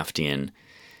Lovecraftian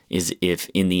is if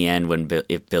in the end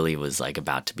if Billy was like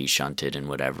about to be shunted and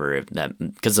whatever,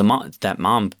 because that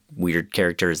mom weird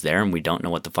character is there and we don't know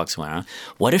what the fuck's going on.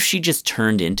 What if she just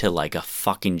turned into like a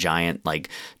fucking giant like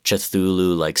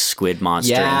Cthulhu like squid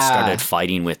monster and started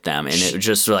fighting with them, and it was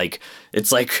just like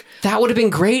it's like that would have been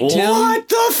great, Tim. What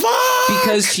the fuck?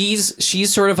 Because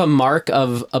she's sort of a mark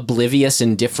of oblivious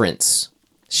indifference.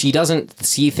 She doesn't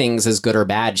see things as good or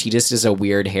bad. She just is a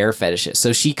weird hair fetishist.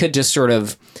 So she could just sort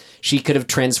of. She could have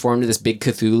transformed into this big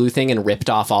Cthulhu thing and ripped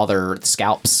off all their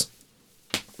scalps.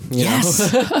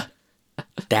 Yes.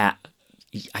 That,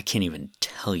 I can't even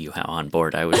tell you how on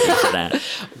board I would be for that.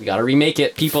 We got to remake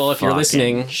it, people, if you're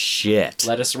listening. Shit.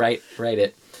 Let us write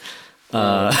it.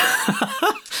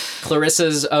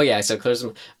 Clarissa's, so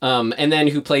Clarissa, and then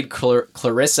who played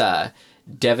Clarissa,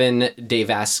 Devin De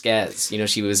Vasquez.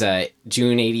 She was a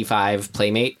June 85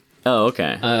 Playmate. Oh,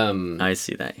 okay. I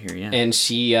see that here, yeah. And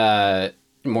she...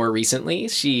 more recently,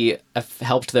 she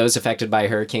helped those affected by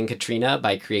Hurricane Katrina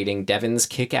by creating Devin's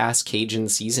Kick-Ass Cajun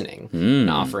Seasoning and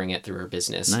offering it through her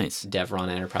business, nice. Devron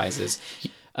Enterprises.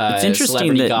 It's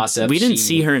interesting that gossip, we didn't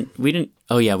see her. We didn't.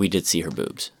 Oh yeah, we did see her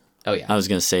boobs. Oh yeah. I was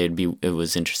gonna say it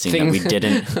was interesting that we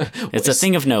didn't. It's a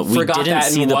thing of note. We didn't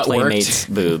see the Playmates'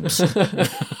 boobs.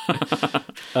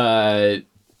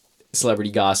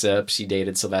 celebrity gossip. She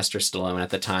dated Sylvester Stallone at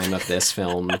the time of this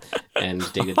film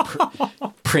and dated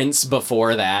Prince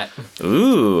before that.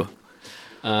 Ooh.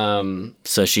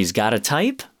 So she's got a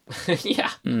type?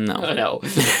 Yeah. No.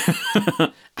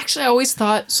 Actually, I always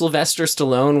thought Sylvester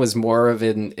Stallone was more of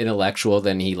an intellectual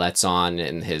than he lets on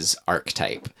in his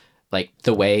archetype. Like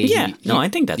the way I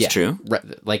think that's true.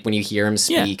 Like when you hear him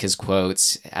speak, his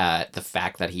quotes, the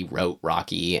fact that he wrote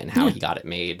Rocky and how he got it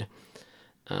made.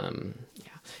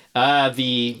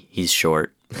 He's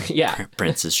short. Yeah.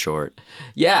 Prince is short.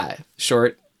 Yeah.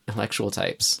 Short intellectual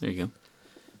types. There you go.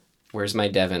 Where's my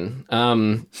Devin?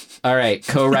 All right.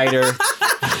 Co-writer.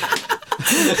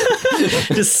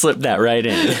 Just slip that right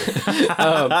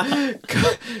in.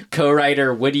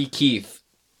 Co-writer Woody Keith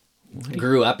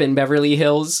grew up in Beverly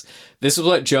Hills. This is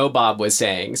what Joe Bob was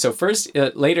saying. So first,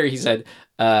 later he said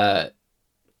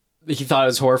he thought it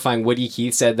was horrifying. Woody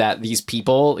Keith said that these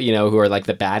people, who are like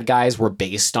the bad guys, were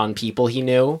based on people he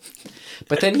knew.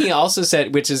 But then he also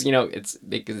said, which is,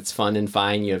 it's fun and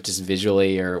fine, just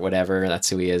visually or whatever. That's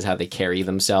who he is, how they carry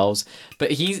themselves.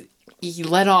 But he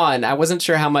let on. I wasn't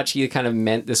sure how much he kind of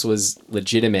meant this was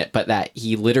legitimate, but that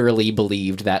he literally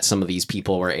believed that some of these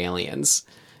people were aliens.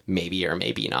 Maybe or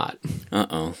maybe not.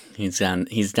 He's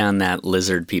down that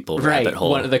lizard people rabbit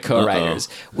hole. One of the co-writers.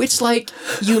 Which,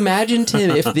 you imagine, Tim,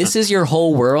 if this is your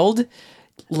whole world,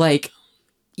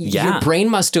 your brain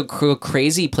must go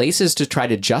crazy places to try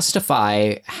to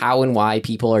justify how and why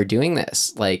people are doing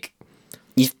this.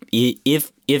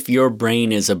 If your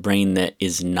brain is a brain that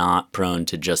is not prone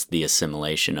to just the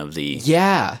assimilation of the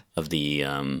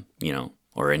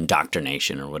or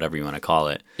indoctrination or whatever you want to call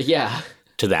it. Yeah.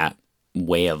 To that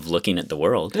way of looking at the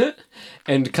world.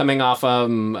 And coming off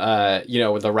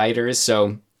the writers,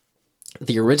 so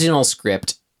the original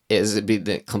script is a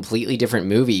completely different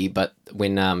movie, but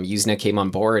when Yuzna came on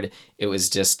board, it was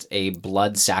just a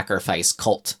blood sacrifice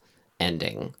cult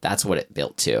ending. That's what it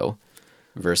built to,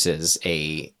 versus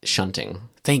a shunting.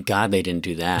 Thank God they didn't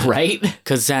do that. Right?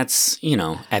 Because that's,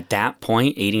 at that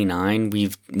point, 89,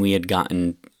 we had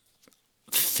gotten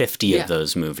 50 of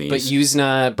those movies. But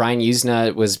Brian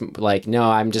Yuzna was like, no,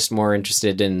 I'm just more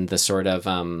interested in the sort of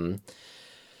the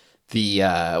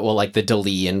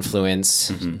Dali influence,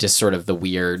 just sort of the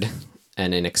weird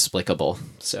and inexplicable.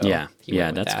 So he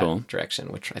went with that's that cool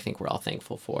direction, which I think we're all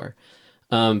thankful for.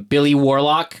 Billy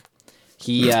Warlock,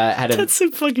 he had that's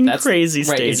a fucking crazy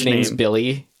stage his name's name.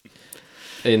 Billy.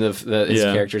 His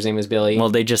character's name is Billy. Well,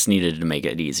 they just needed to make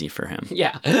it easy for him.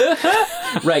 Yeah.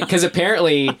 Right, because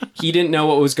apparently he didn't know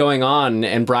what was going on,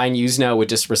 and Brian Yuzna would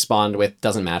just respond with,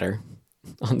 doesn't matter,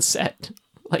 on set.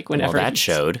 Whenever. Well, that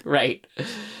showed. Right.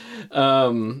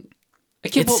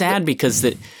 It's sad because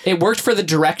it worked for the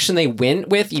direction they went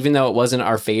with, even though it wasn't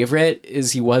our favorite,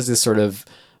 is he was this sort of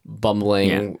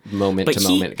bumbling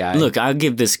moment-to-moment guy. Look, I'll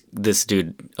give this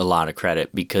dude a lot of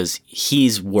credit because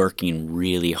he's working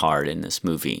really hard in this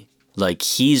movie.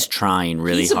 He's trying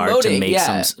really hard to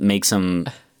make some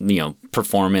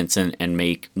performance and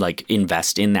make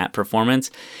invest in that performance.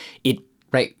 It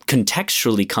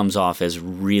contextually comes off as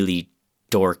really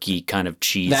dorky, kind of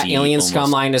cheesy. That alien scum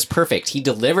line is perfect. He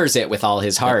delivers it with all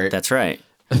his heart. That's right.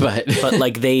 But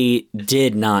they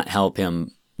did not help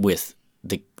him with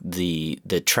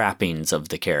the trappings of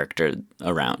the character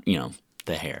around,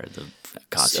 the hair, the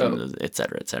costume, et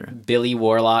cetera, et cetera. Billy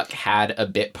Warlock had a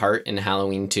bit part in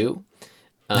Halloween 2,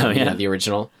 the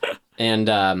original.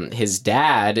 And his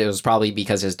dad, it was probably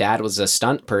because his dad was a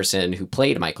stunt person who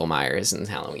played Michael Myers in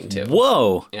Halloween 2.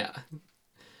 Whoa. Yeah.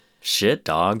 Shit,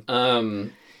 dog.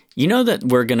 You know that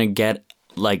we're going to get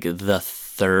the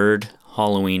third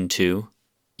Halloween 2?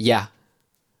 Yeah.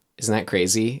 Isn't that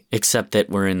crazy? Except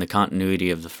that we're in the continuity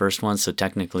of the first one, so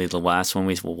technically the last one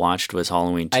we watched was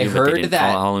Halloween 2, I but heard they didn't that call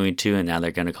it Halloween 2, and now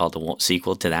they're going to call the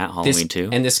sequel to that Halloween 2.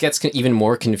 And this gets even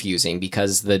more confusing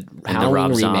because the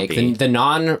Halloween remake, Zombie. the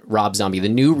non-Rob Zombie, the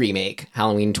new remake,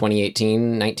 Halloween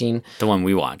 2018-19. The one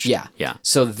we watched. Yeah. Yeah.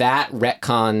 So that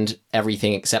retconned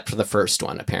everything except for the first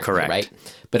one, apparently. Correct. Right?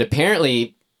 But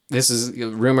apparently, this is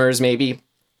rumors maybe,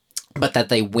 but that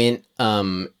they went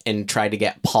and tried to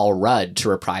get Paul Rudd to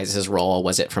reprise his role.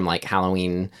 Was it from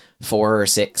Halloween 4 or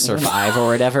 6 or 5 or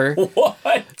whatever?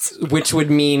 What? Which would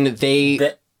mean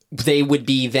they would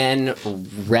be then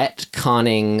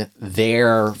retconning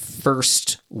their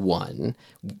first one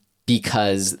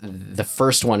because the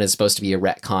first one is supposed to be a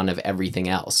retcon of everything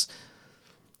else.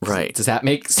 Right. Does that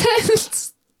make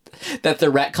sense? That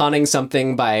they're retconning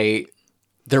something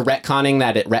they're retconning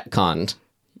that it retconned.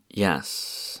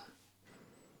 Yes.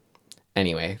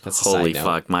 Anyway, that's a holy side note.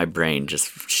 fuck, my brain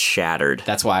just shattered.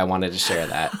 That's why I wanted to share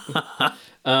that.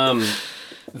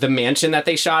 The mansion that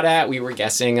they shot at, we were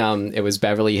guessing it was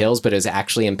Beverly Hills, but it was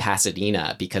actually in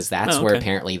Pasadena because that's where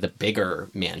apparently the bigger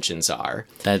mansions are.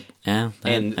 I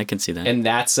can see that. And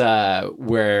that's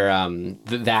where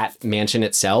that mansion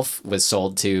itself was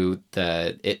sold to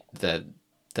the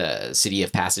city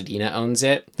of Pasadena owns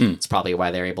it. It's probably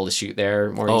why they're able to shoot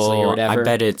there more easily or whatever.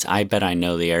 I bet I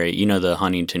know the area. You know the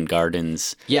Huntington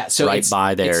Gardens. Yeah, so right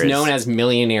by there. It's known as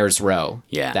Millionaires Row.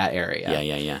 Yeah, that area.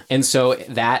 Yeah. And so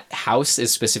that house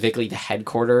is specifically the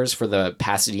headquarters for the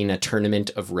Pasadena Tournament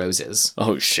of Roses.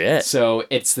 Oh shit! So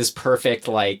it's this perfect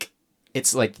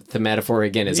it's like the metaphor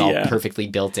again is all perfectly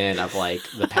built in of like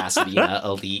the Pasadena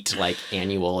elite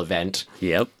annual event.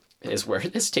 Yep. Is where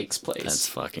this takes place. That's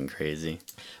fucking crazy.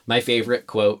 My favorite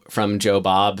quote from Joe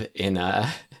Bob in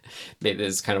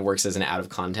this kind of works as an out of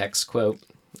context quote,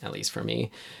 at least for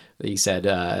me. He said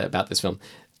about this film,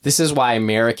 "This is why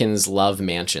Americans love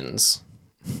mansions."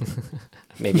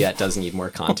 Maybe that does need more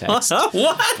context.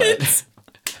 What?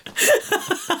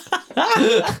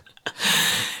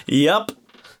 Yep.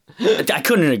 I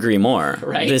couldn't agree more.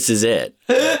 Right? This is it.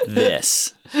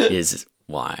 This is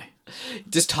why.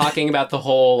 Just talking about the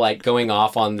whole going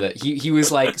off on he was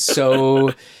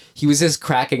he was just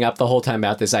cracking up the whole time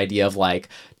about this idea of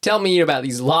tell me about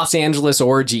these Los Angeles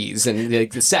orgies and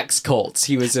the sex cults.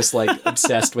 He was just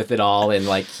obsessed with it all, and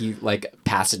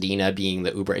Pasadena being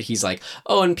the uber. He's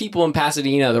and people in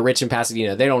Pasadena, the rich in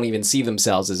Pasadena, they don't even see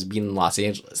themselves as being in Los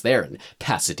Angeles. They're in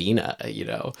Pasadena,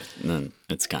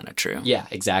 It's kind of true. Yeah,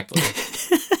 exactly.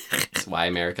 That's why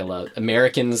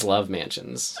Americans love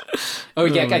mansions. I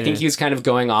think he was kind of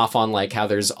going off on how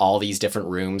there's all these different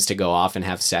rooms to go off and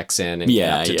have sex in and get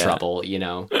up to trouble,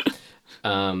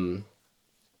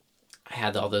 I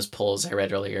had all those polls I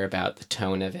read earlier about the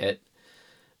tone of it.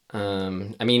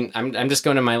 I'm just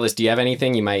going to my list. Do you have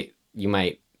anything? You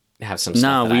might have some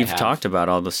stuff. No, we've talked about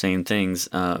all the same things,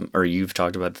 or you've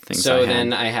talked about the things. So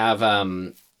then I have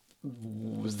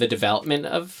the development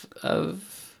of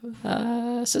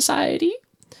society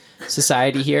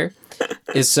here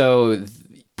is so.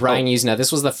 Brian Usna,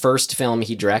 this was the first film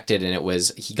he directed, and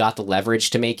he got the leverage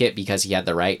to make it because he had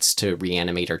the rights to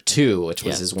Reanimator 2, which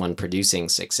was his one producing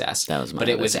success. That was But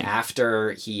it was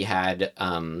after he had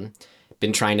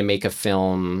been trying to make a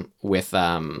film with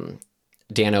Dan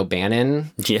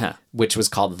O'Bannon, which was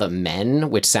called The Men,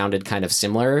 which sounded kind of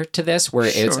similar to this, where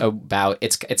it's about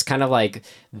it's kind of like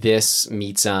this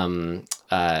meets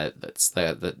that's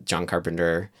the John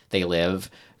Carpenter They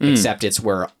Live, except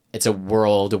it's a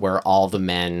world where all the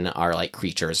men are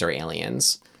creatures or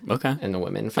aliens. Okay. And the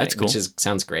women fight, that's cool. Which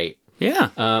sounds great. Yeah.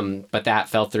 But that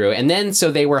fell through. And then,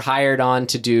 so they were hired on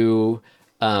to do,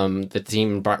 the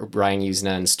team, Brian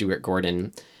Usna and Stuart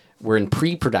Gordon, were in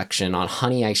pre-production on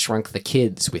Honey, I Shrunk the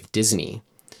Kids with Disney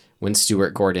when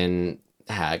Stuart Gordon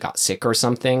got sick or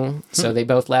something. So they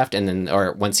both left. And then,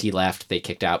 or once he left, they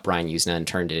kicked out Brian Usna and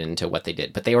turned it into what they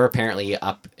did. But they were apparently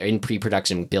up in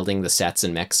pre-production building the sets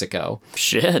in Mexico.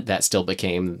 Shit. That still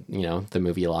became, the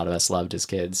movie a lot of us loved as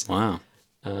kids. Wow.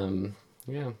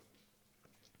 Yeah.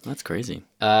 That's crazy.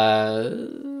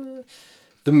 The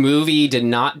movie did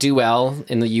not do well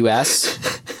in the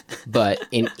U.S., but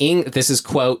this is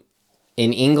quote,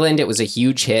 "In England, it was a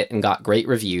huge hit and got great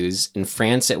reviews. In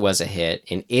France, it was a hit.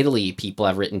 In Italy, people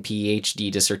have written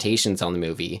PhD dissertations on the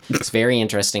movie. It's very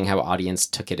interesting how audience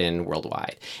took it in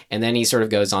worldwide." And then he sort of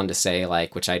goes on to say,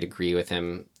 which I'd agree with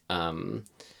him,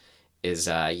 is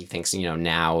he thinks,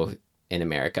 now in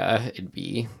America, it'd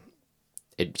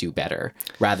do better,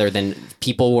 rather than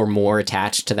people were more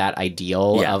attached to that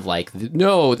ideal of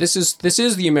no, this is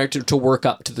the American to work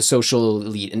up to the social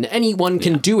elite and anyone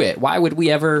can do it. Why would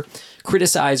we ever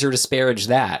criticize or disparage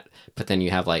that? But then you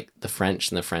have the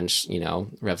French and the French,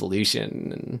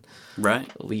 Revolution and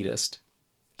elitist.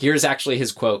 Here's actually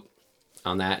his quote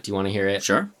on that. Do you want to hear it?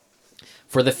 Sure.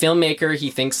 "For the filmmaker, he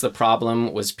thinks the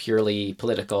problem was purely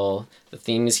political. The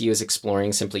themes he was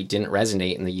exploring simply didn't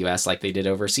resonate in the U.S. like they did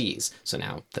overseas." So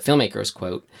now the filmmaker's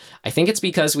quote, "I think it's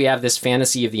because we have this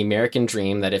fantasy of the American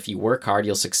dream that if you work hard,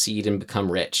 you'll succeed and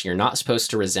become rich. You're not supposed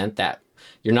to resent that.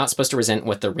 You're not supposed to resent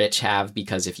what the rich have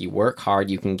because if you work hard,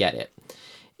 you can get it.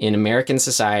 In American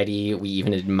society, we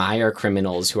even admire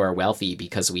criminals who are wealthy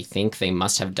because we think they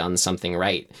must have done something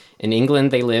right. In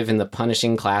England, they live in the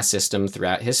punishing class system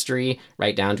throughout history,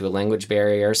 right down to a language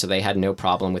barrier, so they had no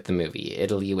problem with the movie.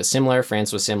 Italy was similar,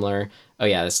 France was similar. Oh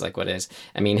yeah, this is what it is.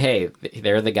 I mean, hey,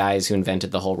 they're the guys who invented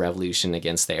the whole revolution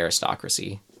against the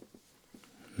aristocracy."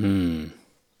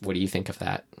 What do you think of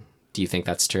that? Do you think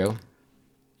that's true?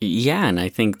 Yeah, and I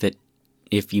think that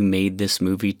if you made this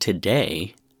movie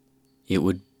today, it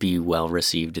would be well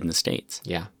received in the States.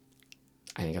 Yeah.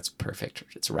 I think that's perfect.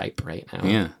 It's ripe right now.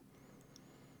 Yeah.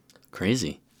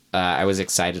 Crazy. I was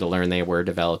excited to learn they were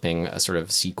developing a sort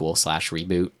of sequel /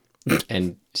 reboot.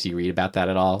 And do you read about that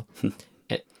at all?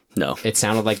 No. It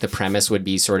sounded like the premise would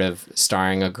be sort of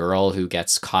starring a girl who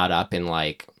gets caught up in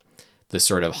like the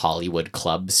sort of Hollywood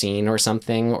club scene or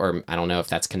something, or I don't know if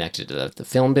that's connected to the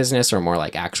film business or more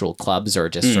like actual clubs or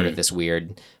just sort of this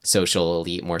weird social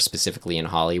elite, more specifically in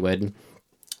Hollywood.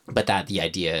 But that the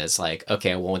idea is like,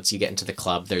 okay, well, once you get into the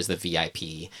club, there's the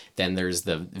VIP, then there's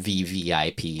the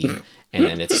VVIP, and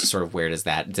then it's sort of where does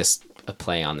that just a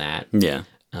play on that? Yeah.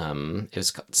 It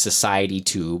was called Society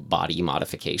to Body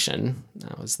Modification.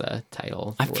 That was the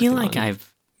title. I feel like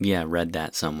I've read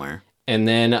that somewhere. And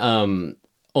then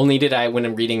only did I, when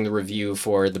I'm reading the review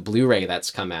for the Blu-ray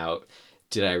that's come out,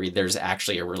 did I read there's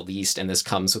actually a released, and this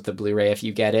comes with the Blu-ray if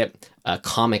you get it, a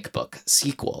comic book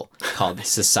sequel called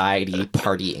Society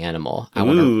Party Animal. I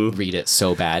want to read it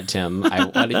so bad, Tim. I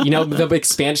want to, the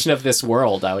expansion of this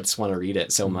world, I would just want to read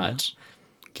it so much.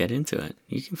 Get into it.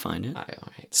 You can find it. All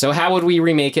right. So how would we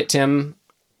remake it, Tim?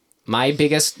 My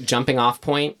biggest jumping off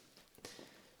point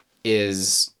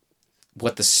is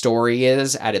what the story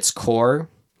is at its core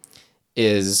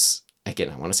is, again,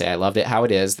 I want to say I loved it how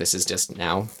it is. This is just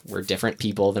now, we're different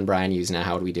people than Brian Hughes now.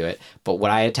 How would we do it? But what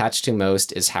I attach to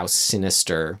most is how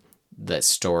sinister the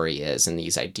story is and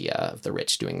these idea of the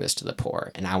rich doing this to the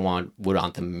poor. And I would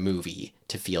want the movie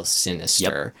to feel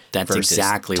sinister. Yep, that's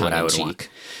exactly what I would want.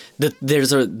 There's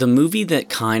the movie that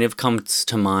kind of comes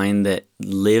to mind that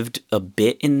lived a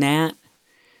bit in that,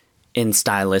 and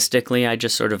stylistically, I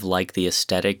just sort of like the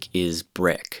aesthetic, is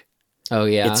Brick. Oh,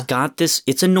 yeah? It's got this,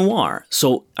 it's a noir.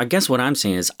 So I guess what I'm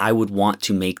saying is I would want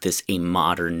to make this a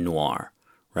modern noir,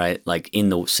 right? Like in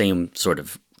the same sort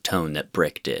of tone that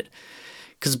Brick did.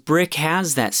 Because Brick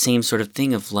has that same sort of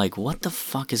thing of like, what the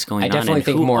fuck is going on? I definitely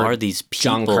think more are these people?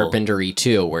 John Carpenter-y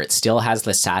too, where it still has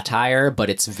the satire, but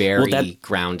it's very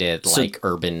grounded, like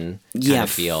urban kind of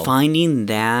feel. Finding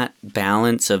that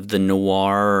balance of the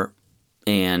noir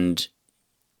and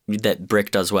that Brick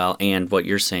does well, and what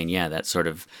you're saying, that sort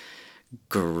of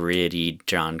gritty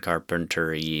John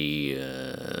Carpenter-y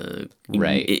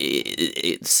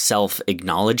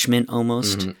self-acknowledgement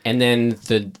almost. Mm-hmm. And then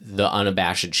the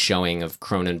unabashed showing of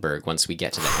Cronenberg once we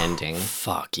get to the ending.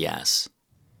 Fuck yes.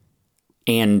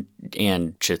 And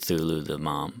Cthulhu the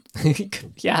mom.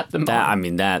 Yeah, the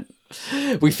mom. That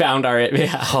we found our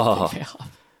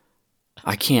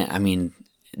I can't,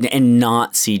 and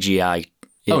not CGI.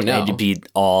 It'd be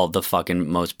all the fucking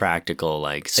most practical,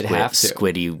 like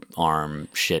squiddy arm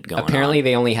shit going on. Apparently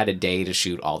they only had a day to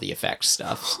shoot all the effects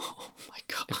stuff. Oh my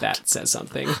god. If that says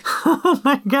something. Oh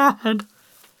my god.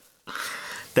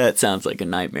 That sounds like a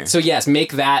nightmare. So yes,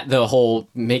 make that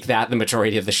the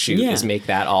majority of the shoot is make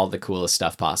that all the coolest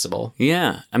stuff possible.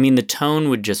 Yeah. The tone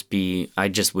would just be,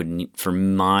 for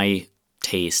my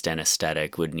taste and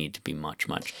aesthetic, would need to be much,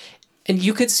 much And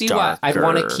you could see darker. why I'd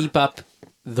want to keep up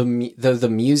the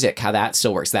music, how that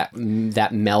still works, that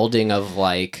melding of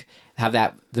like how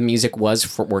the music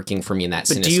was working for me in that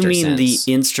sinister sense. But do you mean the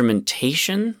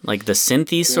instrumentation, like the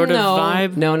synthy sort of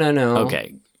vibe? No.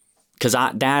 Okay, because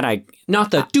not the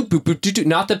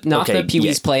Pee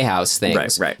Wee's Playhouse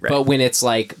things, right. But when it's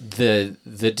like the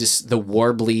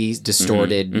warbly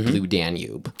distorted Blue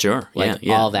Danube, sure, like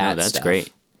all that. That's stuff.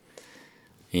 great.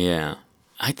 Yeah,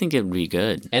 I think it would be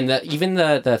good. And even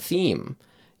the theme.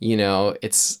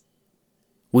 It's...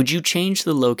 Would you change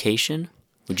the location?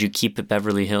 Would you keep it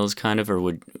Beverly Hills kind of,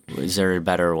 or is there a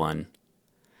better one?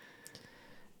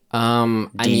 You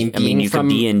could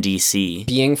be in DC.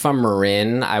 Being from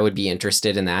Marin, I would be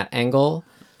interested in that angle.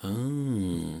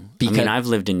 Oh. I've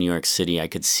lived in New York City. I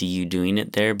could see you doing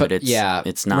it there, but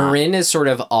it's not. Marin is sort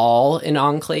of all an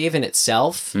enclave in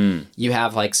itself. You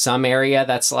have like some area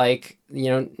that's like,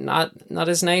 not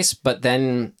as nice, but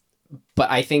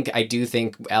I do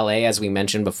think LA, as we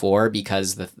mentioned before,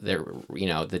 because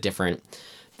the different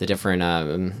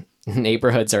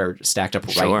neighborhoods are stacked up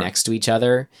right next to each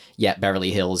other. Yet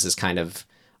Beverly Hills is kind of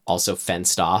also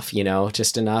fenced off,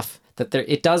 just enough that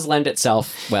it does lend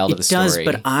itself well to the story. It does,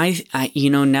 but I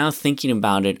now thinking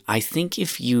about it, I think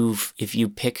if you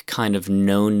pick kind of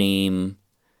no name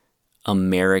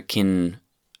American,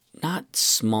 not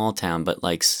small town, but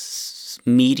like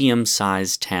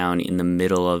medium-sized town in the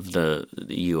middle of the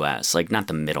U.S., like not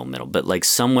the middle, but like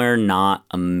somewhere not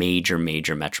a major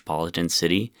metropolitan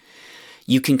city,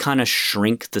 you can kind of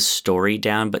shrink the story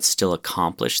down but still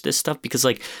accomplish this stuff. Because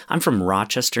like I'm from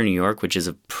Rochester, New York, which is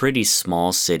a pretty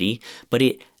small city, but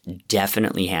it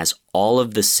definitely has all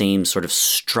of the same sort of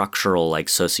structural, like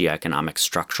socioeconomic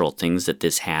structural things that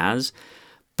this has,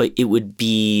 but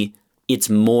it's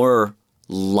more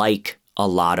like a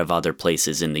lot of other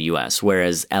places in the US,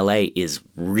 whereas LA is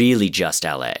really just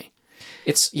LA.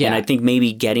 And I think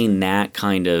maybe getting that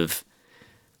kind of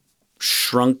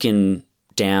shrunken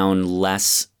down,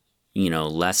 less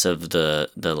of the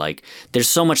like, there's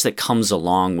so much that comes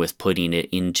along with putting it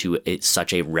into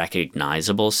such a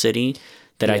recognizable city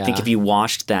that I think if you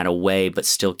washed that away but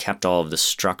still kept all of the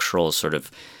structural sort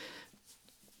of,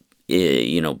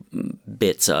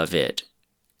 bits of it.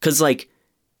 Because like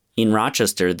in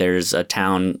Rochester, there's a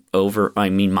town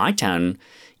my town,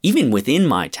 even within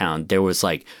my town, there was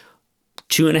like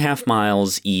 2.5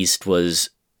 miles east was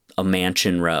a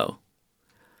mansion row.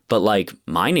 But like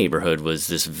my neighborhood was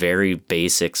this very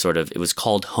basic sort of, it was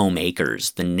called Home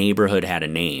Acres. The neighborhood had a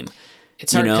name.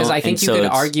 It's hard because I think you could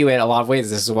argue it a lot of ways.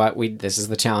 This is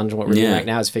the challenge. What we're doing right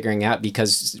now is figuring out,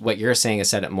 because what you're saying is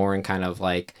set it more in kind of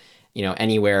like,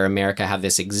 anywhere America have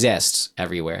this exists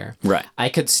everywhere. Right. I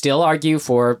could still argue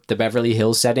for the Beverly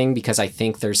Hills setting because I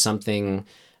think there's something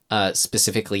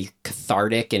specifically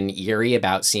cathartic and eerie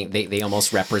about seeing they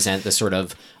almost represent the sort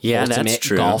of ultimate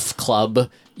golf club,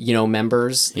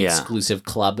 members, exclusive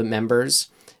club members.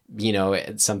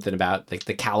 It's something about like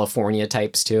the California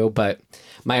types too. But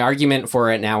my argument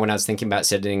for it now, when I was thinking about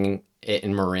setting it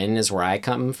in Marin, is where I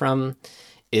come from,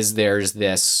 is there's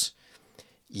this.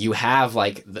 You have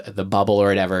like the bubble or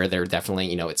whatever. They're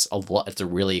definitely, it's a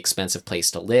really expensive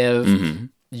place to live. Mm-hmm.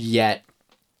 Yet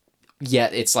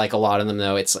it's like a lot of them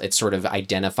though. It sort of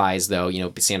identifies though,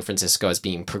 San Francisco as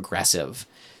being progressive.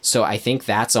 So I think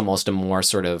that's almost a more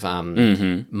sort of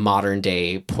modern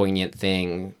day poignant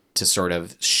thing to sort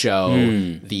of show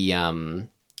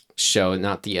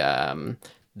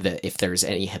if there's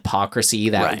any hypocrisy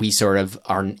that we sort of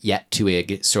are yet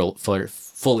to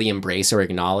fully embrace or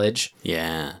acknowledge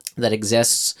that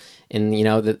exists in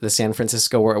the San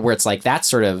Francisco where it's like that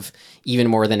sort of even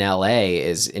more than LA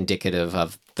is indicative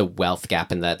of the wealth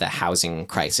gap and the housing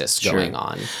crisis going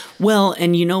on. Well,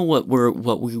 and what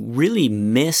we really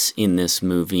miss in this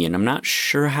movie, and I'm not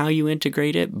sure how you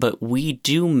integrate it, but we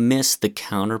do miss the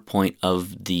counterpoint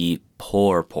of the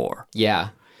poor. Yeah.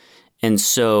 And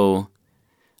so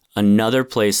another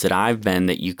place that I've been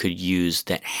that you could use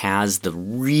that has the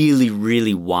really,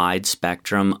 really wide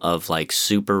spectrum of like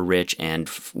super rich and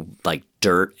like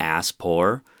dirt ass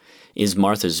poor is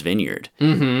Martha's Vineyard,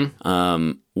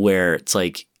 where it's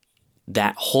like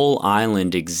that whole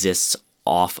island exists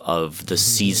off of the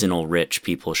seasonal rich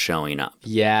people showing up.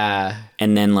 Yeah.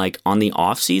 And then like on the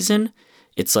off season,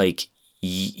 it's like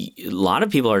a lot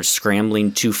of people are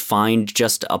scrambling to find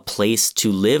just a place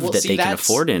to live that they can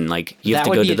afford in. Like you have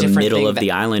to go to the middle of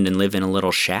the island and live in a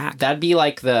little shack. That'd be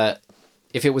like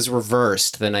if it was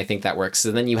reversed, then I think that works.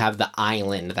 So then you have the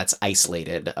island that's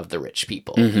isolated of the rich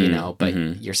people, but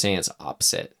you're saying it's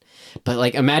opposite. But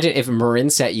like, imagine if Marin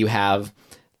set, you have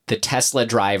the Tesla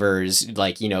drivers,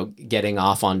 like, getting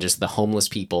off on just the homeless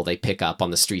people they pick up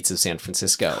on the streets of San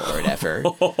Francisco or whatever.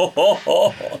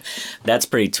 That's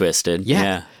pretty twisted.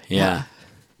 Yeah.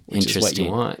 Which is what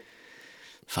you want.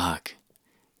 Fuck.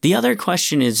 The other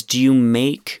question is, do you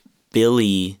make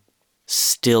Billy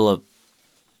still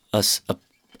a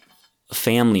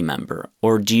family member,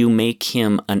 or do you make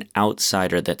him an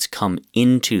outsider that's come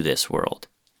into this world?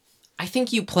 I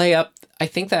think you play up. I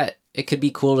think that it could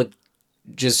be cool to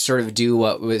just sort of do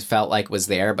what felt like was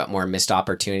there, but more missed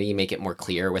opportunity, make it more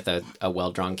clear with a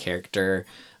well-drawn character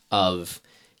of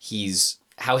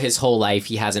how his whole life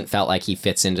he hasn't felt like he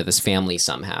fits into this family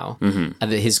somehow.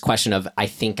 His question of, I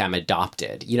think I'm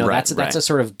adopted. That's a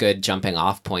sort of good jumping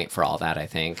off point for all that, I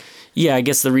think. Yeah, I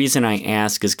guess the reason I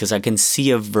ask is because I can see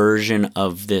a version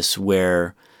of this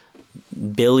where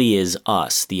Billy is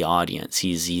us, the audience.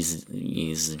 He's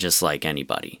just like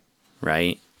anybody,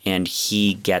 right? And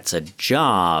he gets a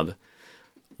job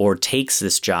or takes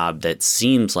this job that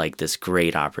seems like this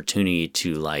great opportunity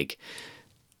to like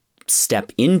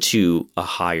step into a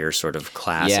higher sort of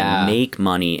class and make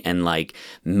money, and like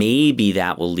maybe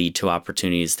that will lead to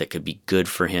opportunities that could be good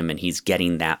for him, and he's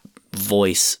getting that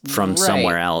voice from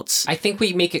somewhere else. I think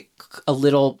we make it a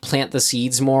little plant the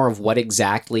seeds more of what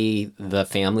exactly the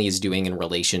family is doing in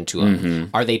relation to him.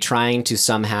 Are they trying to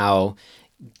somehow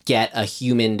get a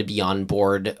human to be on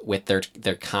board with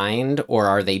their kind, or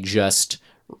are they just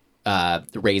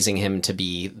raising him to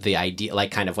be the idea,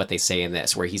 like kind of what they say in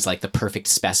this, where he's like the perfect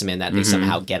specimen that they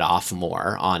somehow get off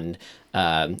more on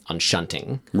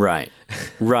shunting. Right.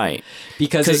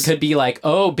 Because it could be like,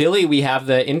 oh, Billy, we have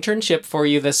the internship for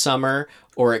you this summer.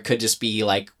 Or it could just be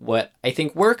like what I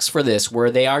think works for this, where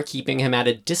they are keeping him at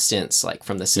a distance, like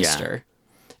from the sister.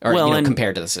 or Well, and-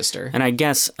 compared to the sister. And I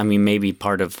guess, I mean, maybe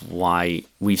part of why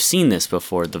we've seen this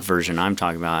before, the version I'm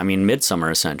talking about, I mean,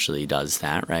 Midsommar essentially does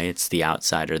that, right? It's the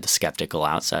outsider, the skeptical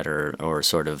outsider, or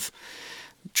sort of,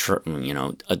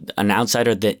 an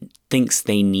outsider that thinks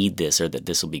they need this or that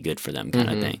this will be good for them kind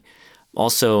of thing.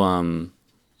 Also,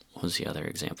 what was the other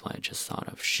example I just thought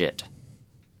of? Shit.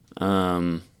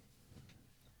 I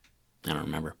don't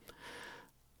remember.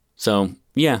 So,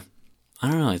 yeah. I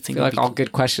don't know. I think I feel like all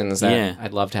good questions that Yeah.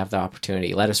 I'd love to have the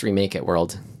opportunity. Let us remake it,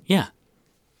 world. Yeah.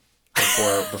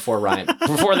 Before Ryan,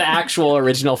 before the actual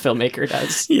original filmmaker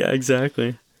does. Yeah,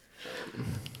 exactly.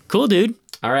 Cool, dude.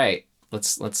 All right,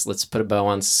 let's put a bow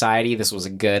on Society. This was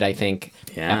a good, I think,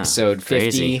 episode 50.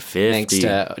 Crazy. 50. Thanks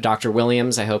to Dr.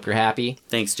 Williams. I hope you're happy.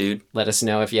 Thanks, dude. Let us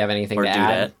know if you have anything Or to dudette.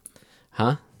 add.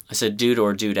 Huh? I said dude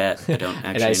or dudette. I don't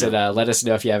actually And I said, know. let us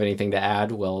know if you have anything to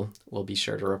add. We'll be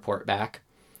sure to report back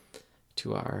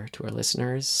to our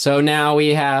listeners. So now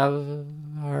we have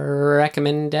our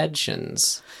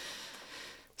recommendations.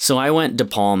 So I went De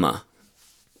Palma,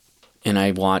 and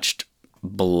I watched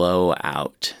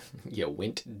Blowout, You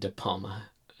went De Palma.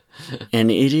 and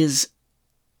it is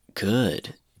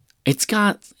good. It's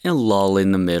got a lull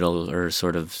in the middle, or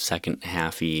sort of second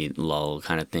halfy lull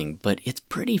kind of thing, but it's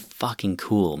pretty fucking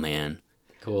cool, man.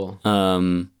 Cool.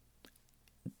 Don't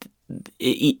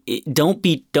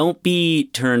be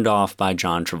turned off by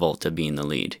John Travolta being the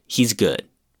lead. He's good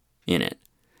in it.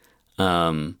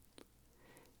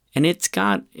 And it's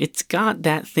got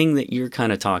that thing that you're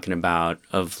kind of talking about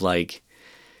of like,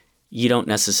 you don't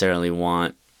necessarily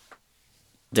want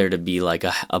there to be like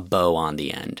a bow on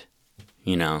the end,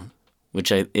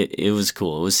 which it was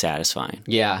cool. It was satisfying.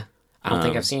 Yeah. I don't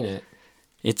think I've seen it.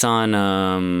 It's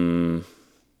on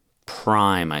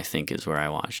Prime, I think, is where I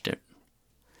watched it.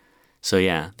 So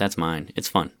yeah, that's mine. It's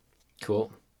fun.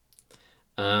 Cool.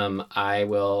 I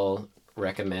will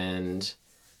recommend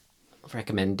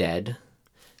Dead.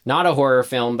 Not a horror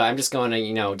film, but I'm just going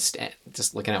to,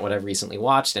 just looking at what I've recently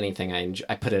watched. Anything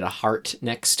I put it a heart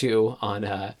next to on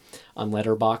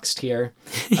Letterboxd here.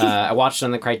 I watched on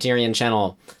the Criterion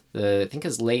Channel. I think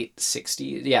it's late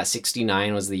 60s. Yeah,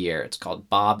 69 was the year. It's called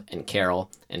Bob and Carol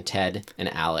and Ted and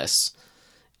Alice.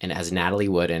 And it has Natalie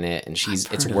Wood in it. And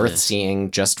it's worth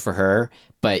seeing just for her.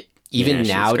 But even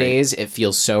nowadays, it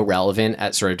feels so relevant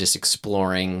at sort of just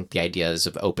exploring the ideas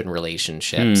of open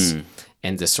relationships.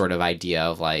 And this sort of idea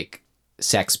of like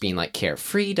sex being like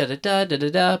carefree, but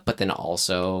then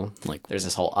also like there's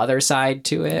this whole other side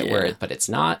to it but it's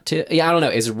not to, I don't know.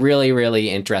 It's really, really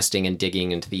interesting and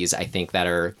digging into these, I think, that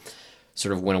are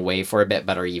sort of went away for a bit,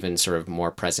 but are even sort of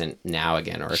more present now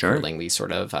again, or curling these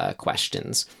sort of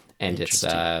questions. And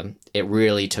it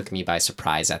really took me by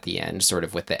surprise at the end, sort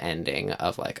of with the ending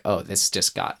of like, oh, this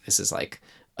is like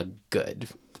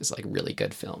really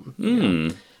good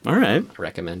film. All right. I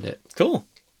recommend it. Cool.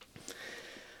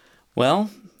 Well,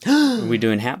 are we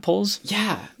doing hat pulls?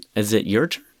 Yeah. Is it your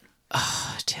turn?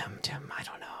 Tim, I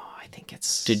don't know. I think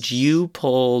it's... Did you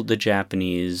pull the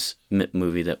Japanese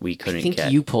movie that we couldn't get? I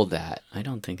think you pulled that. I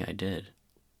don't think I did.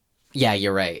 Yeah,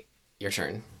 you're right. Your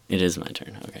turn. It is my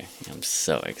turn. Okay. I'm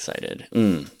so excited.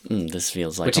 This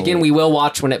feels like... Which, again, we will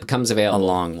watch when it becomes available. A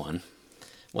long one.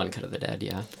 One Cut of the Dead,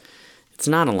 yeah. It's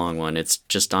not a long one. It's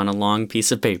just on a long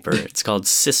piece of paper. It's called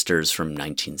Sisters from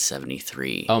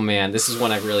 1973. Oh, man. This is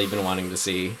one I've really been wanting to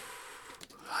see.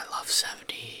 I love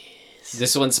 70s.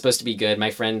 This one's supposed to be good.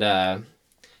 My friend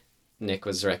Nick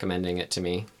was recommending it to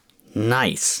me.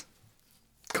 Nice.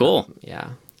 Cool.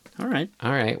 Yeah. All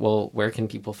right. Well, where can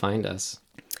people find us?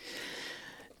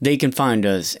 They can find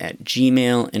us at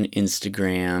Gmail and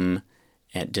Instagram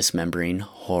at Dismembering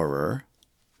Horror,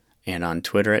 and on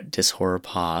Twitter at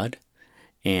DisHorrorPod,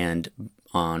 and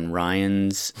on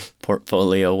Ryan's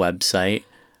portfolio website,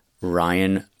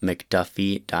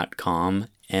 RyanMcDuffie.com,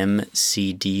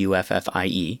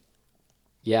 McDuffie.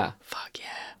 Yeah. Fuck yeah.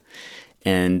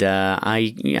 And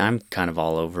I'm kind of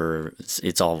all over.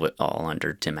 It's all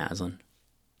under Tim Aslin.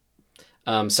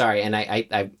 Sorry, and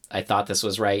I thought this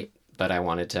was right, but I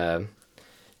wanted to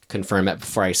confirm it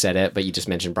before I said it. But you just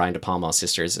mentioned Brian De Palma.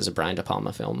 Sisters is a Brian De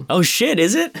Palma film. Oh shit!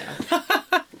 Is it?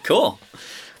 Cool.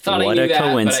 Thought what I knew a that,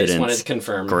 coincidence! But I just wanted to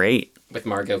confirm. Great. With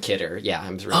Margot Kidder. Yeah,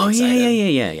 I'm really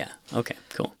excited. Yeah. Okay,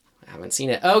 cool. I haven't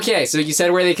seen it. Okay, so you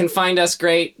said where they can find us.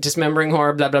 Great. Dismembering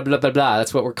Horror, blah, blah, blah, blah, blah.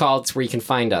 That's what we're called. It's where you can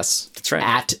find us. That's right.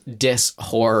 At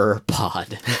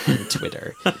DisHorrorPod on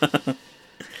Twitter.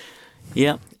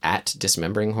 Yep. At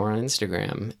Dismembering Horror on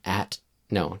Instagram.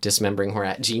 Dismembering Horror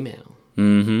at Gmail.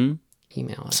 Mm-hmm.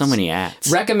 Email us. So many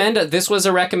ads. This was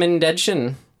a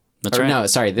recommendation. That's right. No,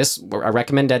 sorry. Our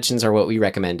recommendations are what we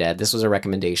recommended. This was a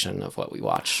recommendation of what we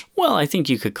watch. Well, I think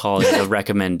you could call it a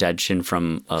recommendation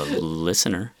from a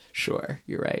listener. Sure,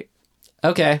 you're right.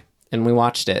 Okay, and we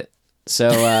watched it. So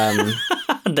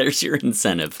there's your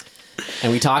incentive.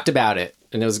 And we talked about it,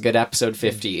 and it was a good episode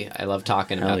 50. I love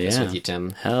talking about this with you,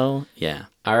 Tim. Hell yeah.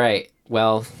 All right.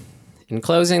 Well, in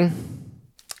closing,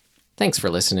 thanks for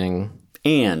listening.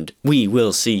 And we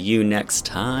will see you next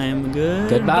time.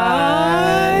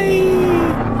 Goodbye.